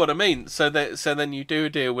what I mean. So then you do a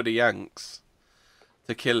deal with the Yanks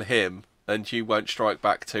to kill him, and you won't strike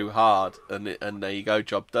back too hard, and there you go,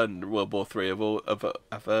 job done. World War III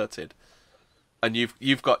averted, and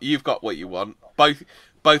you've got what you want.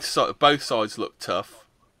 Both sides look tough.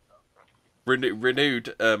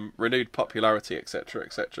 Renewed popularity, etc.,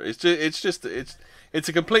 etc. It's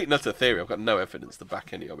a complete and utter theory. I've got no evidence to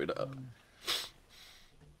back any of it up.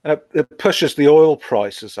 It pushes the oil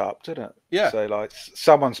prices up, doesn't it? Yeah. So like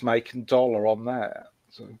someone's making dollar on that.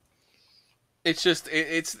 So. It's just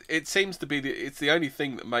it seems to be it's the only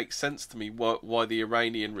thing that makes sense to me why the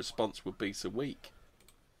Iranian response would be so weak.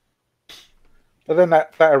 But then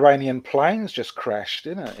that Iranian plane's just crashed,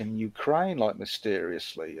 didn't it, in Ukraine, like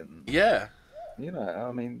mysteriously, and yeah, you know,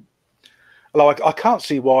 I mean, like I can't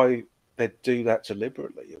see why they'd do that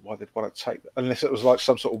deliberately, why they'd want to take that, unless it was like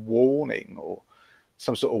some sort of warning or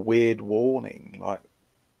some sort of weird warning, like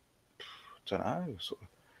I don't know, sort of.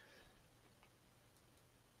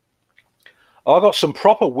 I got some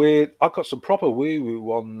proper woo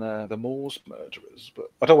woo on the Moors murderers,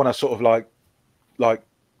 but I don't want to sort of like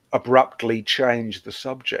abruptly change the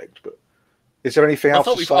subject. But is there anything else?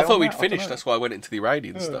 I thought we'd finished. That's why I went into the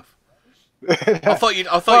Iranian stuff. I thought you'd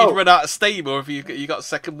run out of steam, or have you got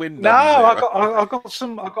second wind? No, I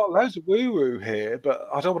got loads of woo woo here, but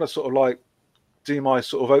I don't want to sort of like do my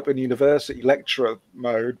sort of open university lecturer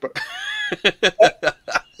mode. But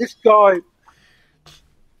this guy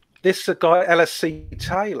LSC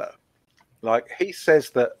Taylor, Like he says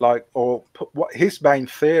that, what his main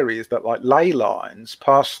theory is that like ley lines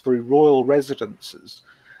pass through royal residences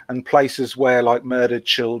and places where like murdered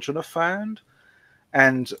children are found.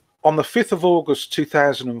 And on the 5th of August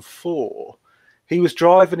 2004, he was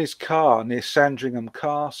driving his car near Sandringham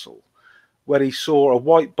Castle, where he saw a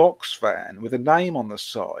white box van with a name on the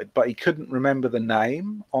side, but he couldn't remember the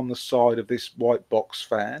name on the side of this white box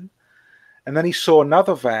van. And then he saw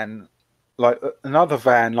another van like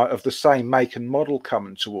of the same make and model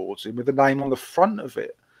coming towards him with a name on the front of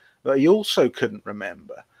it that he also couldn't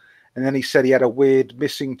remember. And then he said he had a weird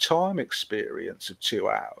missing time experience of 2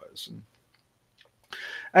 hours. And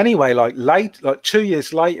anyway, like 2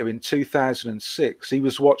 years later in 2006, he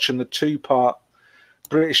was watching the 2-part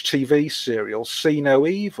British TV serial See No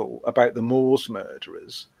Evil about the Moors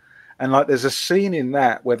murderers. And like there's a scene in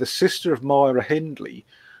that where the sister of Myra Hindley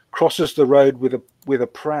crosses the road with a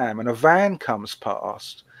pram and a van comes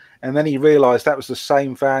past, and then he realised that was the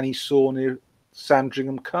same van he saw near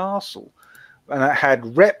Sandringham Castle, and it had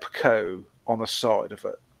Repco on the side of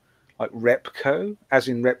it, like Repco, as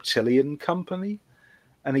in Reptilian Company.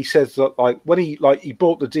 And he says that like when he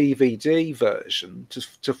bought the DVD version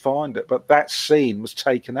to find it, but that scene was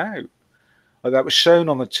taken out. Like that was shown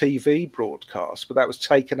on the TV broadcast, but that was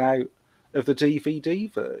taken out of the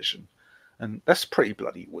DVD version. And that's pretty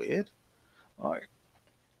bloody weird. Like,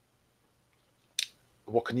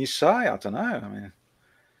 what can you say? I don't know. I mean,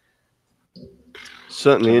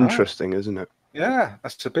 certainly interesting, isn't it? Yeah,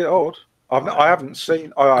 that's a bit odd. I haven't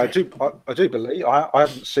seen. I do believe I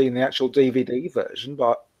haven't seen the actual DVD version,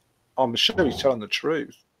 but I'm sure he's telling the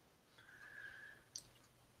truth.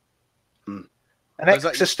 An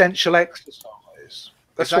existential exercise.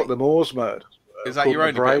 That's what the Moors murder. Is that your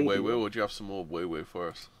only bit of woo-woo, or do you have some more woo-woo for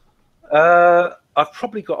us? I've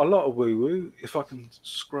probably got a lot of woo-woo if I can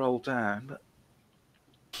scroll down.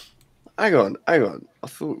 Hang on. I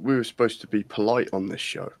thought we were supposed to be polite on this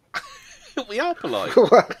show. We are polite.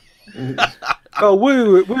 Well,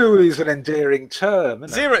 woo is an endearing term.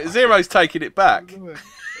 Zero's taking it back.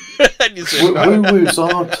 Woo-woo's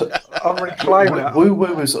our I'm reclaiming it.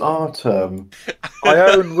 Woo-woo is our term. I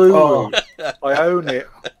own woo-woo. I own it.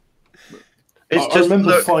 It's I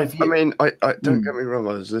remember 5 years. I mean, I don't get me wrong.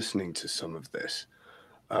 I was listening to some of this,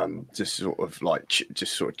 just sort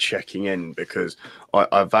of checking in, because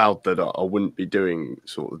I vowed that I wouldn't be doing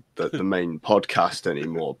sort of the main podcast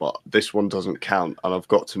anymore. But this one doesn't count, and I've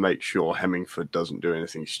got to make sure Hemmingford doesn't do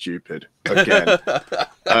anything stupid again.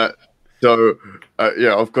 So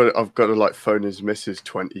I've got to like phone his missus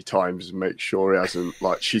 20 times and make sure he hasn't,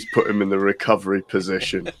 like, she's put him in the recovery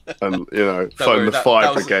position, and phone the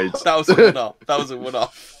fire brigades. That was a one-off. That was a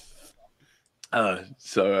one-off.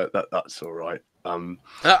 So that's all right. What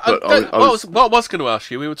I was going to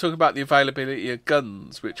ask you, we were talking about the availability of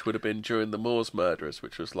guns, which would have been during the Moors murders,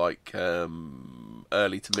 which was like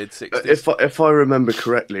early to mid 60s. If I remember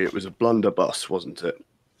correctly, it was a blunderbuss, wasn't it?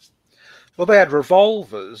 Well, they had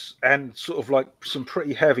revolvers and sort of like some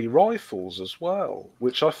pretty heavy rifles as well,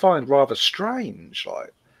 which I find rather strange.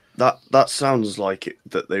 Like that sounds like it,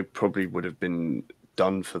 that they probably would have been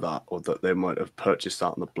done for that, or that they might have purchased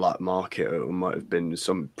that on the black market, or it might have been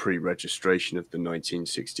some pre-registration of the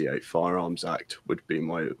 1968 Firearms Act. Would be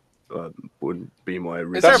my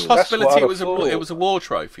original. Is there a possibility it was a war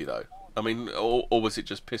trophy though? I mean, or was it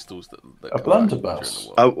just pistols that a blunderbuss?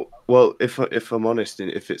 Well, if I'm honest,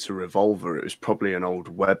 if it's a revolver, it was probably an old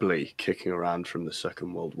Webley kicking around from the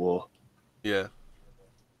Second World War. Yeah.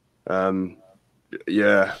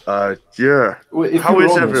 Yeah. Well, how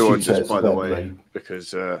is everyone, just by the way?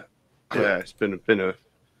 Because it's been a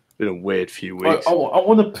weird few weeks. I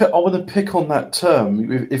want to pick on that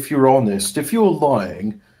term. If you're honest, if you're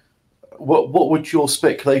lying, what would your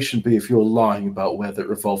speculation be if you're lying about where that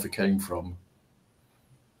revolver came from?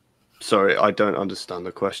 Sorry, I don't understand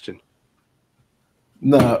the question.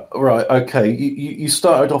 No, right, okay. You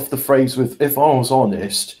started off the phrase with, if I was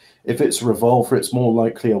honest, if it's a revolver, it's more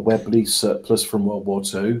likely a Webley surplus from World War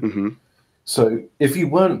II. Mm-hmm. So if you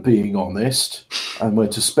weren't being honest and were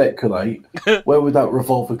to speculate, where would that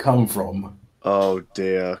revolver come from? Oh,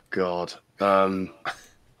 dear God.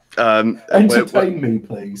 Entertain me,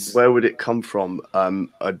 please. Where would it come from?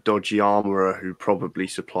 A dodgy armourer who probably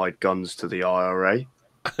supplied guns to the IRA.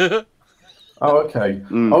 Oh, okay.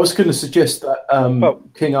 I was going to suggest that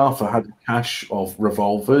King Arthur had a cache of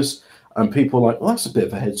revolvers, and people were like, well, that's a bit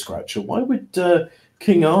of a head scratcher. Why would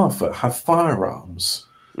King Arthur have firearms?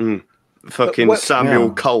 Fucking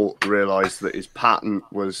Samuel Colt realised that his patent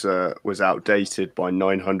was outdated by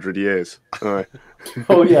 900 years.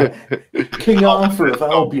 Oh, yeah. King Arthur of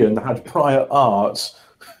Albion had prior art.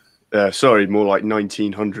 Sorry, more like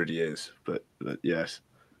 1900 years, but yes.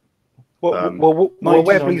 Well, 1900,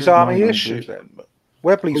 Webley's army 900. issue then.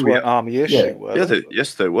 Webley's Oh, weren't yeah. army issue, were Yeah, they?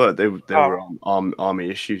 yes, they were. They Oh. were army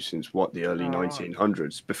issues since the early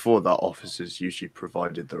 1900s. Before that, officers usually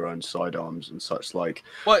provided their own sidearms and such like.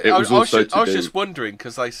 Well, It was also I was just wondering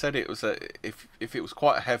because they said it was if it was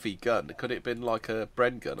quite a heavy gun, could it have been like a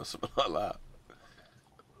Bren gun or something like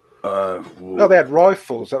that? No, they had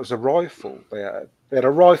rifles. That was a rifle. They had a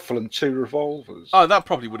rifle and 2 revolvers. Oh, that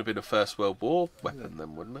probably would have been a First World War weapon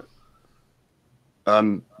then, wouldn't it?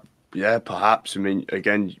 Yeah, perhaps. I mean,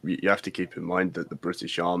 again, you have to keep in mind that the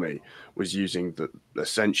British Army was using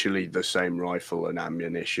essentially the same rifle and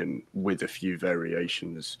ammunition with a few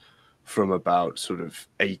variations from about sort of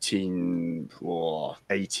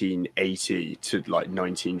 1880 to like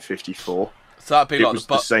 1954. So that'd be like was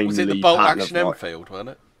the the Lee bolt pattern action of Enfield,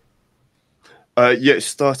 wasn't it? Yeah, it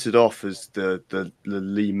started off as the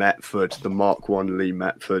Lee Metford, the Mark I Lee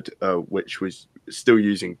Metford, which was still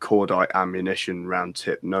using cordite ammunition, round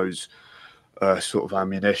tip nose sort of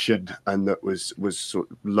ammunition, and that was sort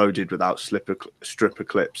of loaded without stripper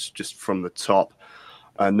clips just from the top.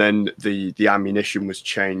 And then the ammunition was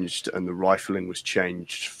changed and the rifling was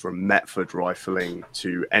changed from Metford rifling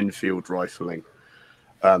to Enfield rifling.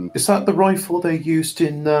 Is that the rifle they used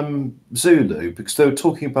in Zulu? Because they were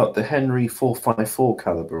talking about the Henry 454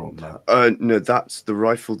 caliber on that. No, that's the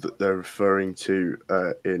rifle that they're referring to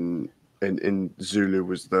in Zulu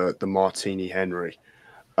was the Martini Henry,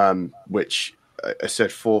 which I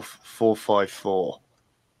said 454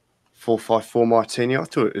 Martini. I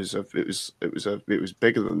thought it was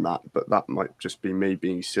bigger than that, but that might just be me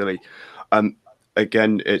being silly.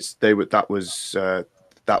 Again,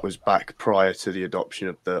 that was back prior to the adoption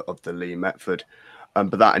of the Lee Metford,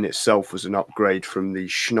 but that in itself was an upgrade from the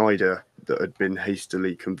Schneider that had been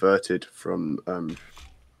hastily converted from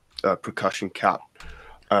percussion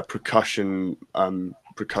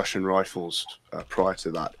rifles prior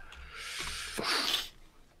to that.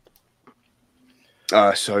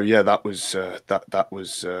 So yeah, that was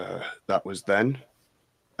then.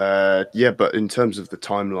 Yeah, but in terms of the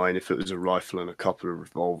timeline, if it was a rifle and a couple of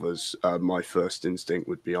revolvers, my first instinct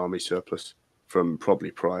would be army surplus from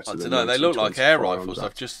probably prior to. I don't know. They look like air rifles.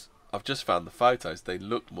 I've just found the photos. They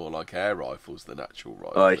looked more like air rifles than actual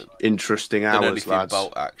rifles. Interesting hours, lads.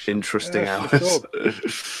 Bolt action. Interesting hours.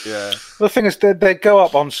 Yeah. The thing is, they'd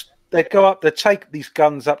take these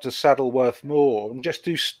guns up to Saddleworth Moor and just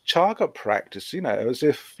do target practice, as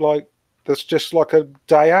if like that's just like a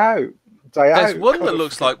day out. There's one that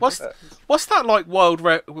looks like what's that like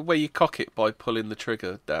where you cock it by pulling the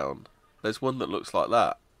trigger down? There's one that looks like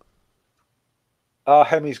that.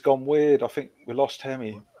 Hemi's gone weird. I think we lost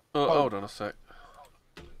Hemi. Oh, hold on a sec.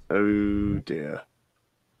 Oh dear.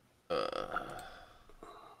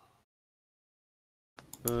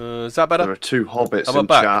 Is that better? There are 2 hobbits in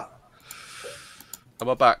chat. Am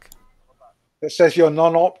I back? It says you're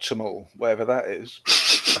non-optimal, whatever that is.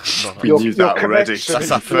 We knew that already.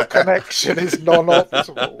 Your connection is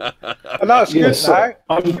non-optimal. And that's good now.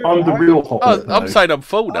 I'm the real hobbit. I'm saying I'm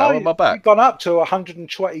full now. Am I back? You've gone up to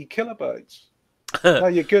 120 kilobytes. No,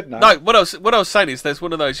 you're good now. No, what I was saying is there's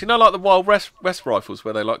one of those, like the Wild West rifles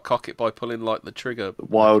where they like cock it by pulling like the trigger.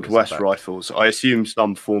 Wild West rifles. I assume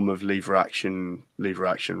some form of lever action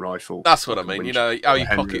rifle. That's what I mean. How you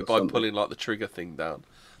cock it by pulling like the trigger thing down.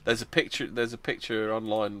 There's a picture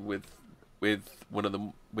online with one of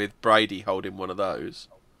them with Brady holding one of those.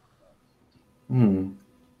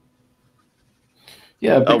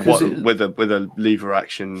 Yeah, because with a lever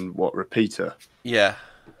action repeater. Yeah.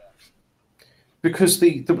 Because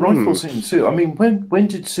the rifles in Zulu. I mean, when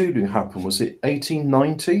did Zulu happen? Was it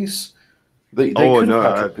 1890s? They could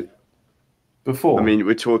have had it before. I mean,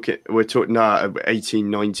 we're talking now.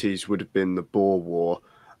 1890s would have been the Boer War,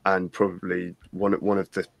 and probably one of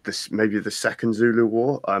maybe the second Zulu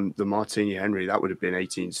War. The Martini Henry, that would have been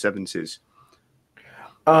 1870s.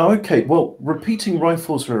 Okay. Well, repeating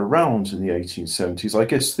rifles were around in the 1870s. I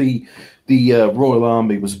guess the Royal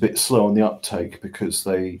Army was a bit slow on the uptake because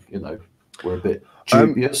they, were a bit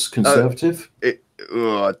dubious, conservative.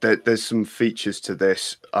 There's some features to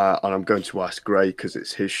this, and I'm going to ask Gray because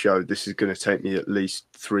it's his show. This is going to take me at least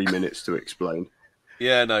 3 minutes to explain.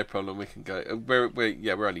 Yeah, no problem. We can go.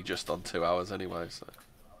 We're only just on 2 hours anyway. So.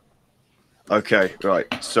 Okay,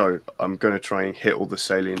 right. So I'm going to try and hit all the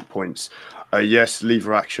salient points. Yes,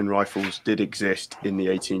 lever action rifles did exist in the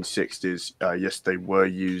 1860s. Yes, they were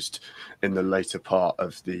used in the later part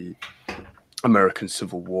of the American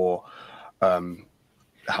Civil War.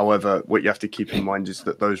 However, what you have to keep in mind is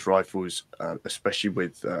that those rifles, especially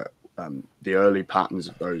with the early patterns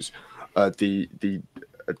of those, the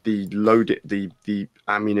the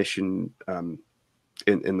ammunition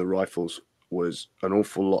in the rifles was an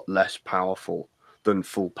awful lot less powerful than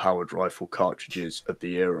full-powered rifle cartridges of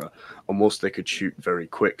the era, and whilst they could shoot very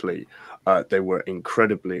quickly, they were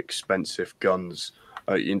incredibly expensive guns.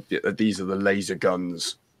 These are the laser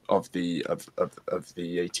guns of the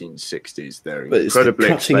 1860s. They're But it's the incredibly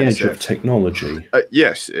cutting edge expensive. of technology.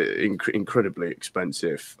 Yes, incredibly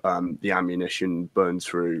expensive. The ammunition burned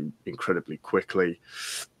through incredibly quickly.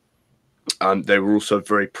 They were also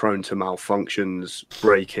very prone to malfunctions,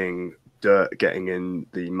 breaking, dirt getting in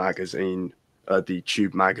the magazine, the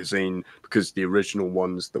tube magazine, because the original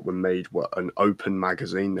ones that were made were an open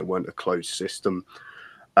magazine. They weren't a closed system.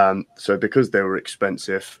 So because they were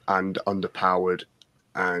expensive and underpowered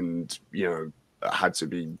and, had to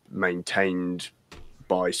be maintained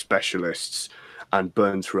by specialists and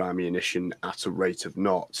burned through ammunition at a rate of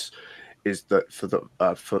knots, is that for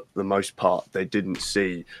the most part, they didn't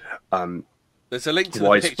see There's a link to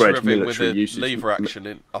the picture of him with a lever action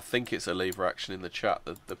in. I think it's a lever action in the chat.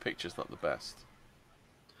 The picture's not the best.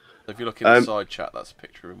 If you look in the side chat, that's a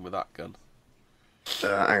picture of him with that gun.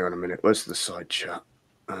 Hang on a minute. Where's the side chat?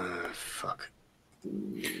 Fuck.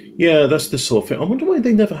 Yeah, that's the sort of thing. I wonder why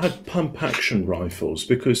they never had pump-action rifles,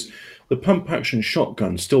 because the pump-action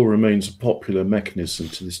shotgun still remains a popular mechanism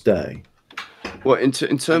to this day. Well, in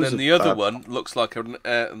terms and then of the other one looks like an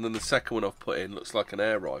air, and then the second one I've put in looks like an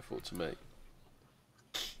air rifle to me.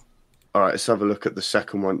 All right, let's have a look at the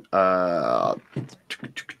second one.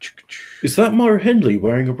 Is that Myra Hindley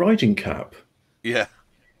wearing a riding cap? Yeah.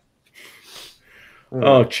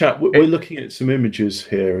 Oh, chat. We're looking at some images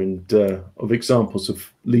here and of examples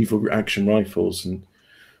of lever action rifles, and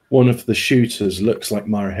one of the shooters looks like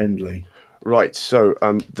Myra Hindley. Right. So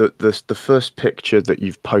the first picture that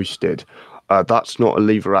you've posted, that's not a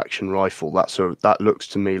lever action rifle. That looks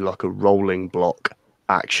to me like a rolling block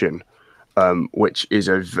action, which is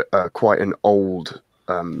quite an old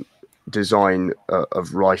design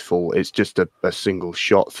of rifle. It's just a single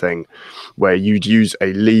shot thing where you'd use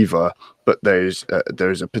a lever, but there's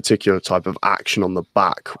a particular type of action on the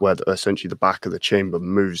back where essentially the back of the chamber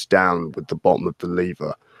moves down with the bottom of the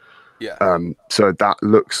lever. Yeah. So that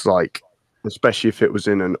looks like, especially if it was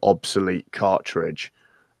in an obsolete cartridge,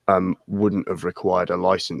 wouldn't have required a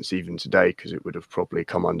license even today, because it would have probably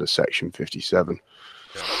come under Section 57.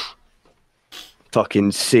 Yeah.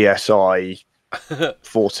 Fucking CSI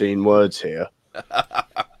 14 words here.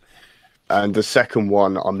 And the second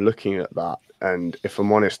one, I'm looking at that, and if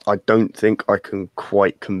I'm honest, I don't think I can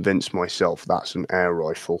quite convince myself that's an air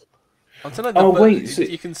rifle. I don't know. So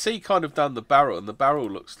you can see kind of down the barrel, and the barrel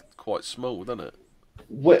looks quite small, doesn't it?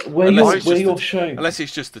 Where you're showing, unless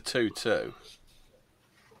it's just the 2.2.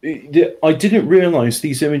 I didn't realise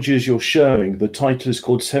these images you're showing, the title is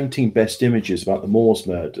called 17 Best Images About the Moors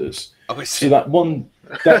Murders. Oh, so that one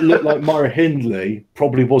that looked like Myra Hindley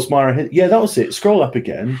probably was Myra Hindley. Yeah, that was it. Scroll up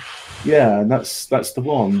again. Yeah, and that's the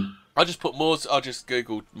one. I just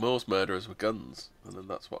googled Moors murderers with guns, and then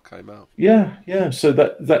that's what came out. Yeah. So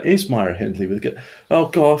that is Myra Hindley with a gun. Oh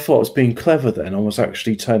god, I thought I was being clever then. I was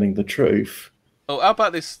actually telling the truth. Oh, how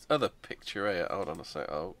about this other picture here? Hold on a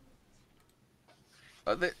sec. Oh.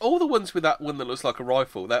 All the ones with that one that looks like a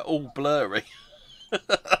rifle, they're all blurry.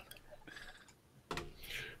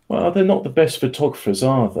 Well, they're not the best photographers,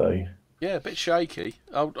 are they? Yeah, a bit shaky.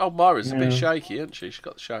 Oh, Myra's a bit shaky, isn't she? She's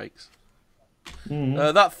got the shakes.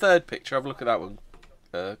 That third picture, have a look at that one,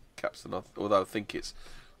 Capstan, although I think it's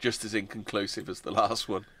just as inconclusive as the last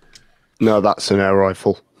one. No, that's an air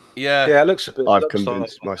rifle. Yeah. Yeah, it looks a bit... I've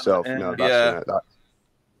convinced myself. No, that's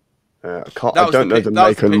I don't know the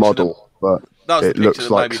make and model, but it looks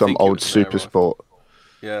like some old Super Sport.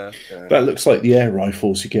 Yeah. That looks like the air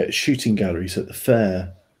rifles you get at shooting galleries at the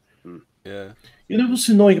fair. Yeah. You know what's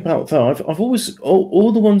annoying about that? I've always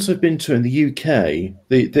all the ones I've been to in the UK,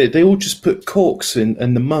 they all just put corks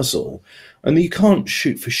in the muzzle, and you can't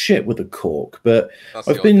shoot for shit with a cork. But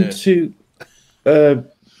I've been to,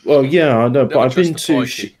 well, yeah, I know, but I've been to.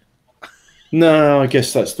 No, I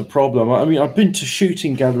guess that's the problem. I mean, I've been to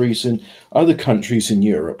shooting galleries in other countries in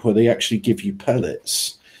Europe where they actually give you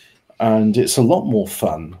pellets, and it's a lot more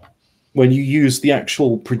fun when you use the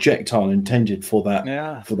actual projectile intended for that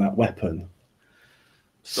weapon.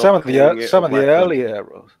 Some of the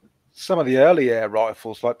early air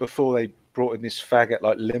rifles, like before they brought in this faggot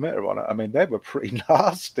like limiter on it, I mean, they were pretty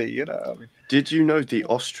nasty, you know. I mean, did you know the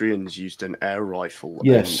Austrians used an air rifle?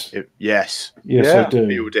 Yes. Yes, I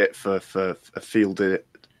do. Fielded it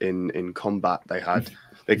in combat. They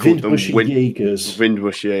called them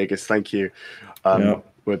Windbush Jaegers. Thank you.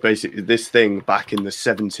 Where basically this thing back in the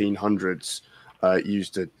 1700s,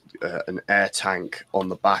 used an air tank on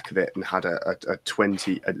the back of it and had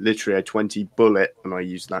literally a 20 bullet, and I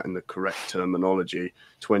used that in the correct terminology,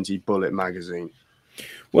 20 bullet magazine.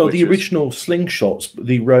 Well, the original slingshots,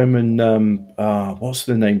 the Roman, what's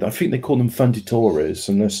the name? I think they call them funditores,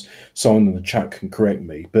 unless someone in the chat can correct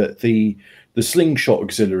me. But the slingshot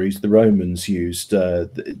auxiliaries the Romans used, you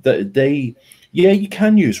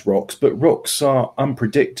can use rocks, but rocks are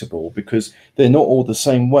unpredictable because they're not all the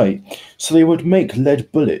same weight. So they would make lead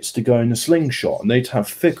bullets to go in a slingshot, and they'd have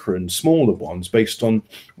thicker and smaller ones based on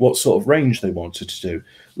what sort of range they wanted to do.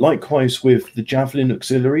 Likewise with the javelin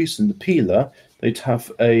auxiliaries and the peeler, they'd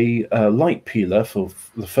have a light peeler for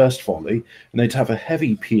the first volley, and they'd have a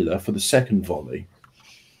heavy peeler for the second volley.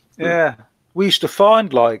 Yeah, we used to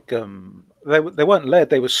find like they weren't lead;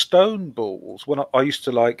 they were stone balls. When I used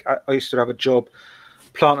to have a job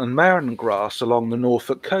planting marron grass along the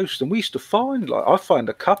Norfolk coast, and we used to find I find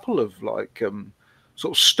a couple of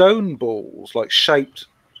sort of stone balls, like shaped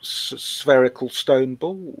spherical stone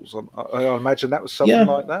balls. I imagine that was something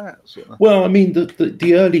like that. Sort of. Well, I mean,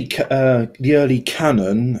 the early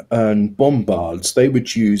cannon and bombards, they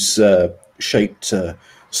would use shaped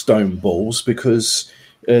stone balls because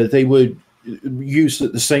they were used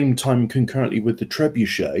at the same time concurrently with the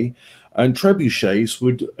trebuchet, and trebuchets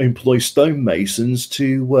would employ stonemasons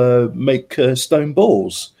to make stone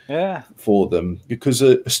balls for them, because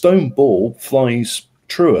a stone ball flies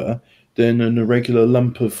truer than an irregular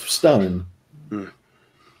lump of stone.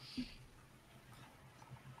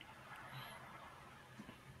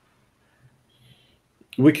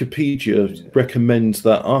 Wikipedia recommends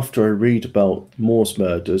that after I read about Moore's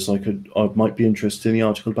murders, I might be interested in the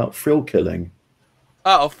article about frill killing.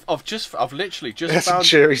 I've literally just That's found a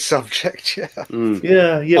jury subject. Yeah.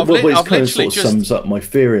 Yeah. Well, it kind of sort of sums up my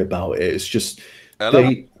theory about it. It's just Hello?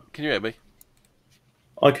 Can you hear me?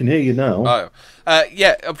 I can hear you now. Oh,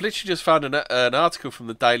 yeah. I've literally just found an article from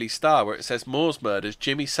the Daily Star where it says Moore's murders,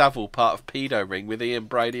 Jimmy Savile part of pedo ring with Ian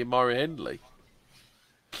Brady and Maura Hindley.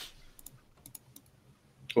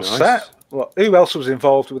 What's that? What? Who else was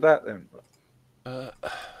involved with that then?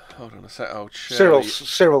 Hold on a sec. Cyril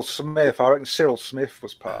Smith. I reckon Cyril Smith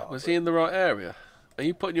was part. Was he in the right area? Are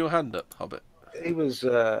you putting your hand up, Hobbit? He was.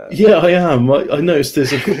 Yeah, I am. I noticed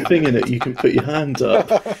there's a thing in it. You can put your hand up.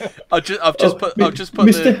 I've just put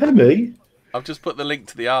Mr. Hemi. I've just put the link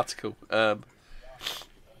to the article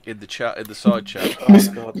in the chat, in the side chat.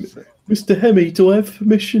 Mr. Hemi, do I have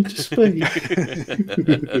permission to speak?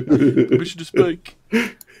 Permission to speak.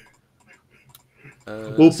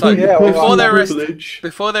 Before their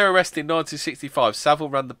arrest in 1965, Savile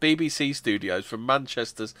ran the BBC studios from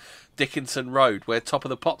Manchester's Dickinson Road, where Top of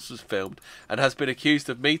the Pops was filmed, and has been accused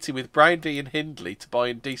of meeting with Brady and Hindley to buy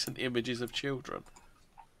indecent images of children.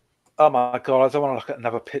 Oh my God! I don't want to look at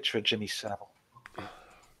another picture of Jimmy Savile.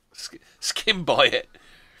 Skim by it.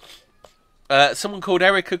 Someone called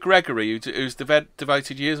Erica Gregory, who's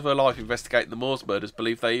devoted years of her life investigating the Moors murders,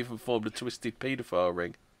 believe they even formed a twisted paedophile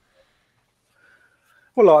ring.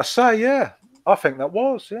 Well, like I say, yeah, I think that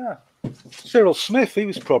was, yeah. Cyril Smith, he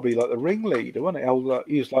was probably like the ringleader, wasn't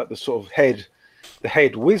he? He was like the sort of head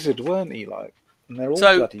wizard, weren't he? Like, and they're all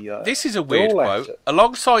bloody. This is a weird quote.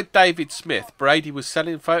 Alongside David Smith, Brady was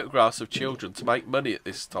selling photographs of children to make money at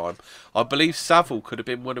this time. I believe Savile could have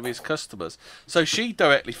been one of his customers. So she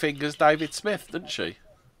directly fingers David Smith, doesn't she?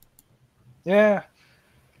 Yeah.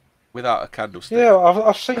 Without a candlestick. Yeah,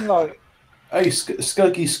 I've seen like. Hey,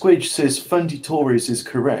 Scuggy Squidge says funditores is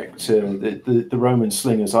correct. The Roman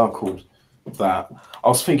slingers are called that. I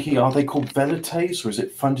was thinking, are they called velites or is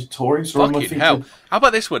it funditores? Or Fucking hell. How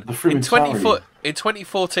about this one? In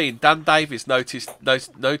 2014, Dan Davis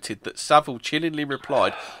noted that Savile chillingly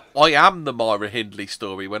replied, "I am the Maura Hindley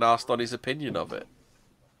story," when asked on his opinion of it.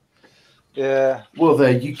 Yeah. Well,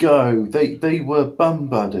 there you go. They were bum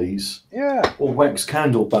buddies. Yeah. Or wax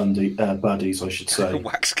candle buddies, I should say.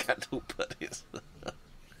 Wax candle buddies.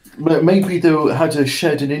 Maybe they had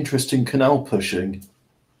shared an interest in canal pushing.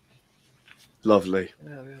 Lovely.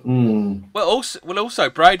 Well, also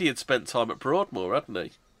Brady had spent time at Broadmoor, hadn't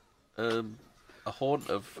he? A haunt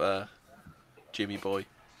of Jimmy Boy.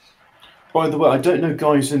 By the way, I don't know,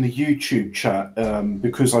 guys, in the YouTube chat,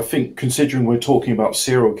 because I think, considering we're talking about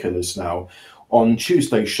serial killers now, on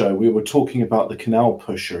Tuesday's show we were talking about the canal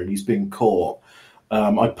pusher and he's been caught.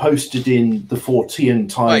 I posted in the Fortean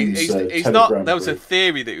Times. He's not. There was a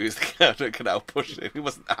theory that he was the canal pusher. He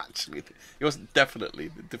wasn't actually. He wasn't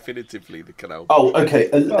definitively the canal pusher. Oh, okay.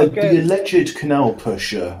 The alleged canal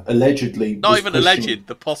pusher, allegedly. Not even alleged.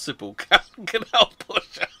 The possible canal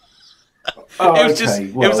pusher. Oh,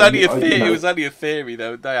 it was only a theory. It was only a theory,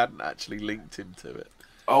 though. They hadn't actually linked him to it.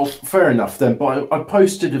 Oh, fair enough then. But I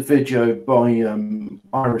posted a video by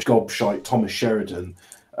Irish gobshite Thomas Sheridan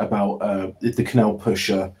about the Canal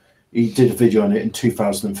Pusher. He did a video on it in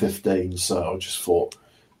 2015, so I just thought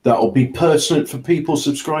that'll be pertinent for people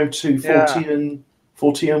subscribed to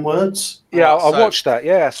 40 words. Yeah, Oh, I watched that.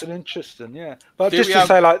 Yeah, it's an interesting. Yeah, but just to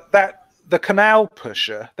say like that, the Canal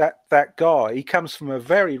Pusher, that guy, he comes from a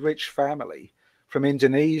very rich family from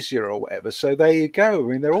Indonesia or whatever. So there you go.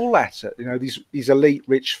 I mean, they're all at it. You know, these elite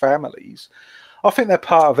rich families. I think they're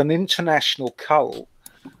part of an international cult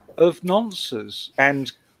of nonsense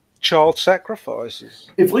and child sacrifices.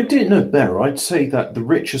 If I didn't know better, I'd say that the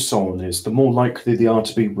richer someone is, the more likely they are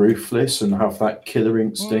to be ruthless and have that killer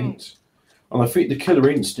instinct. And I think the killer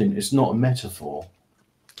instinct is not a metaphor.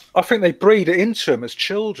 I think they breed it into them as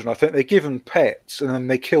children. I think they give them pets and then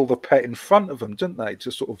they kill the pet in front of them, don't they?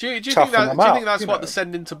 To sort of toughen them up. Do you think that's what the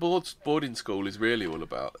sending to boarding school is really all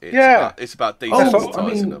about? It's about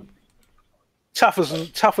desensitising them.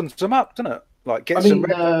 Toughens them up, doesn't it? Like Jimmy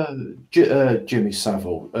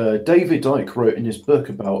Savile, David Icke wrote in his book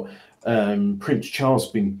about Prince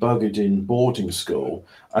Charles being buggered in boarding school,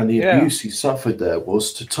 and the abuse he suffered there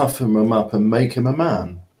was to toughen him up and make him a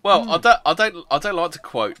man. Well, I don't like to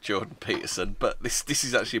quote Jordan Peterson, but this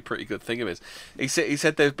is actually a pretty good thing of his. He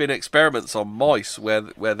said there have been experiments on mice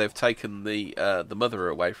where they've taken the mother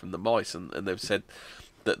away from the mice, and they've said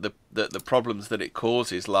that the problems that it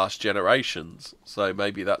causes last generations. So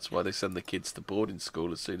maybe that's why they send the kids to boarding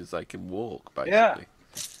school as soon as they can walk, basically. Yeah.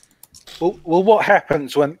 Well, what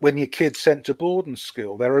happens when your kid's sent to boarding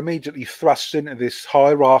school? They're immediately thrust into this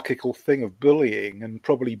hierarchical thing of bullying and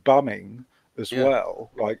probably bumming as well,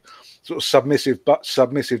 like sort of submissive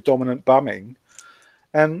dominant bumming.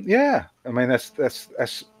 And I mean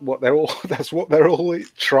that's what they're all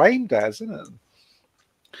trained as, isn't it?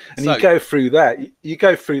 And so, you go through that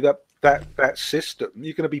system,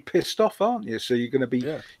 you're going to be pissed off, aren't you? So you're going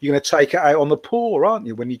to take it out on the poor, aren't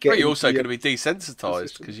you? When you get, you're also going to be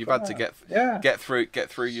desensitized because you've had to get through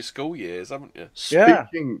your school years, haven't you?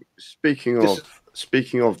 Speaking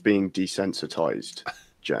of being desensitized,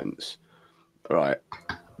 gents, right?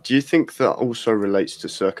 Do you think that also relates to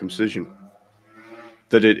circumcision?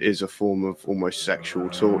 That it is a form of almost sexual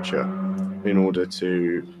torture in order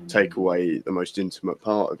to take away the most intimate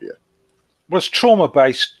part of you? Well, it's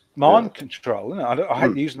trauma-based mind control, isn't it? I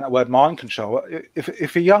hate using that word, mind control.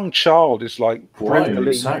 If a young child is like brutally,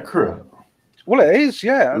 it's accurate. Well, it is,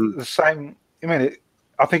 the same. I mean,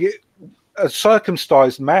 I think a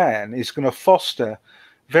circumcised man is going to foster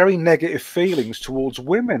very negative feelings towards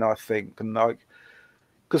women. I think, and like.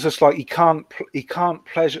 Because it's like he can't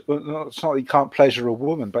pleasure. Well, it's not he can't pleasure a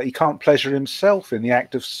woman, but he can't pleasure himself in the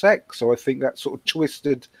act of sex. So I think that sort of twists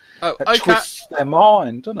their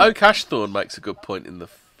mind, doesn't it? Cashthorne makes a good point in the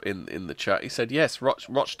chat. He said, "Yes,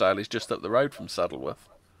 Rochdale is just up the road from Saddleworth."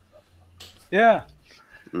 Yeah,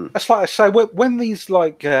 that's like I say when these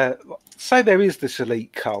like say there is this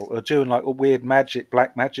elite cult are doing like a weird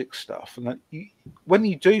black magic stuff, and when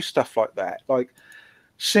you do stuff like that, like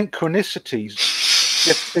synchronicities.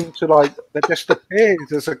 Just seem to that just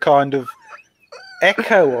appears as a kind of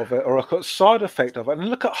echo of it or a side effect of it. And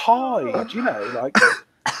look at Hyde, like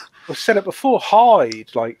I've said it before, Hyde,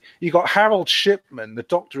 like you got Harold Shipman, the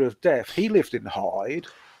Doctor of Death, he lived in Hyde,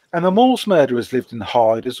 and the Morse murderers lived in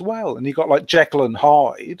Hyde as well. And you got like Jekyll and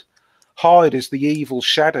Hyde. Hyde is the evil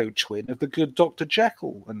shadow twin of the good Dr.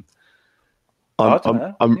 Jekyll. And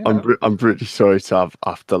I'm really sorry to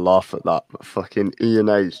have to laugh at that, but fucking Ian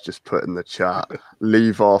A's just put in the chat,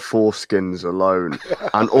 "Leave our foreskins alone,"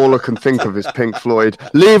 and all I can think of is Pink Floyd.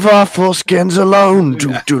 Leave our foreskins alone.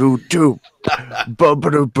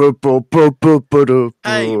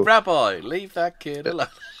 Hey, Rabbi, leave that kid alone.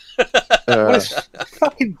 Well, it's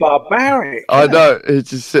fucking barbaric. I know. He's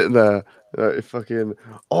just sitting there, fucking.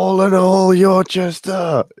 All in all, you're just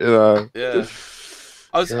Yeah.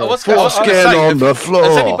 I was going to say, on the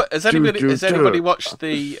floor. Has anybody watched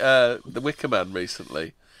the Wicker Man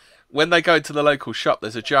recently? When they go to the local shop,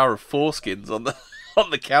 there's a jar of foreskins on the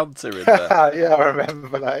counter in there. Yeah, I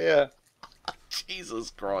remember that. Yeah. Jesus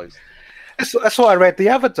Christ. That's what I read the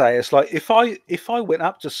other day. It's like if I went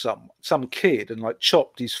up to some kid and like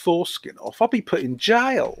chopped his foreskin off, I'd be put in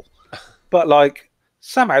jail. But like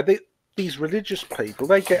somehow these religious people,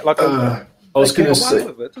 they get like I was going to say,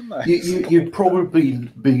 you'd probably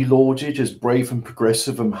be lauded as brave and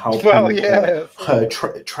progressive and helping her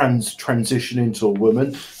transition into a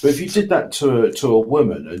woman. But if you did that to a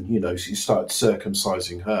woman and, you started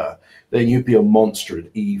circumcising her, then you'd be a monster and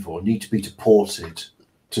evil, need to be deported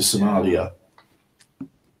to Somalia.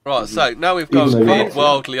 Right, so now we've Even gone though-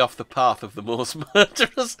 wildly off the path of the Morse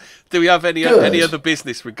murderers. Do we have any other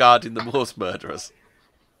business regarding the Morse murderers?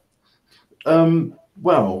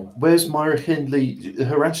 Well, where's Myra Hindley?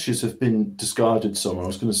 Her ashes have been discarded somewhere. I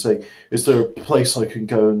was going to say, is there a place I can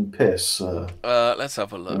go and piss? Let's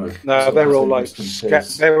have a look. No, So they were I all think like rest in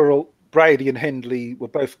peace. they were all Brady and Hindley were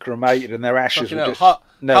both cremated, and their ashes Fucking were hell, just how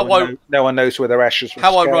no one knows where their ashes were.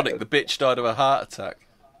 How scattered. ironic, the bitch died of a heart attack.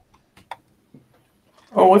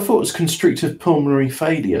 Oh, I thought it was constrictive pulmonary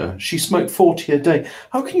failure. She smoked 40 a day.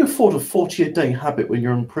 How can you afford a 40 a day habit when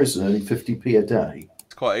you're in prison, earning 50p a day?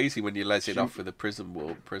 It's quite easy when you're lesing off with a prison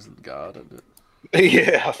guard, isn't it?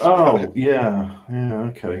 Yeah. Oh, yeah. Yeah,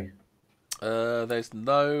 okay. There's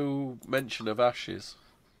no mention of ashes.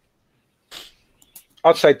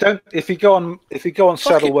 I'd say don't if you go on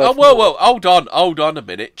Saddleworth. Oh, whoa, hold on a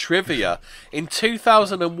minute. Trivia. In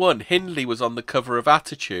 2001, Hindley was on the cover of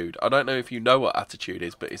Attitude. I don't know if you know what Attitude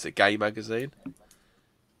is, but it's a gay magazine.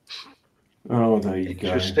 Oh, there you go.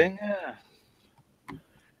 Interesting. Yeah.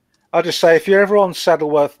 I'll just say if you're ever on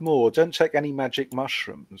Saddleworth Moor, don't take any magic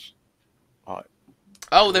mushrooms. Right.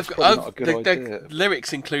 Oh, they've probably not a got good the idea.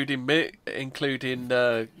 lyrics including Hindley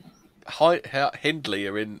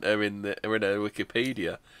are in her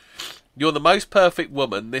Wikipedia. You're the most perfect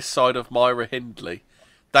woman this side of Myra Hindley.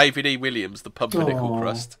 David E. Williams, the Pumpernickel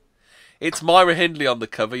Crust. It's Myra Hindley on the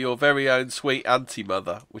cover, your very own sweet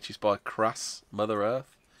anti-mother, which is by Crass, Mother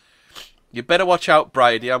Earth. You better watch out,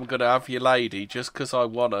 Brady. I'm going to have your lady just 'cause I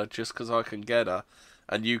want her, just 'cause I can get her,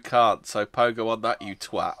 and you can't, so pogo on that, you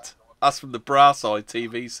twat. That's from the Brass Eye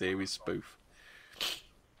TV series spoof.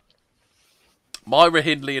 Myra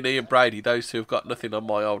Hindley and Ian Brady, those who have got nothing on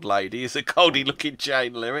my old lady, is a coldy-looking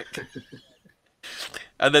Jane lyric.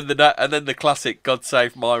 and then the classic God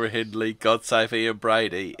Save Myra Hindley, God Save Ian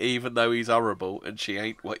Brady, even though he's horrible and she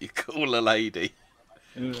ain't what you call a lady.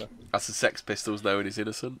 Yeah. That's the Sex Pistols knowing he's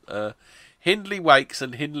innocent. Hindley wakes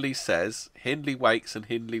and Hindley says, Hindley wakes and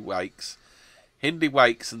Hindley wakes. Hindley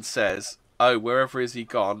wakes and says, oh, wherever is he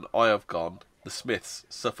gone, I have gone. The Smiths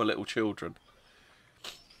suffer little children.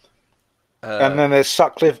 And then there's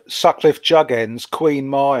Sutcliffe Jugends, Queen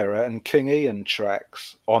Myra, and King Ian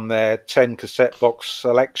tracks on their 10 cassette box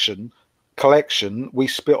collection. We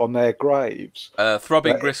Spit on Their Graves.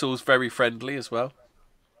 Throbbing Gristle's Very Friendly as well.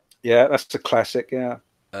 Yeah, that's a classic. Yeah.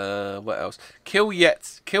 What else? Kill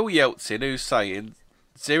Yeltsin, who's saying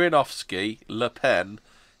Zirinovsky, Le Pen,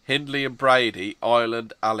 Hindley and Brady,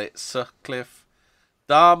 Ireland, Alec, Sutcliffe,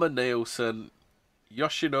 Dharma Nielsen,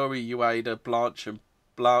 Yoshinori Ueda, Blanche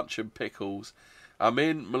and Pickles,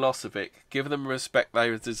 Amin Milosevic. Give them respect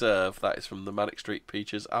they deserve. That is from the Manic Street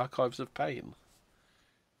Preachers Archives of Pain.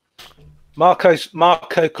 Marco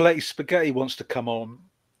Coletti Spaghetti wants to come on.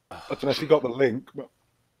 I don't know if you got the link. But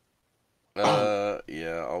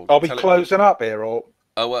yeah. I'll be closing up here, or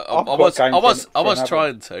I was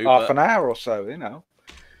trying to half an hour or so. You know.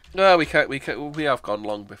 No, we have gone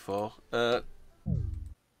long before.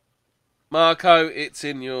 Marco, it's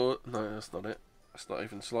in your. No, that's not it. That's not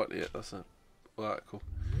even slightly it. That's a article.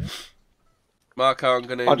 Marco, I'm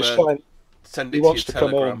going to send it to your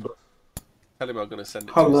Telegram. Tell him I'm going to send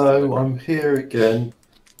it to his Telegram. Hello, I'm here again.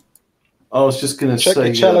 I was just going to say...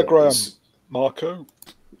 Check your Telegram, Marco.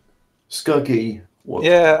 Scuggy.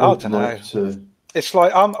 I don't know. It's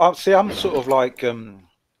like, I'm sort of like...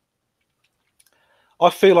 I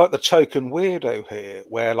feel like the token weirdo here,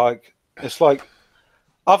 where like, it's like...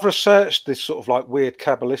 I've researched this sort of like weird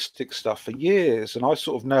Kabbalistic stuff for years, and I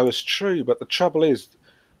sort of know it's true. But the trouble is,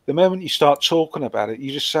 the moment you start talking about it,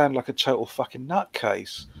 you just sound like a total fucking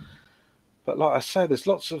nutcase. But like I say, there's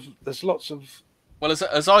lots of. Well,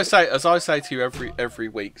 as I say to you every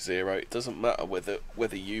week, Zero, it doesn't matter whether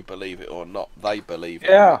you believe it or not. They believe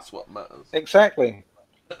it. Yeah, that's what matters. Exactly.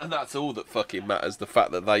 And that's all that fucking matters. The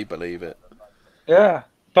fact that they believe it. Yeah.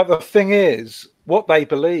 But the thing is, what they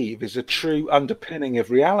believe is a true underpinning of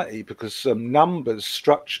reality, because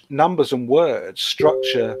numbers and words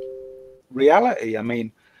structure reality. I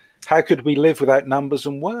mean, how could we live without numbers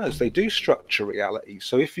and words? They do structure reality.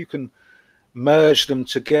 So if you can merge them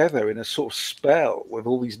together in a sort of spell with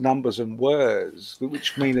all these numbers and words,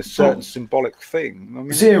 which mean a certain symbolic thing. I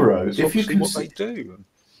mean, Zero. If you can what they do.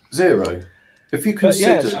 Zero. If you consider,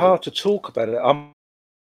 yeah, it's hard to talk about it.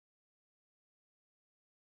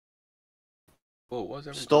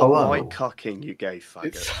 Stop white cocking, you gay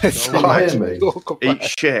faggot. It's hard hear me? to talk about.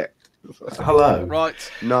 Eat shit. Hello. Right.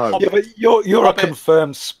 No. Yeah, but you're a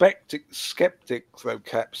confirmed skeptic though,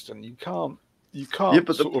 Capstan. You can't. Yeah,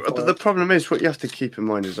 but the problem is, what you have to keep in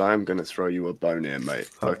mind is, I am going to throw you a bone here, mate.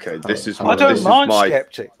 Okay, this is. I don't mind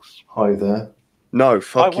skeptics. Hi there. No,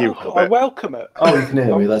 fuck you, I Hobbit. welcome it. Oh, you can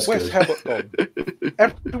hear me. That's Where's good. Hobbit gone?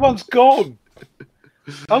 Everyone's gone.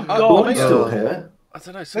 Oh, Oh, Well, God. I'm still here. I don't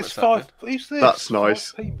know. There's Something's five. happened. Who's this? That's 5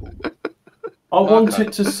 nice. people. I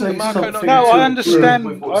wanted to say Marco something. not No, to I agree understand.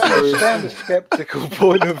 with I what Zero understand the said. sceptical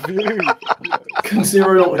point of view. Can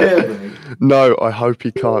Zero not hear me? No, I hope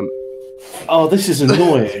he can't. Oh, this is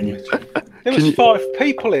annoying. There was 5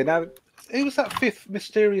 people in. Now, who was that 5th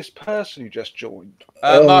mysterious person who just joined?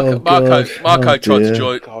 Marco God. tried to dear.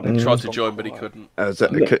 join. God, Tried it's to gone join, but he quiet.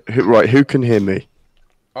 couldn't. Right, who can hear me?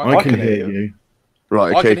 I can hear you.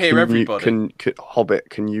 Right, I okay. can hear everybody. Hobbit,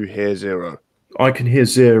 can you hear Zero? I can hear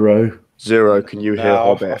Zero. Zero, can you hear No,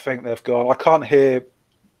 Hobbit? I think they've gone. I can't hear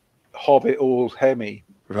Hobbit or Hemi.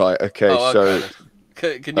 Right, okay, Oh, so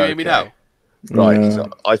okay. Can you hear me okay. now? right, No. 'cause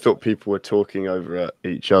I thought people were talking over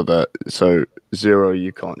each other. So Zero,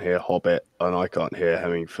 you can't hear Hobbit, and I can't hear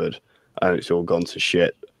Hemingford, and it's all gone to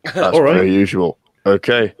shit. That's All right. per usual.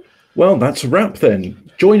 Okay. Well, that's a wrap then.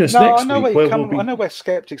 Join us No, next I know week. where Where we'll be... I know where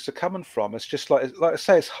skeptics are coming from. It's just like I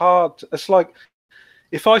say, it's hard. It's like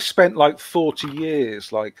if I spent like 40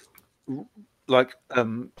 years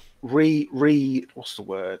what's the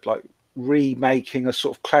word, like remaking a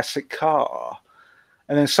sort of classic car,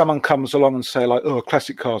 and then someone comes along and say like, oh,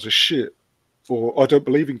 classic cars are shit, or I don't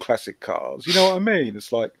believe in classic cars. You know what I mean?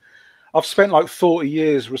 It's like I've spent like 40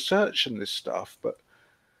 years researching this stuff, but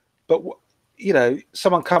you know,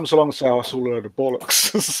 someone comes along and says, oh, it's all a load of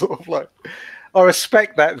bollocks. Sort of like, I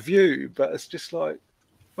respect that view, but it's just like,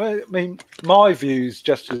 well, I mean, my view's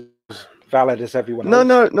just as valid as everyone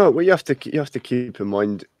else. No. What you have to keep in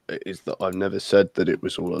mind is that I've never said that it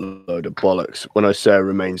was all a load of bollocks. When I say I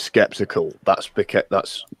remain skeptical, that's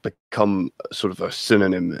become sort of a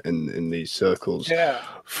synonym in these circles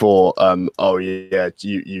for oh yeah,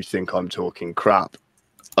 you think I'm talking crap,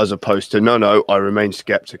 as opposed to no, I remain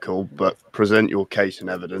skeptical, but present your case and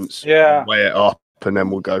evidence, weigh it up, and then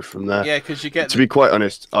we'll go from there. Yeah, because you get. To be quite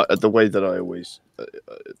honest, the way that I always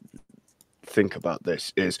think about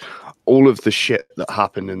this is all of the shit that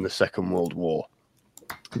happened in the Second World War,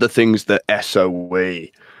 the things that SOE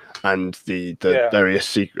and the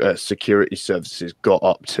various security services got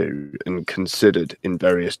up to and considered in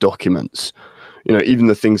various documents. You know, even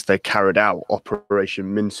the things they carried out,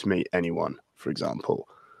 Operation Mincemeat Anyone, for example,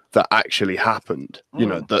 that actually happened. You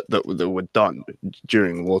know, that were done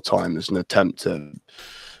during wartime as an attempt to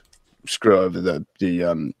screw over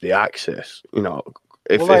the Axis. You know,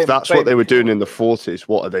 if that's what they were doing in the 40s,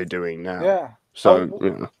 what are they doing now? Yeah. So, you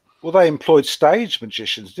know. Well, they employed stage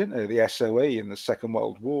magicians, didn't they? The SOE in the Second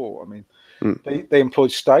World War. I mean, they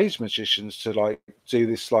employed stage magicians to like do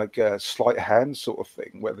this like sleight of hand sort of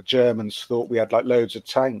thing, where the Germans thought we had like loads of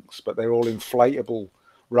tanks, but they're all inflatable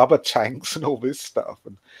rubber tanks and all this stuff,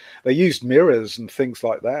 and they used mirrors and things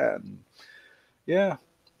like that. And yeah,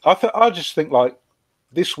 I just think like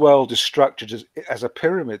this world is structured as a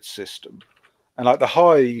pyramid system, and like the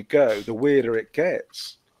higher you go, the weirder it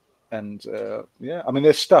gets. And yeah, I mean,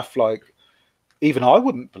 there's stuff like even I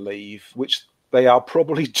wouldn't believe, which they are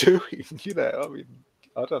probably doing. You know, I mean,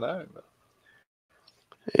 I don't know.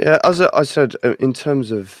 Yeah, as I said, in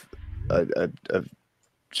terms of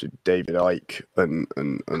David Icke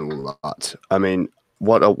and all that, I mean,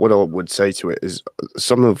 what I would say to it is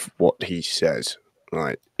some of what he says,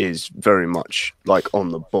 right, is very much like on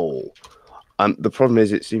the ball. The problem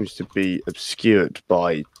is it seems to be obscured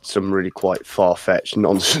by some really quite far-fetched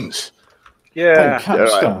nonsense. Yeah. Hey,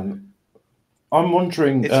 Capstan, I'm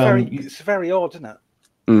wondering... It's very odd, isn't it?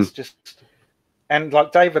 It's just... And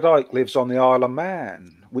like David Icke lives on the Isle of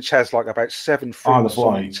Man, which has like about 7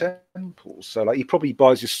 Freemasonic temples. So like he probably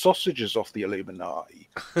buys his sausages off the Illuminati.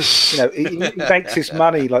 You know, he makes his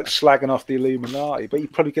money like slagging off the Illuminati, but he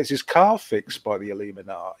probably gets his car fixed by the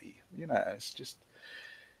Illuminati. You know, it's just...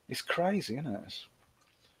 It's crazy, isn't it?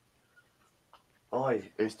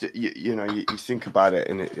 You know, you think about it,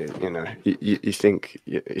 and you think,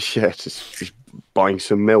 just buying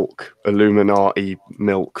some milk, Illuminati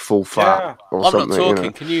milk, full fat, or I'm something. not talking. You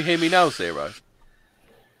know. Can you hear me now, Zero?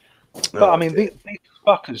 But I mean, these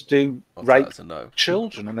fuckers do rape no.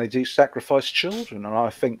 children, and they do sacrifice children, and I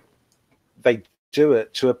think they do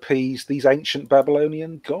it to appease these ancient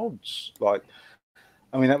Babylonian gods. Like,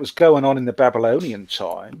 I mean, that was going on in the Babylonian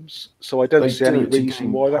times, so I don't see any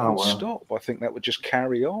reason why that would stop. I think that would just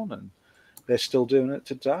carry on, and they're still doing it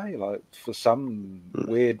today. Like, for some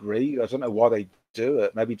weird reason, I don't know why they do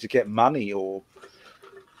it. Maybe to get money or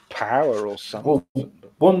power or something. Well,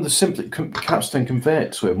 one of the simply Capstan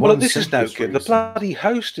convert to him. Well, this is no good. The bloody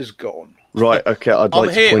host is gone. Right, okay. I'd I'm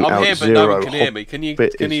like here, to point I'm out here, but Zero no one can hear me. Can you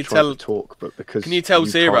Hobbit can is you trying tell to talk, but because can you tell you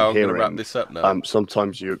Zero can't I'm going hear to wrap him, this up now?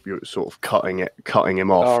 sometimes you're sort of cutting him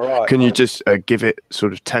off. All right. Can you just give it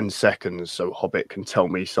sort of 10 seconds so Hobbit can tell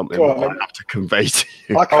me something Go that on, I then. have to convey to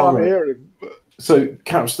you? I can't Alright. hear him. So,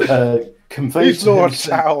 Caps, convey He's to him Lord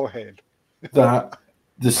saying Towelhead. that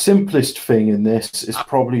the simplest thing in this is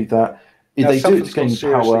probably that if Now, they do it to something's gone gain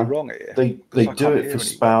seriously power, wrong here. they I do can't it hear for anyone.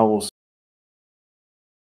 spells.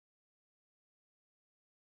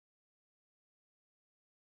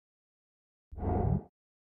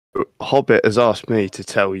 Hobbit has asked me to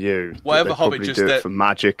tell you that Whatever they Hobbit probably just do it did- for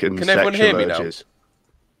magic and Can everyone sexual hear me now? urges.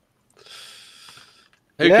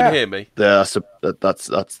 Who Yeah. can hear me? Yeah,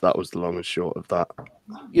 that was the long and short of that.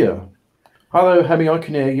 Yeah. Hello, Hemi, I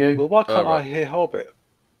can hear you. Well, why can't Alright. I hear Hobbit?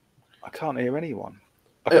 I can't hear anyone.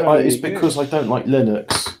 I can only It's hear you. because I don't like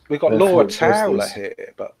Linux. We've got Therefore, Laura it does Towler this.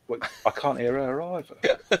 here, but I can't hear her either.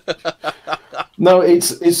 No,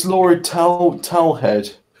 it's Laura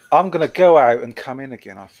Towelhead. I'm going to go out and come in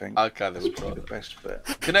again, I think. Okay, then That's we'll try probably the that.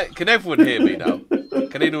 best bit. Can everyone hear me now?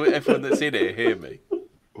 Can everyone that's in here hear me?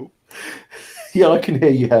 Yeah, I can hear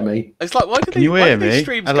you, Hemi. It's like, why do Can you hear these me?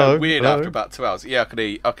 streams Hello? go weird Hello? after about 2 hours? Yeah, I can hear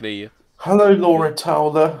you. I can hear you. Hello, Laura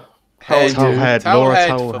Towler. How are you? Towelhead, Laura Towelhead,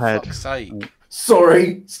 for Towelhead. fuck's sake.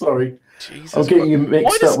 Sorry. Jesus. I'm getting you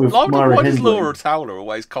mixed up with Myra why does Hindley. Laura Towler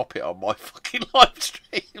always cop it on my fucking live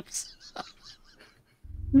streams?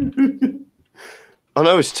 I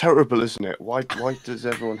know it's terrible, isn't it? Why does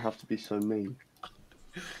everyone have to be so mean?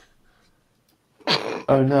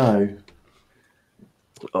 Oh, no.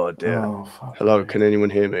 Oh dear. Oh, fuck. Hello, can anyone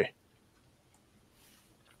hear me?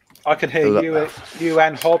 I can hear Hello. you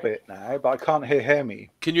and Hobbit now, but I can't hear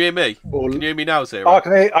Hemi. Can you hear me? Or- Can you hear me now, Zero? Oh, I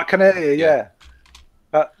can hear you, Yeah.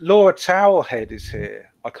 yeah. Laura Towelhead is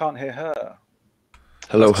here. I can't hear her.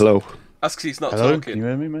 Hello. That's because he's not Hello, talking. can you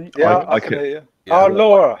hear me, mate? Yeah, I I can can- hear you. Yeah. Oh,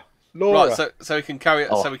 Laura. Right, so we can carry it.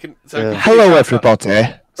 Oh. So we can. Yeah. Hello, everybody.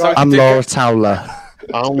 So we can I'm do- Laura Towler.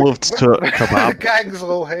 I love to the kebab. gang's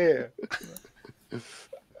all here.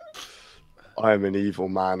 I am an evil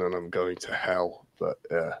man and I'm going to hell. But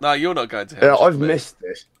yeah. No, you're not going to Yeah, hell. I've just me. missed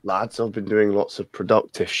this, lads. I've been doing lots of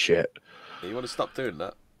productive shit. You want to stop doing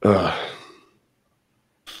that? Ugh.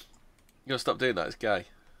 You want to stop doing that? It's gay.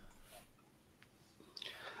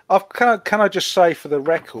 Can I just say for the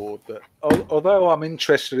record that although I'm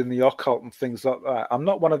interested in the occult and things like that, I'm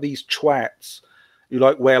not one of these twats who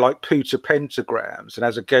wear puta pentagrams and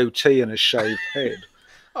has a goatee and a shaved head.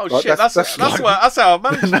 Oh Like, shit! that's That's like- how I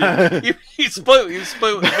managed you. You spoiled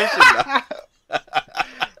the vision. Now.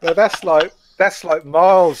 No, that's like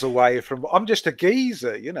miles away from. I'm just a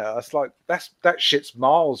geezer, you know. It's like that shit's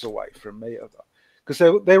miles away from me. Because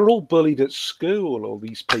they were all bullied at school, all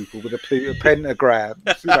these people with the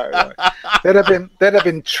pentagrams. You know, there'd have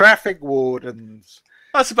been traffic wardens.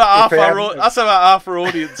 That's about If half they our. hadn't- That's about half our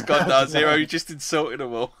audience gone now, Zero. You just insulted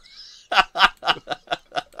them all.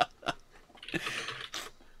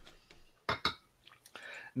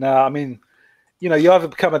 No, I mean, you know, you either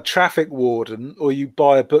become a traffic warden or you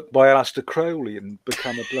buy a book by Aleister Crowley and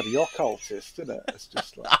become a bloody occultist, isn't it? It's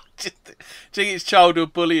just like Do you think it's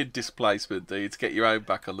childhood bullying displacement, do you, to get your own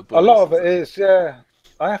back on the a bullies? lot of it is, yeah.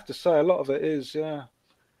 I have to say, a lot of it is, yeah.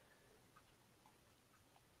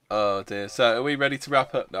 Oh dear. So are we ready to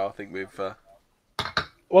wrap up now? I think we've.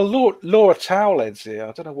 Well, Laura Towled's here.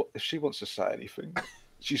 I don't know if she wants to say anything.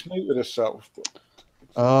 She's muted herself. But...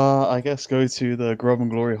 I guess go to the Grub and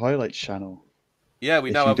Glory highlights channel. Yeah, we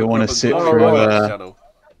If now you have don't a wanna Grub and sit Glory through, highlights uh, channel.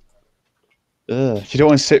 If you don't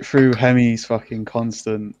want to sit through Hemi's fucking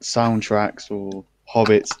constant soundtracks or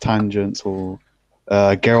Hobbit's tangents or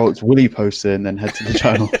Geralt's Willy posting, then head to the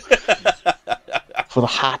channel for the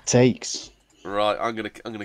hot takes. Right, I'm gonna